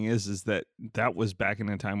funny thing is that was back in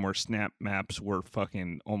a time where Snap Maps were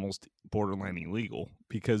fucking almost borderline illegal.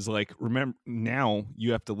 Because remember, now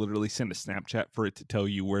you have to literally send a Snapchat for it to tell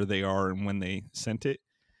you where they are and when they sent it.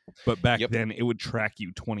 But back then, it would track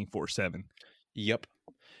you 24/7. Yep.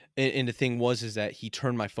 And the thing is that he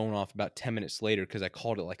turned my phone off about 10 minutes later because I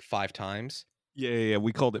called it 5 times. Yeah.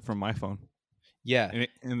 We called it from my phone. Yeah.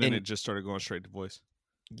 And then it just started going straight to voice.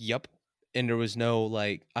 Yep. And there was no,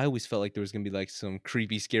 I always felt like there was going to be some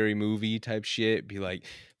creepy, scary movie type shit. Be like,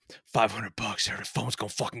 $500 or the phone's going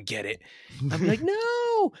to fucking get it. I'm like,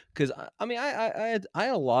 no. Because, I had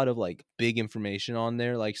a lot of, big information on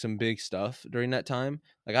there, some big stuff during that time.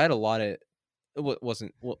 I had a lot of, it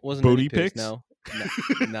wasn't booty pics? No.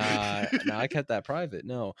 Nah, I kept that private.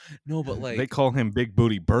 No, but they call him Big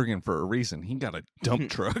Booty Bergen for a reason. He got a dump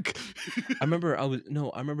truck. I remember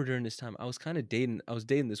during this time I was dating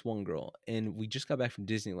this one girl, and we just got back from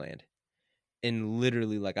Disneyland, and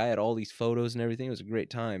literally I had all these photos and everything. It was a great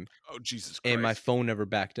time. Oh, Jesus Christ. And my phone never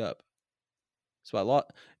backed up, so I lost.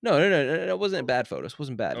 No, it wasn't bad photos. It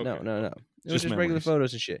wasn't bad. Okay. No. It was just regular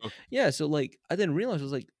photos and shit. Okay. Yeah, so I didn't realize. I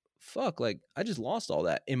was like, fuck, I just lost all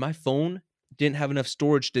that, and my phone didn't have enough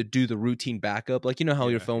storage to do the routine backup. You know how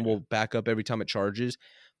your phone will back up every time it charges?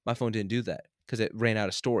 My phone didn't do that because it ran out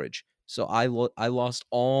of storage. So I lost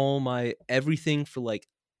all my everything for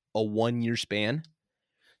a 1 year span.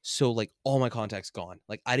 So all my contacts gone.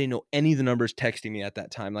 I didn't know any of the numbers texting me at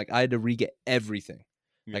that time. I had to re-get everything.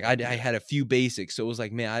 I had a few basics. So it was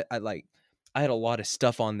man, I had a lot of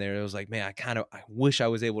stuff on there. It was like, man, I wish I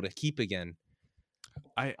was able to keep again.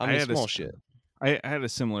 I mean, had small shit. I had a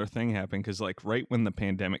similar thing happen because, like, right when the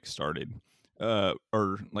pandemic started,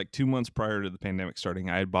 or like 2 months prior to the pandemic starting,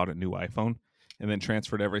 I had bought a new iPhone and then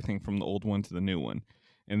transferred everything from the old one to the new one.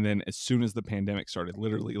 And then as soon as the pandemic started,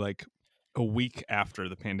 literally like a week after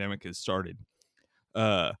the pandemic has started,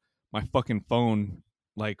 my fucking phone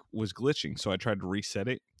like was glitching. So I tried to reset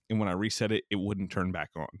it, and when I reset it, it wouldn't turn back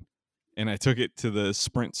on. And I took it to the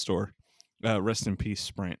Sprint store. Rest in peace,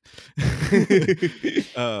 Sprint.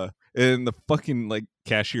 And the fucking like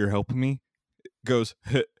cashier helping me goes,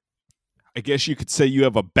 I guess you could say you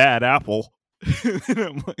have a bad apple. And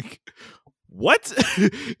I'm like, what?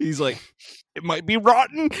 He's like, it might be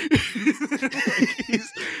rotten.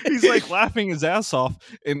 he's like laughing his ass off.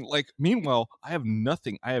 And like, meanwhile, I have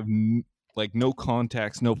nothing. I have like no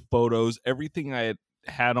contacts, no photos. Everything I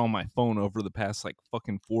had on my phone over the past like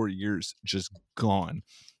fucking 4 years just gone.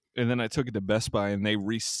 And then I took it to Best Buy and they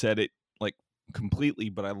reset it like completely,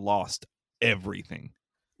 but I lost everything.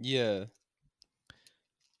 Yeah.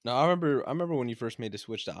 No, I remember when you first made the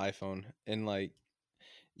switch to iPhone, and like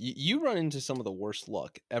you run into some of the worst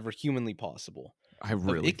luck ever humanly possible. I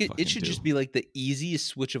really it should just be like the easiest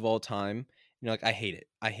switch of all time. You're like, I hate it.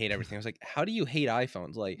 I hate everything. I was like, how do you hate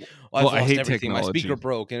iPhones? Like, I've lost everything. Technology. My speaker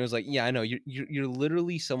broke, and it was like, yeah, I know. You're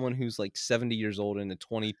literally someone who's like 70 years old in a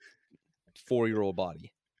 24-year-old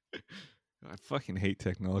body. I fucking hate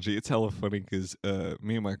technology. It's hella funny because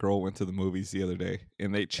me and my girl went to the movies the other day,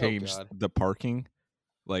 and they changed the parking.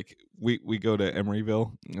 Like we go to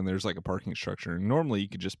Emeryville, and there's like a parking structure. And normally you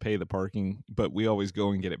could just pay the parking, but we always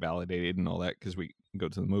go and get it validated and all that because we go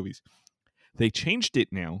to the movies. They changed it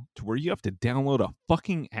now to where you have to download a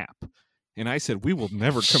fucking app. And I said, we will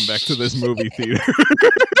never come back to this movie theater.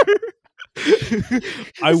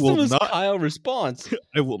 I will not. Kyle response.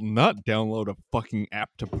 I will not download a fucking app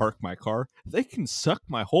to park my car. They can suck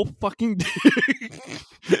my whole fucking dick.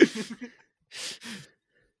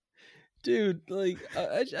 Dude, like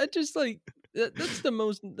I just like that's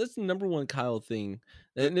the number one Kyle thing.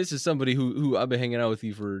 And this is somebody who I've been hanging out with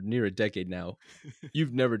you for near a decade now.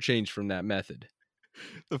 You've never changed from that method.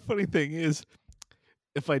 The funny thing is,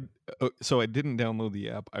 I didn't download the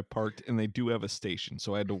app. I parked, and they do have a station,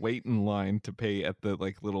 so I had to wait in line to pay at the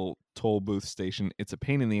like little toll booth station. It's a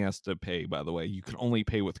pain in the ass to pay, by the way. You can only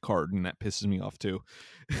pay with card, and that pisses me off too.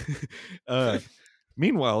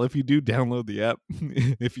 Meanwhile, if you do download the app,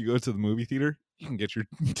 if you go to the movie theater, you can get your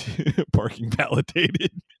parking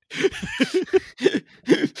validated.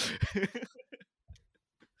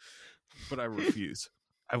 But I refuse.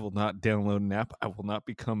 I will not download an app. I will not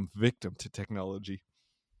become victim to technology.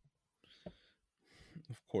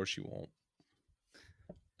 Of course you won't.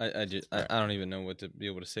 I don't even know what to be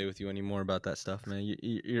able to say with you anymore about that stuff, man.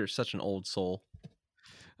 You're such an old soul.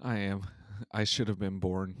 I am. I should have been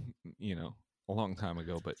born, a long time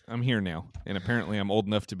ago, but I'm here now, and apparently I'm old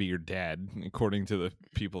enough to be your dad, according to the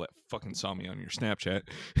people that fucking saw me on your Snapchat.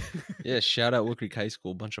 Yeah, shout out Wood Creek High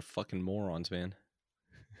School, bunch of fucking morons, man.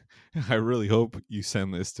 I really hope you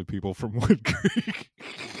send this to people from Wood Creek.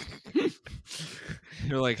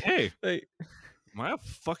 You're like, hey, am I a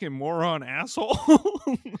fucking moron asshole?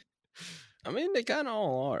 I mean, they kind of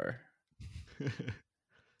all are.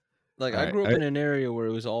 Like, I grew up in an area where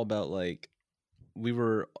it was all about like, we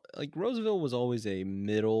were like, Roseville was always a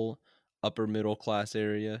upper middle class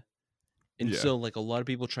area. And so like a lot of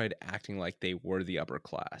people tried acting like they were the upper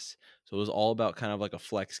class. So it was all about kind of like a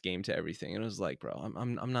flex game to everything. And it was like, bro,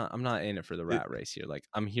 I'm not in it for the rat race here. Like,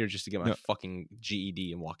 I'm here just to get my fucking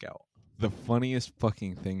GED and walk out. The funniest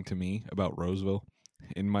fucking thing to me about Roseville,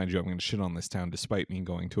 and mind you, I'm going to shit on this town despite me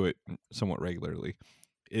going to it somewhat regularly,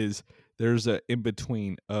 is there's a in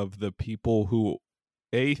between of the people who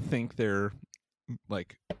think they're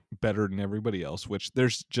like better than everybody else, which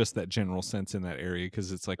there's just that general sense in that area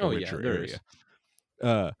because it's like a richer area.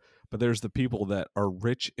 But there's the people that are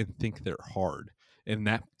rich and think they're hard, and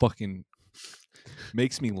that fucking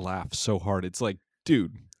makes me laugh so hard. It's like,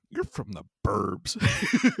 dude, you're from the burbs.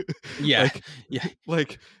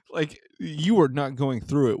 Like you are not going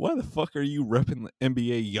through it. Why the fuck are you repping the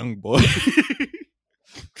NBA Youngboy?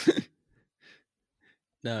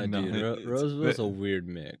 No, dude, Roseville's a weird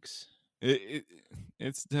mix.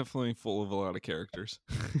 It's definitely full of a lot of characters.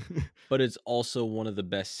 But it's also one of the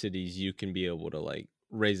best cities you can be able to like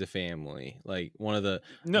raise a family. Like one of the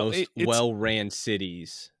most well-ran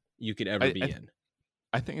cities you could ever be in.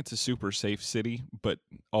 I think it's a super safe city, but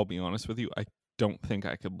I'll be honest with you, I don't think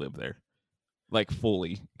I could live there. Like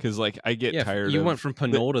fully. Because like I get tired you went from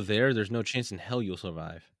Pinole to there, there's no chance in hell you'll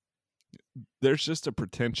survive. There's just a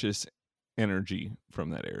pretentious energy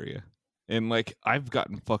from that area. And like I've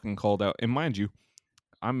gotten fucking called out. And mind you,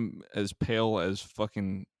 I'm as pale as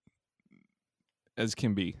fucking as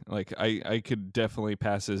can be. Like I could definitely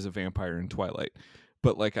pass as a vampire in Twilight.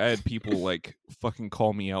 But like I had people like fucking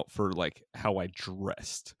call me out for like how I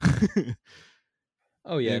dressed.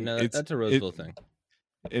 Oh yeah, And no, that's a Roseville thing.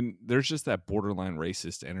 And there's just that borderline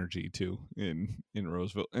racist energy too in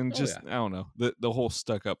Roseville. And just I don't know. The whole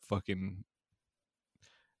stuck up fucking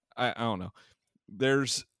I don't know.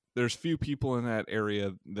 There's few people in that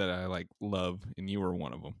area that I like love, and you were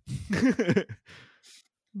one of them.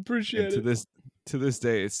 Appreciate it. To this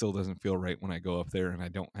day, it still doesn't feel right when I go up there and I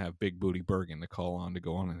don't have Big Booty Bergen to call on to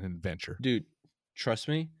go on an adventure. Dude, trust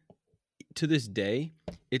me, to this day,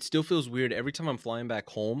 it still feels weird every time I'm flying back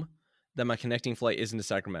home that my connecting flight isn't to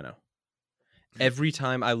Sacramento. Every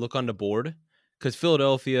time I look on the board, because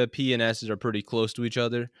Philadelphia, P and S's are pretty close to each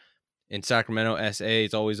other, and Sacramento, SA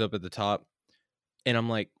is always up at the top. And I'm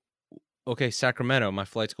like, okay, Sacramento, my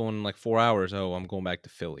flight's going in like 4 hours. Oh, I'm going back to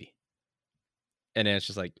Philly. And then it's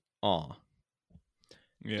just like, aw.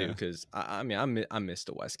 Yeah. Dude, because I miss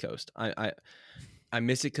the West Coast. I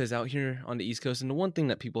miss it because out here on the East Coast, and the one thing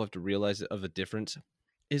that people have to realize of a difference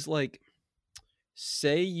is like,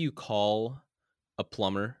 say you call a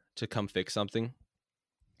plumber to come fix something.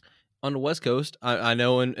 On the West Coast, I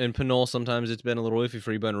know in Pinole sometimes it's been a little iffy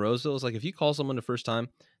for you, but in Roseville, it's like if you call someone the first time,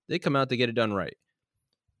 they come out to get it done right.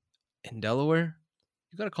 In Delaware,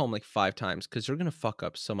 you got to call them like 5 times because they're going to fuck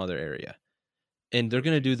up some other area. And they're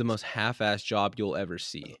going to do the most half-assed job you'll ever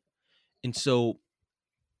see. And so,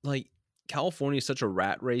 like, California is such a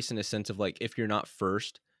rat race in a sense of, like, if you're not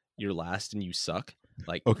first, you're last and you suck.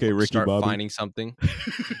 Like, okay, Ricky start Bobby. Finding something.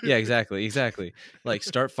 Yeah, exactly. Like,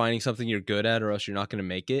 start finding something you're good at or else you're not going to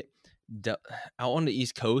make it. Out on the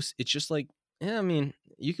East Coast, it's just like, yeah, I mean,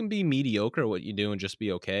 you can be mediocre at what you do and just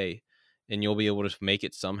be okay. And you'll be able to make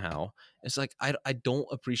it somehow. It's like, I don't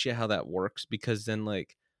appreciate how that works because then,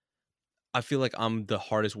 like, I feel like I'm the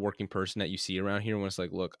hardest working person that you see around here when it's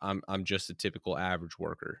like, look, I'm just a typical average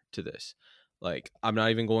worker to this. Like, I'm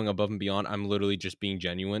not even going above and beyond. I'm literally just being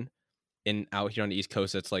genuine. And out here on the East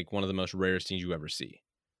Coast, that's like one of the most rarest things you ever see.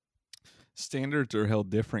 Standards are held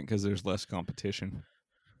different because there's less competition.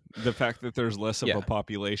 The fact that there's less of a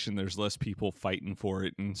population, there's less people fighting for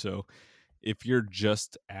it. And so if you're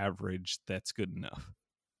just average, that's good enough.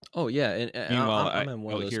 Oh yeah, and meanwhile,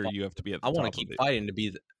 out here you have to be at the top. I want to keep fighting to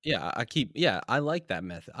be I like that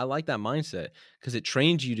method. I like that mindset because it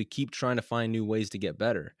trains you to keep trying to find new ways to get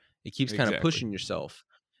better. It keeps kind of pushing yourself,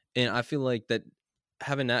 and I feel like that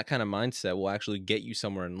having that kind of mindset will actually get you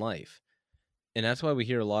somewhere in life. And that's why we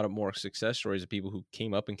hear a lot of more success stories of people who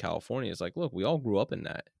came up in California. It's like, look, we all grew up in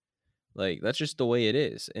that. Like, that's just the way it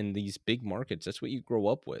is in these big markets. That's what you grow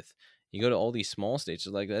up with. You go to all these small states,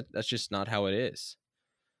 it's like that's just not how it is.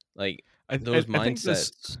 Like, those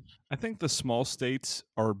mindsets. I think the small states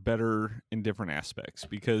are better in different aspects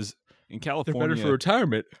because in California, they're better for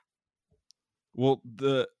retirement. Well,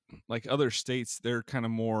 the like other states, they're kind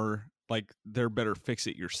of more like they're better fix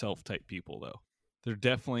it yourself type people, though. They're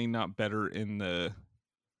definitely not better in the.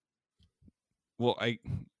 Well,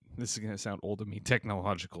 this is gonna sound old to me,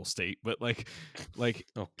 technological state, but like,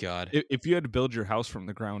 oh god, if you had to build your house from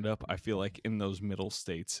the ground up, I feel like in those middle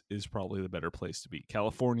states is probably the better place to be.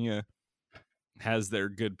 California has their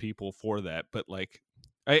good people for that, but like,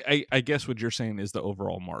 I guess what you're saying is the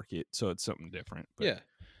overall market, so it's something different. But. Yeah,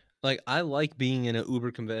 like I like being in an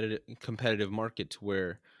uber competitive market to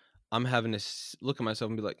where I'm having to look at myself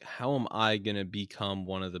and be like, how am I gonna become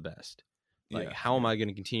one of the best? Like, how am I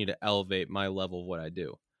gonna continue to elevate my level of what I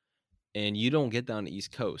do? And you don't get that on the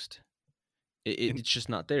East Coast. It's just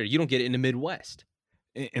not there. You don't get it in the Midwest.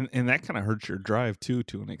 And that kind of hurts your drive too,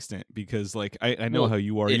 to an extent, because like I know how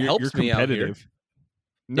you are. It helps you're me out here.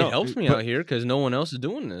 No, it helps me out here because no one else is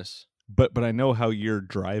doing this. But I know how your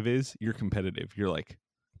drive is. You're competitive. You're like,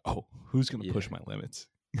 oh, who's gonna push my limits?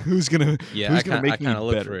 Who's gonna make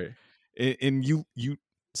me better? And you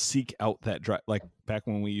seek out that drive. Like back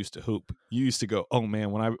when we used to hoop, you used to go, oh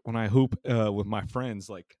man, when I hoop with my friends,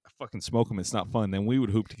 like I fucking smoke them, it's not fun. Then we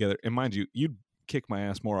would hoop together, and mind you, you'd kick my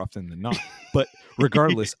ass more often than not. But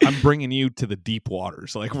regardless, I'm bringing you to the deep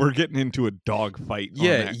waters. Like we're getting into a dog fight.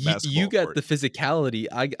 Yeah, you got the physicality.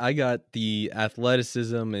 I got the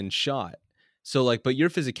athleticism and shot. So like, but your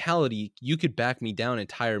physicality, you could back me down and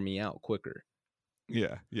tire me out quicker.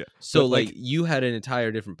 Yeah. So like you had an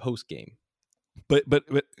entire different post game. But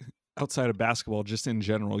outside of basketball, just in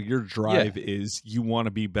general, your drive is you want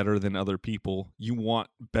to be better than other people. You want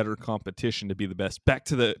better competition to be the best. Back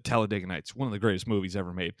to the Talladega Nights, one of the greatest movies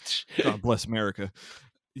ever made. God bless America.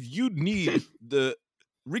 You need the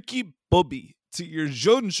Ricky Bobby to your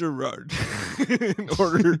Jean Girard in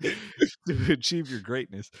order to achieve your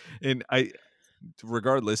greatness. And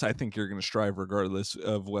regardless, I think you're going to strive regardless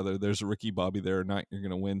of whether there's a Ricky Bobby there or not. You're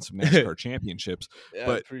going to win some NASCAR championships. Yeah,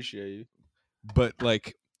 but I appreciate you. But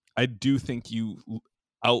like, I do think you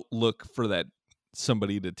outlook for that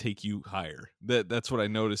somebody to take you higher. That's what I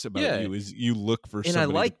notice about you is you look for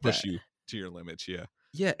somebody to push you to your limits.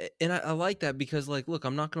 Yeah, and I like that because, like, look,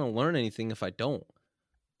 I'm not going to learn anything if I don't.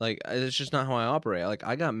 Like, it's just not how I operate. Like,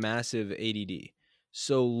 I got massive ADD.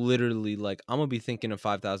 So literally, like, I'm going to be thinking of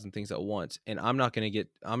 5,000 things at once, and I'm not going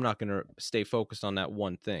to stay focused on that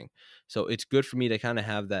one thing. So it's good for me to kind of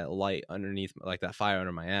have that light underneath, like that fire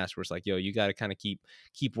under my ass, where it's like, yo, you got to kind of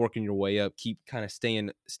keep working your way up, keep kind of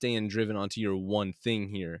staying driven onto your one thing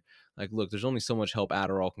here. Like, look, there's only so much help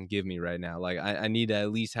Adderall can give me right now. Like, I need to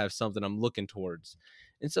at least have something I'm looking towards.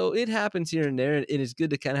 And so it happens here and there, and it's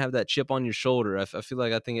good to kind of have that chip on your shoulder. I feel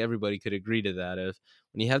like I think everybody could agree to that. If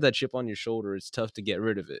when you have that chip on your shoulder, it's tough to get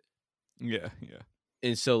rid of it. Yeah.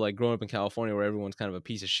 And so, like, growing up in California where everyone's kind of a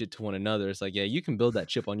piece of shit to one another, it's like, yeah, you can build that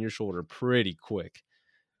chip on your shoulder pretty quick.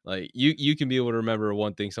 Like, you can be able to remember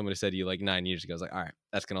one thing somebody said to you like 9 years ago. It's like, all right,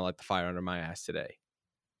 that's going to light the fire under my ass today.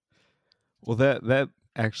 Well, that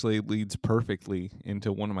actually leads perfectly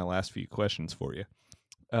into one of my last few questions for you.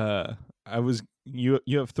 You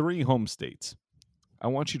have 3 home states. I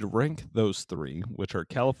want you to rank those 3, which are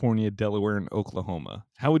California, Delaware, and Oklahoma.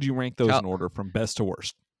 How would you rank those in order from best to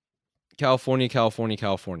worst? California, California,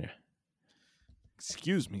 California.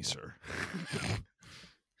 Excuse me, sir.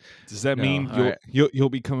 Does that mean you'll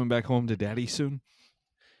be coming back home to daddy soon?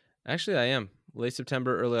 Actually, I am. Late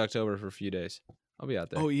September, early October for a few days. I'll be out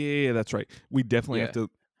there. Oh, yeah, that's right. We definitely have to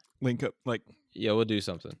link up. Like, yeah, we'll do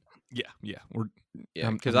something. Yeah.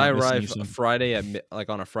 Because I arrive on a Friday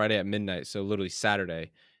at midnight, so literally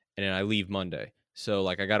Saturday, and then I leave Monday. So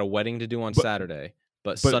like I got a wedding to do on Saturday,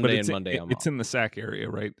 but Sunday and Monday I'm it's off. in the Sac area,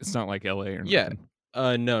 right? It's not like LA or yeah.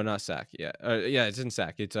 nothing. No, not Sac. Yeah, it's in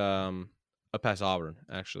Sac. It's up past Auburn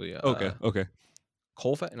actually. Okay.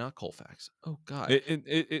 Colfax, not Colfax. Oh God.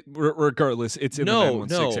 Regardless, it's in the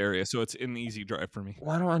 916 area, so it's an easy drive for me.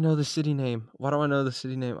 Why don't I know the city name?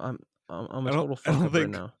 I'm a total fuck up right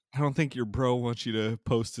now. I don't think your bro wants you to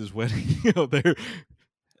post his wedding out there.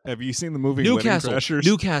 Have you seen the movie Newcastle? Wedding Crashers?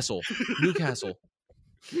 Newcastle.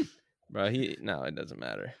 Bro, no, it doesn't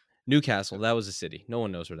matter. Newcastle, that was a city. No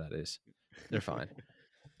one knows where that is. They're fine.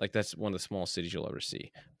 Like that's one of the smallest cities you'll ever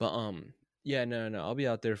see. But yeah, no. I'll be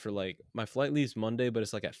out there for like my flight leaves Monday, but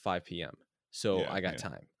it's like at 5 p.m. So I got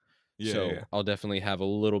time. I'll definitely have a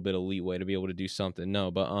little bit of leeway to be able to do something.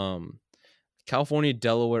 No, but California,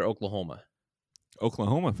 Delaware, Oklahoma.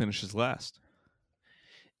 Oklahoma finishes last.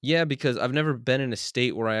 Yeah, because I've never been in a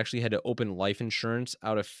state where I actually had to open life insurance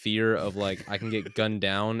out of fear of like I can get gunned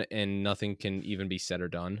down and nothing can even be said or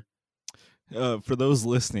done. For those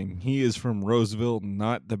listening, he is from Roseville,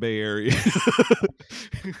 not the Bay Area.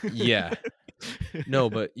 Yeah. No,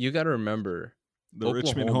 but you got to remember the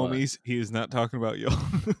Richmond homies. He is not talking about y'all.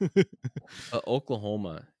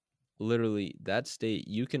 Oklahoma. Literally, that state,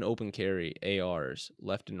 you can open carry ARs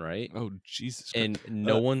left and right. Oh, Jesus. And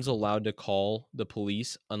no one's allowed to call the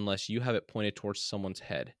police unless you have it pointed towards someone's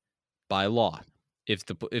head by law. If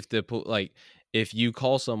you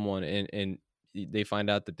call someone and they find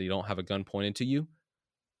out that they don't have a gun pointed to you,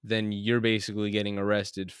 then you're basically getting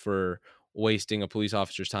arrested for wasting a police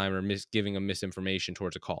officer's time or giving a misinformation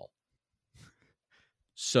towards a call.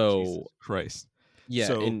 So, Jesus Christ.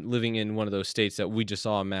 Yeah, and living in one of those states that we just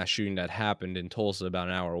saw a mass shooting that happened in Tulsa about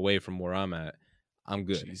an hour away from where I'm at, I'm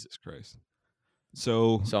good. Jesus Christ.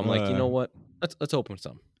 So I'm like, you know what? Let's open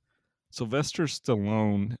some. Sylvester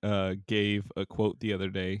Stallone gave a quote the other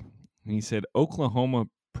day. He said, Oklahoma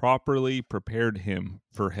properly prepared him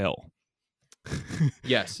for hell.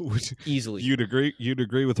 Yes, easily. You'd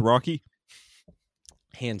agree with Rocky?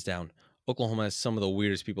 Hands down. Oklahoma has some of the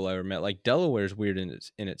weirdest people I ever met. Like Delaware's weird in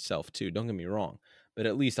itself too. Don't get me wrong, but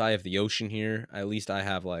at least I have the ocean here. At least I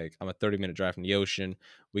have I'm a 30-minute drive from the ocean.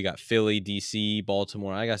 We got Philly, DC,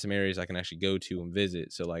 Baltimore. I got some areas I can actually go to and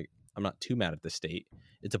visit. So I'm not too mad at the state.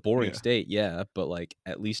 It's a boring state, yeah, but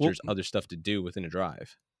at least there's other stuff to do within a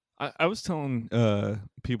drive. I was telling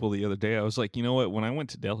people the other day, I was like, you know what? When I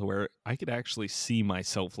went to Delaware, I could actually see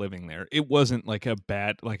myself living there. It wasn't like a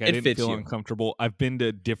bad, I didn't feel uncomfortable. I've been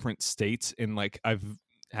to different states and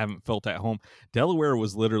haven't felt at home. Delaware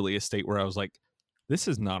was literally a state where I was like, this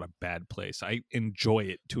is not a bad place. I enjoy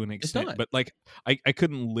it to an extent, but I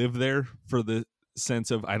couldn't live there for the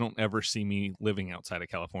sense of I don't ever see me living outside of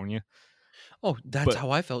California. Oh, that's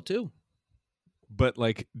how I felt too. But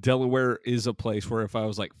Delaware is a place where if I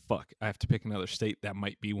was like, fuck, I have to pick another state, that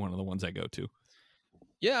might be one of the ones I go to.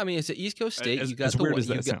 Yeah, I mean it's an East Coast state. You got as weird as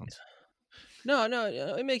that sounds. No,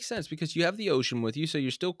 it makes sense because you have the ocean with you, so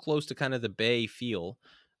you're still close to kind of the bay feel.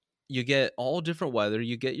 You get all different weather.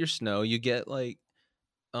 You get your snow. You get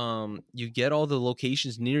you get all the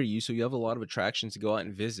locations near you, so you have a lot of attractions to go out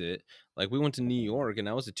and visit. Like we went to New York, and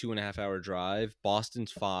that was a 2.5-hour drive.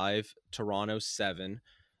 Boston's 5, Toronto's 7,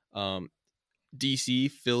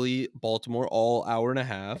 DC, Philly, Baltimore, all hour and a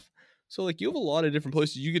half. So like you have a lot of different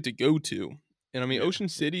places you get to go to. And I mean, Ocean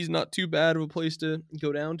City's not too bad of a place to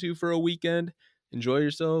go down to for a weekend. Enjoy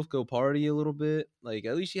yourself, go party a little bit. Like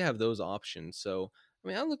at least you have those options. So I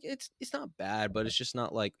mean, it's not bad, but it's just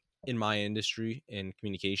not like in my industry in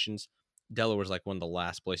communications. Delaware's like one of the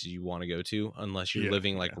last places you want to go to unless you're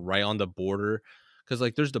living like right on the border, because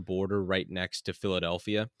like there's the border right next to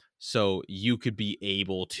Philadelphia, so you could be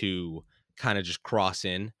able to kind of just cross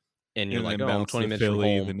in, and you're like, oh, I'm 20 minutes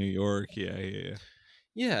Philly, from home. to New York. Yeah.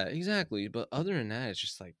 Yeah, exactly. But other than that, it's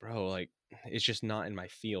just like, bro, like it's just not in my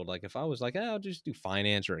field. Like if I was like, I'll just do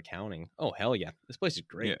finance or accounting. Oh hell yeah, this place is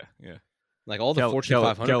great. Yeah. Like all the Fortune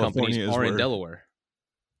 500 companies are in Delaware.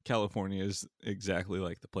 California is exactly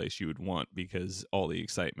like the place you would want because all the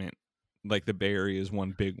excitement. Like the Bay Area is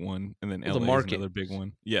one big one, and then LA is another big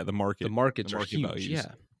one. Yeah, the markets are huge.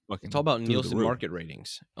 Yeah, it's all about Nielsen market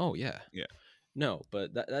ratings. Oh yeah. No,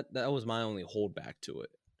 but that was my only holdback to it.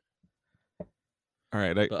 All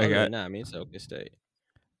right, I mean, it's Oklahoma State.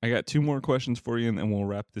 I got 2 more questions for you, and then we'll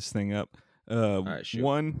wrap this thing up. All right, shoot.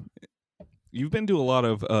 One, you've been to a lot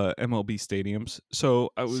of MLB stadiums, so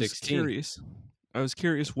I was 16.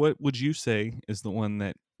 curious. What would you say is the one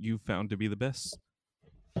that you found to be the best?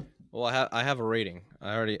 Well, I have a rating.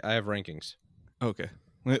 I have rankings. Okay,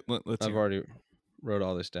 let's. I've already wrote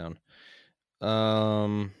all this down.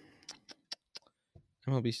 MLB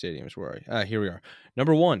stadiums. Where are you? Here we are.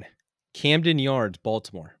 Number 1, Camden Yards,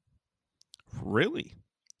 Baltimore. Really?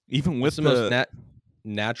 Even with the most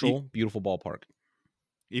natural, beautiful ballpark.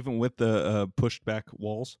 Even with the pushed back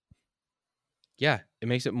walls? Yeah, it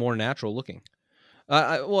makes it more natural looking.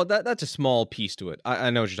 Well, that's a small piece to it. I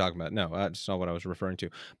know what you're talking about. No, that's not what I was referring to.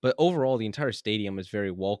 But overall, the entire stadium is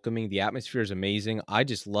very welcoming. The atmosphere is amazing. I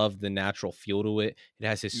just love the natural feel to it. It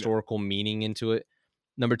has historical meaning into it.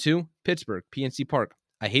 Number 2, Pittsburgh, PNC Park.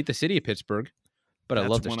 I hate the city of Pittsburgh, but I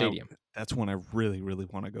love the stadium. That's one I really, really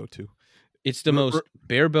want to go to. It's the most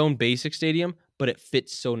bare-bone basic stadium, but it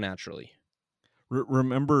fits so naturally.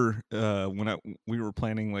 Remember when we were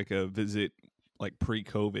planning like a visit like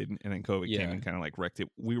pre-COVID, and then COVID came and kind of like wrecked it.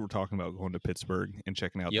 We were talking about going to Pittsburgh and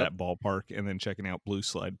checking out that ballpark, and then checking out Blue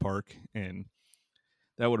Slide Park, and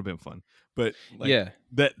that would have been fun. But like,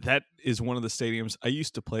 that is one of the stadiums. I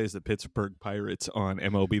used to play as the Pittsburgh Pirates on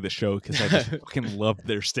MLB The Show because I just fucking loved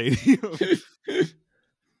their stadium.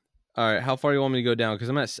 All right, how far do you want me to go down?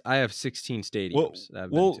 Because I have 16 stadiums.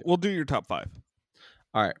 We'll do your top 5.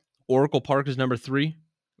 All right, Oracle Park is number 3.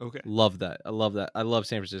 Okay, love that. I love that. I love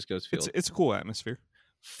San Francisco's field. It's a cool atmosphere.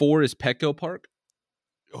 4 is Petco Park.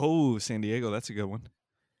 Oh, San Diego, that's a good one.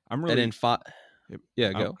 I'm really. And then 5.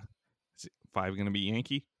 Yeah, go. Is 5 going to be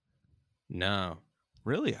Yankee? No,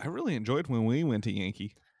 really. I really enjoyed when we went to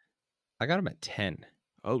Yankee. I got him at 10.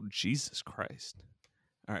 Oh, Jesus Christ!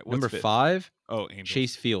 All right, number 5. Oh, Angels.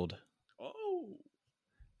 Chase Field. Oh,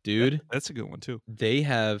 dude, that's a good one too. They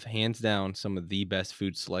have hands down some of the best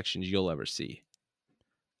food selections you'll ever see.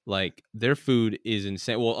 Like their food is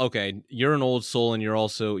insane. Well, okay, you're an old soul, and you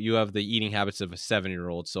have the eating habits of a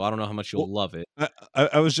 7-year-old. So I don't know how much you'll love it.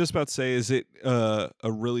 I was just about to say, is it a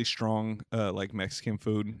really strong like Mexican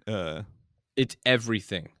food? It's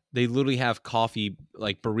everything. They literally have coffee,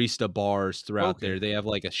 like barista bars throughout there. They have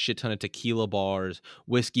like a shit ton of tequila bars,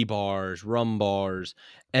 whiskey bars, rum bars,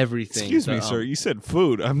 everything. Excuse me, sir. You said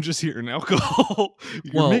food. I'm just hearing alcohol.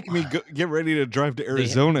 You're making me get ready to drive to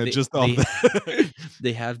Arizona off that.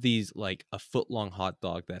 They have these like a foot-long hot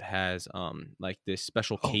dog that has like this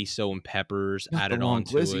special queso and peppers added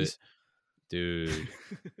onto it. Dude.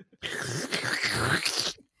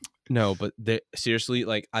 No, but seriously,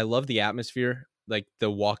 like I love the atmosphere. Like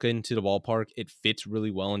the walk into the ballpark, it fits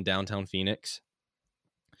really well in downtown Phoenix.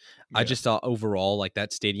 Yeah. I just thought overall, like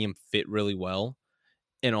that stadium fit really well,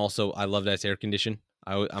 and also I love that it's air conditioned.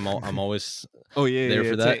 I'm always there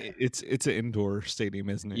for that. It's an indoor stadium,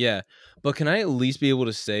 isn't it? Yeah, but can I at least be able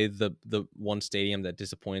to say the one stadium that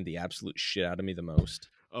disappointed the absolute shit out of me the most?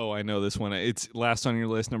 Oh, I know this one. It's last on your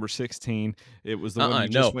list, number 16. It was the one you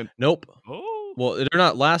just went. Nope. Oh, well, they're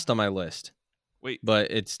not last on my list. Wait, but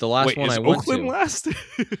it's the last one I went Oakland to. Last?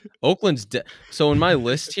 Oakland's so in my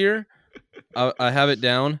list here, I have it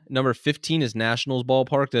down. Number 15 is Nationals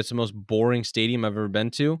Ballpark. That's the most boring stadium I've ever been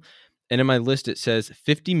to. And in my list, it says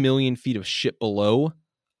 50 million feet of shit below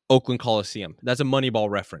Oakland Coliseum. That's a Moneyball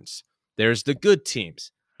reference. There's the good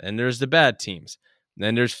teams. Then there's the bad teams.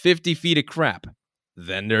 Then there's 50 feet of crap.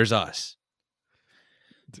 Then there's us.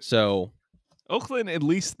 So Oakland, at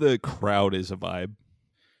least the crowd is a vibe.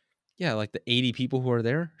 Yeah, like the 80 people who are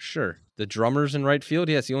there. Sure. The drummers in right field.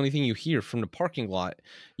 Yeah, it's the only thing you hear from the parking lot.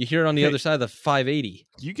 You hear it on the other side of the 580.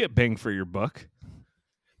 You get bang for your buck.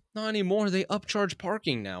 Not anymore. They upcharge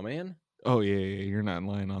parking now, man. Oh, yeah, you're not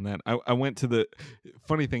lying on that. I went to the...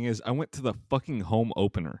 Funny thing is, I went to the fucking home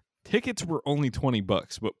opener. Tickets were only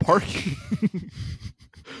 $20, but parking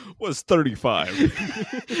was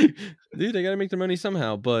 $35. Dude, they got to make their money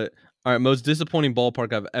somehow. But, all right, most disappointing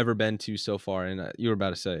ballpark I've ever been to so far, and you were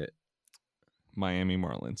about to say it. Miami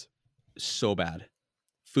Marlins. So bad.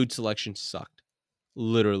 Food selection sucked.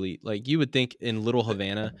 Literally. Like, you would think in Little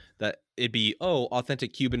Havana that it'd be,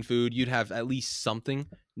 authentic Cuban food. You'd have at least something.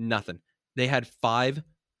 Nothing. They had 5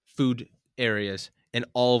 food areas, and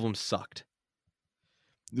all of them sucked.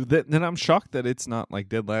 Then I'm shocked that it's not like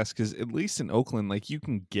dead last, because at least in Oakland, like, you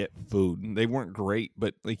can get food. They weren't great,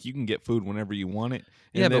 but like you can get food whenever you want it.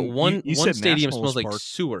 And yeah, but one stadium smells like Park,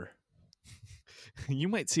 sewer. You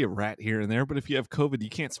might see a rat here and there, but if you have COVID, you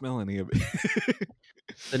can't smell any of it.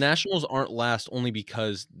 The Nationals aren't last only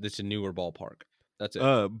because it's a newer ballpark. That's it.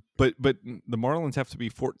 But the Marlins have to be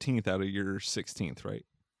 14th out of your 16th, right?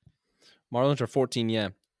 Marlins are 14, yeah.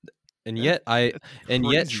 And yet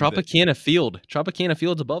Tropicana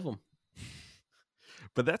Field's above them.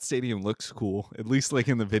 But that stadium looks cool, at least like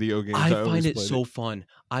in the video games. I find it so fun.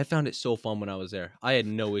 I found it so fun when I was there. I had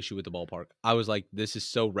no issue with the ballpark. I was like, this is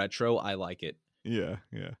so retro. I like it. Yeah.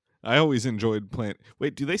 I always enjoyed playing.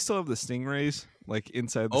 Wait, do they still have the Stingrays like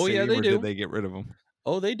inside the stadium? Yeah, they do. Did they get rid of them?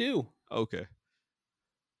 Oh, they do. Okay.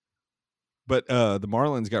 But the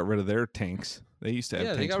Marlins got rid of their tanks. They used to have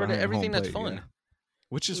tanks. They got rid of everything that's fun. Yeah.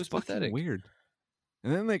 Which is fucking pathetic. Weird.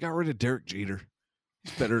 And then they got rid of Derek Jeter.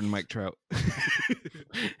 He's better than Mike Trout.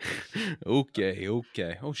 Okay.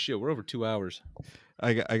 Oh shit, we're over 2 hours.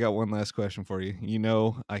 I got one last question for you. You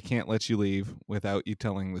know, I can't let you leave without you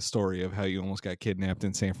telling the story of how you almost got kidnapped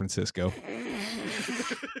in San Francisco.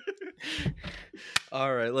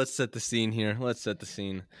 All right, let's set the scene here.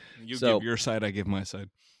 You give your side, I give my side.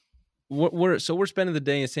 We're spending the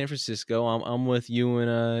day in San Francisco. I'm with you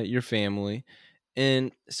and your family.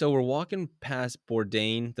 And so we're walking past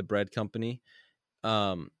Bourdain, the bread company.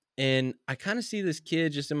 And I kind of see this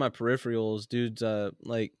kid just in my peripherals. Dude's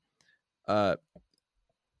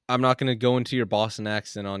I'm not going to go into your Boston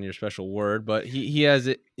accent on your special word, but he has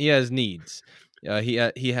needs. He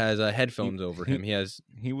has headphones over him.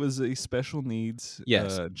 He was a special needs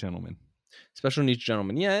gentleman. Special needs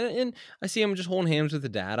gentleman. Yeah, and I see him just holding hands with the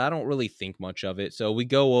dad. I don't really think much of it. So we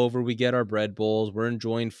go over, we get our bread bowls, we're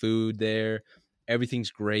enjoying food there.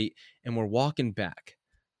 Everything's great. And we're walking back.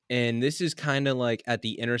 And this is kind of like at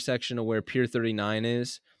the intersection of where Pier 39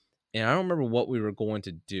 is. And I don't remember what we were going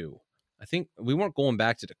to do. I think we weren't going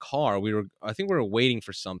back to the car. I think we were waiting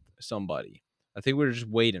for somebody. I think we were just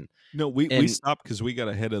waiting. No, we stopped because we got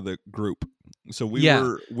ahead of the group. So we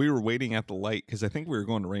were waiting at the light because I think we were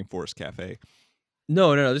going to Rainforest Cafe.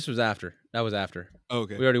 No. This was after. That was after.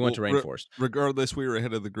 Okay. We already went to Rainforest. Regardless, we were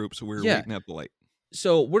ahead of the group, so we were waiting at the light.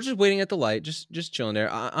 So we're just waiting at the light, just chilling there.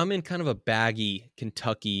 I'm in kind of a baggy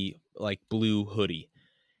Kentucky like blue hoodie,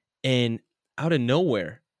 and out of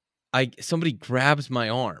nowhere, somebody grabs my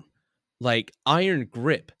arm, like iron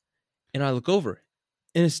grip, and I look over,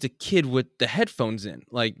 and it's the kid with the headphones in,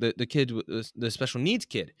 like the kid with the special needs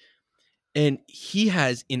kid, and he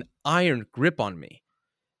has an iron grip on me,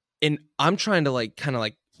 and I'm trying to kind of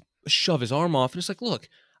shove his arm off, and it's like, look,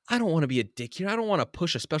 I don't want to be a dick here. I don't want to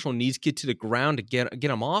push a special needs kid to the ground to get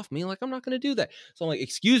him off me. Like, I'm not going to do that. So I'm like,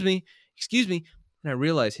 excuse me. And I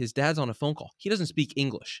realize his dad's on a phone call. He doesn't speak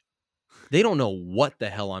English. They don't know what the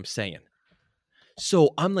hell I'm saying. So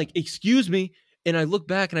I'm like, excuse me. And I look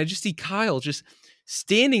back and I just see Kyle just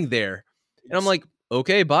standing there. And I'm like,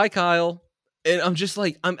 okay, bye, Kyle. And I'm just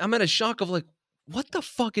like, I'm at a shock of like, what the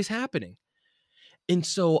fuck is happening? And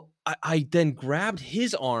so I then grabbed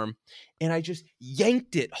his arm and I just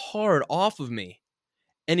yanked it hard off of me.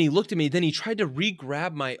 And he looked at me. Then he tried to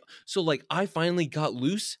re-grab so like I finally got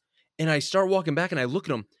loose and I start walking back and I look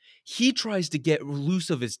at him. He tries to get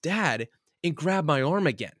loose of his dad and grab my arm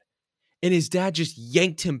again. And his dad just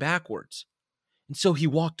yanked him backwards. And so he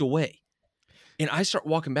walked away. And I start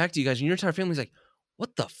walking back to you guys and your entire family's like,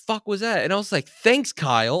 what the fuck was that? And I was like, thanks,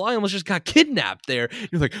 Kyle. I almost just got kidnapped there.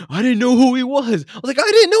 You're like, I didn't know who he was. I was like,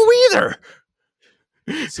 I didn't know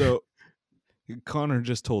either. So Connor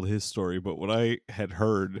just told his story, but what I had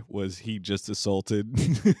heard was he just assaulted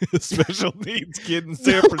a special needs kid in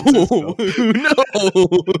San Francisco. No.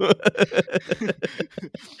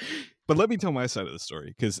 But let me tell my side of the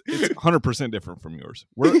story, because it's 100% different from yours.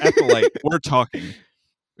 We're at the light, we're talking,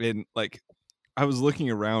 and like I was looking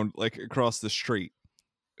around like across the street,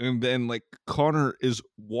 and then like Connor is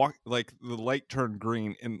like the light turned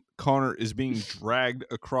green, and Connor is being dragged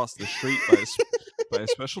across the street by a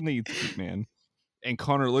special needs man. And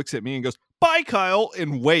Connor looks at me and goes, "Bye, Kyle,"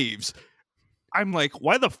 and waves. I'm like,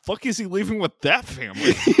 why the fuck is he leaving with that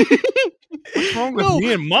family? What's wrong with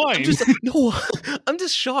me and mine? I'm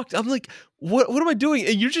just shocked. I'm like, what am I doing?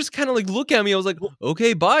 And you're just kind of like, look at me. I was like,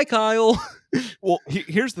 okay, bye, Kyle. Well,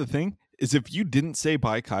 here's the thing. Is if you didn't say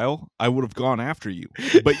bye, Kyle, I would have gone after you.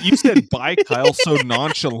 But you said bye, Kyle, so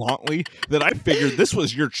nonchalantly that I figured this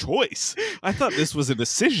was your choice. I thought this was a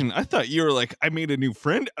decision. I thought you were like, I made a new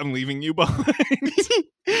friend. I'm leaving you behind.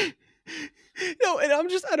 No, and I'm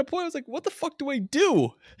just at a point, I was like, what the fuck do I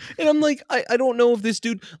do? And I'm like, I don't know if this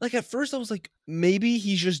dude, like at first I was like, maybe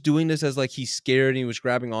he's just doing this as like he's scared and he was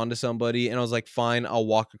grabbing onto somebody. And I was like, fine, I'll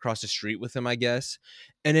walk across the street with him, I guess.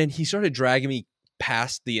 And then he started dragging me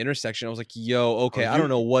past the intersection. I was like, yo, okay, I don't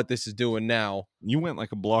know what this is doing now. You went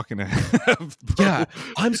like a block and a half, bro. Yeah,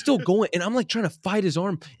 I'm still going, and I'm like trying to fight his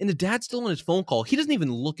arm, and the dad's still on his phone call. He doesn't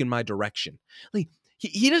even look in my direction. Like,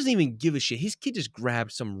 he doesn't even give a shit. His kid just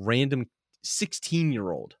grabbed some random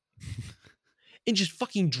 16-year-old and just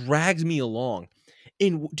fucking drags me along.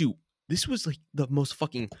 And dude, this was like the most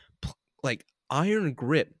fucking like iron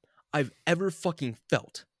grip I've ever fucking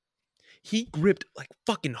felt. He gripped like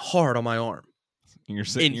fucking hard on my arm. You're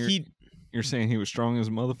saying he was strong as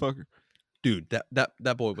a motherfucker? Dude,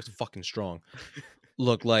 that boy was fucking strong.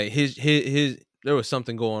 Look, like his there was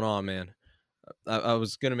something going on, man. I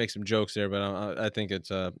was gonna make some jokes there, but I think it's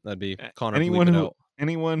that'd be Connor.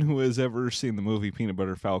 Anyone who has ever seen the movie Peanut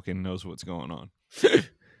Butter Falcon knows what's going on.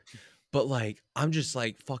 But like, I'm just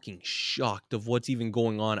like fucking shocked of what's even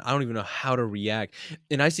going on. I don't even know how to react.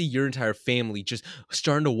 And I see your entire family just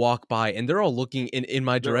starting to walk by, and they're all looking in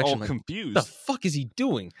my direction, all like, confused. What the fuck is he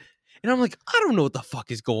doing? And I'm like, I don't know what the fuck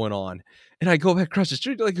is going on. And I go back across the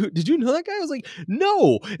street, like, did you know that guy? I was like,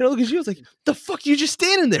 no. And I look at you, I was like, the fuck you just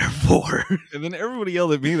standing there for? And then everybody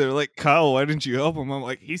yelled at me. They're like, Kyle, why didn't you help him? I'm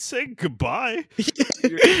like, he's saying goodbye.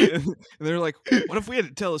 And they're like, what if we had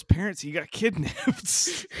to tell his parents he got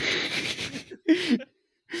kidnapped?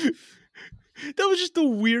 That was just the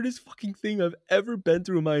weirdest fucking thing I've ever been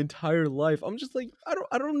through in my entire life. I'm just like,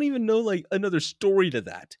 I don't even know like another story to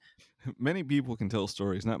that. Many people can tell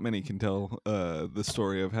stories. Not many can tell the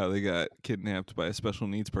story of how they got kidnapped by a special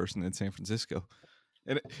needs person in San Francisco.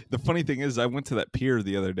 And the funny thing is, I went to that pier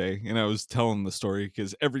the other day, and I was telling the story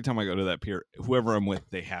because every time I go to that pier, whoever I'm with,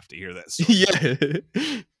 they have to hear that story.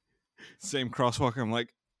 Yeah. Same crosswalk. I'm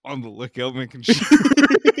like on the lookout, making sure.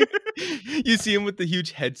 You see him with the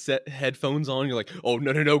huge headphones on. You're like, oh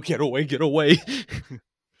no, get away.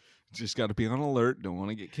 Just got to be on alert. Don't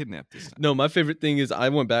want to get kidnapped this time. No, my favorite thing is I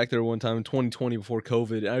went back there one time in 2020 before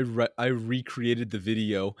COVID. I recreated the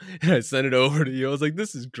video and I sent it over to you. I was like,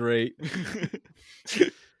 this is great.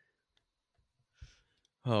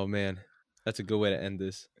 Oh, man. That's a good way to end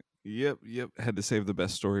this. Yep. Had to save the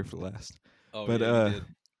best story for last. Oh, but yeah, you did.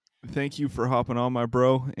 Thank you for hopping on, my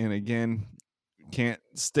bro. And again, can't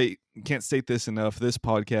state this enough. This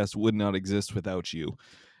podcast would not exist without you.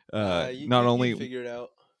 You figure it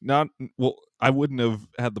out. I wouldn't have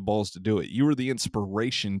had the balls to do it. You were the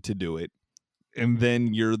inspiration to do it, and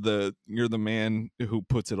then you're the man who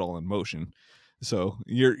puts it all in motion. So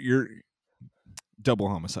you're double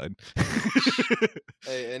homicide.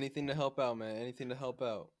 Hey, anything to help out, man. Anything to help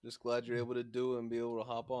out. Just glad you're able to do it and be able to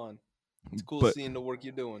hop on. It's cool seeing the work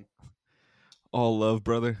you're doing. All love,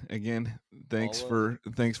 brother. Again, thanks for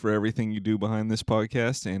everything you do behind this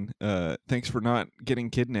podcast, and thanks for not getting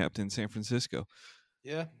kidnapped in San Francisco.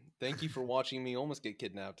 Yeah, thank you for watching me almost get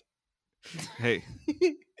kidnapped. Hey,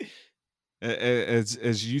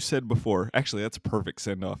 as you said before, actually, that's a perfect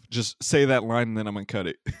send off. Just say that line, and then I'm gonna cut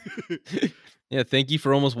it. Yeah, thank you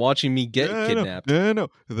for almost watching me get kidnapped. No,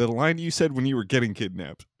 the line you said when you were getting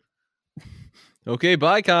kidnapped. Okay,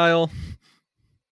 bye, Kyle.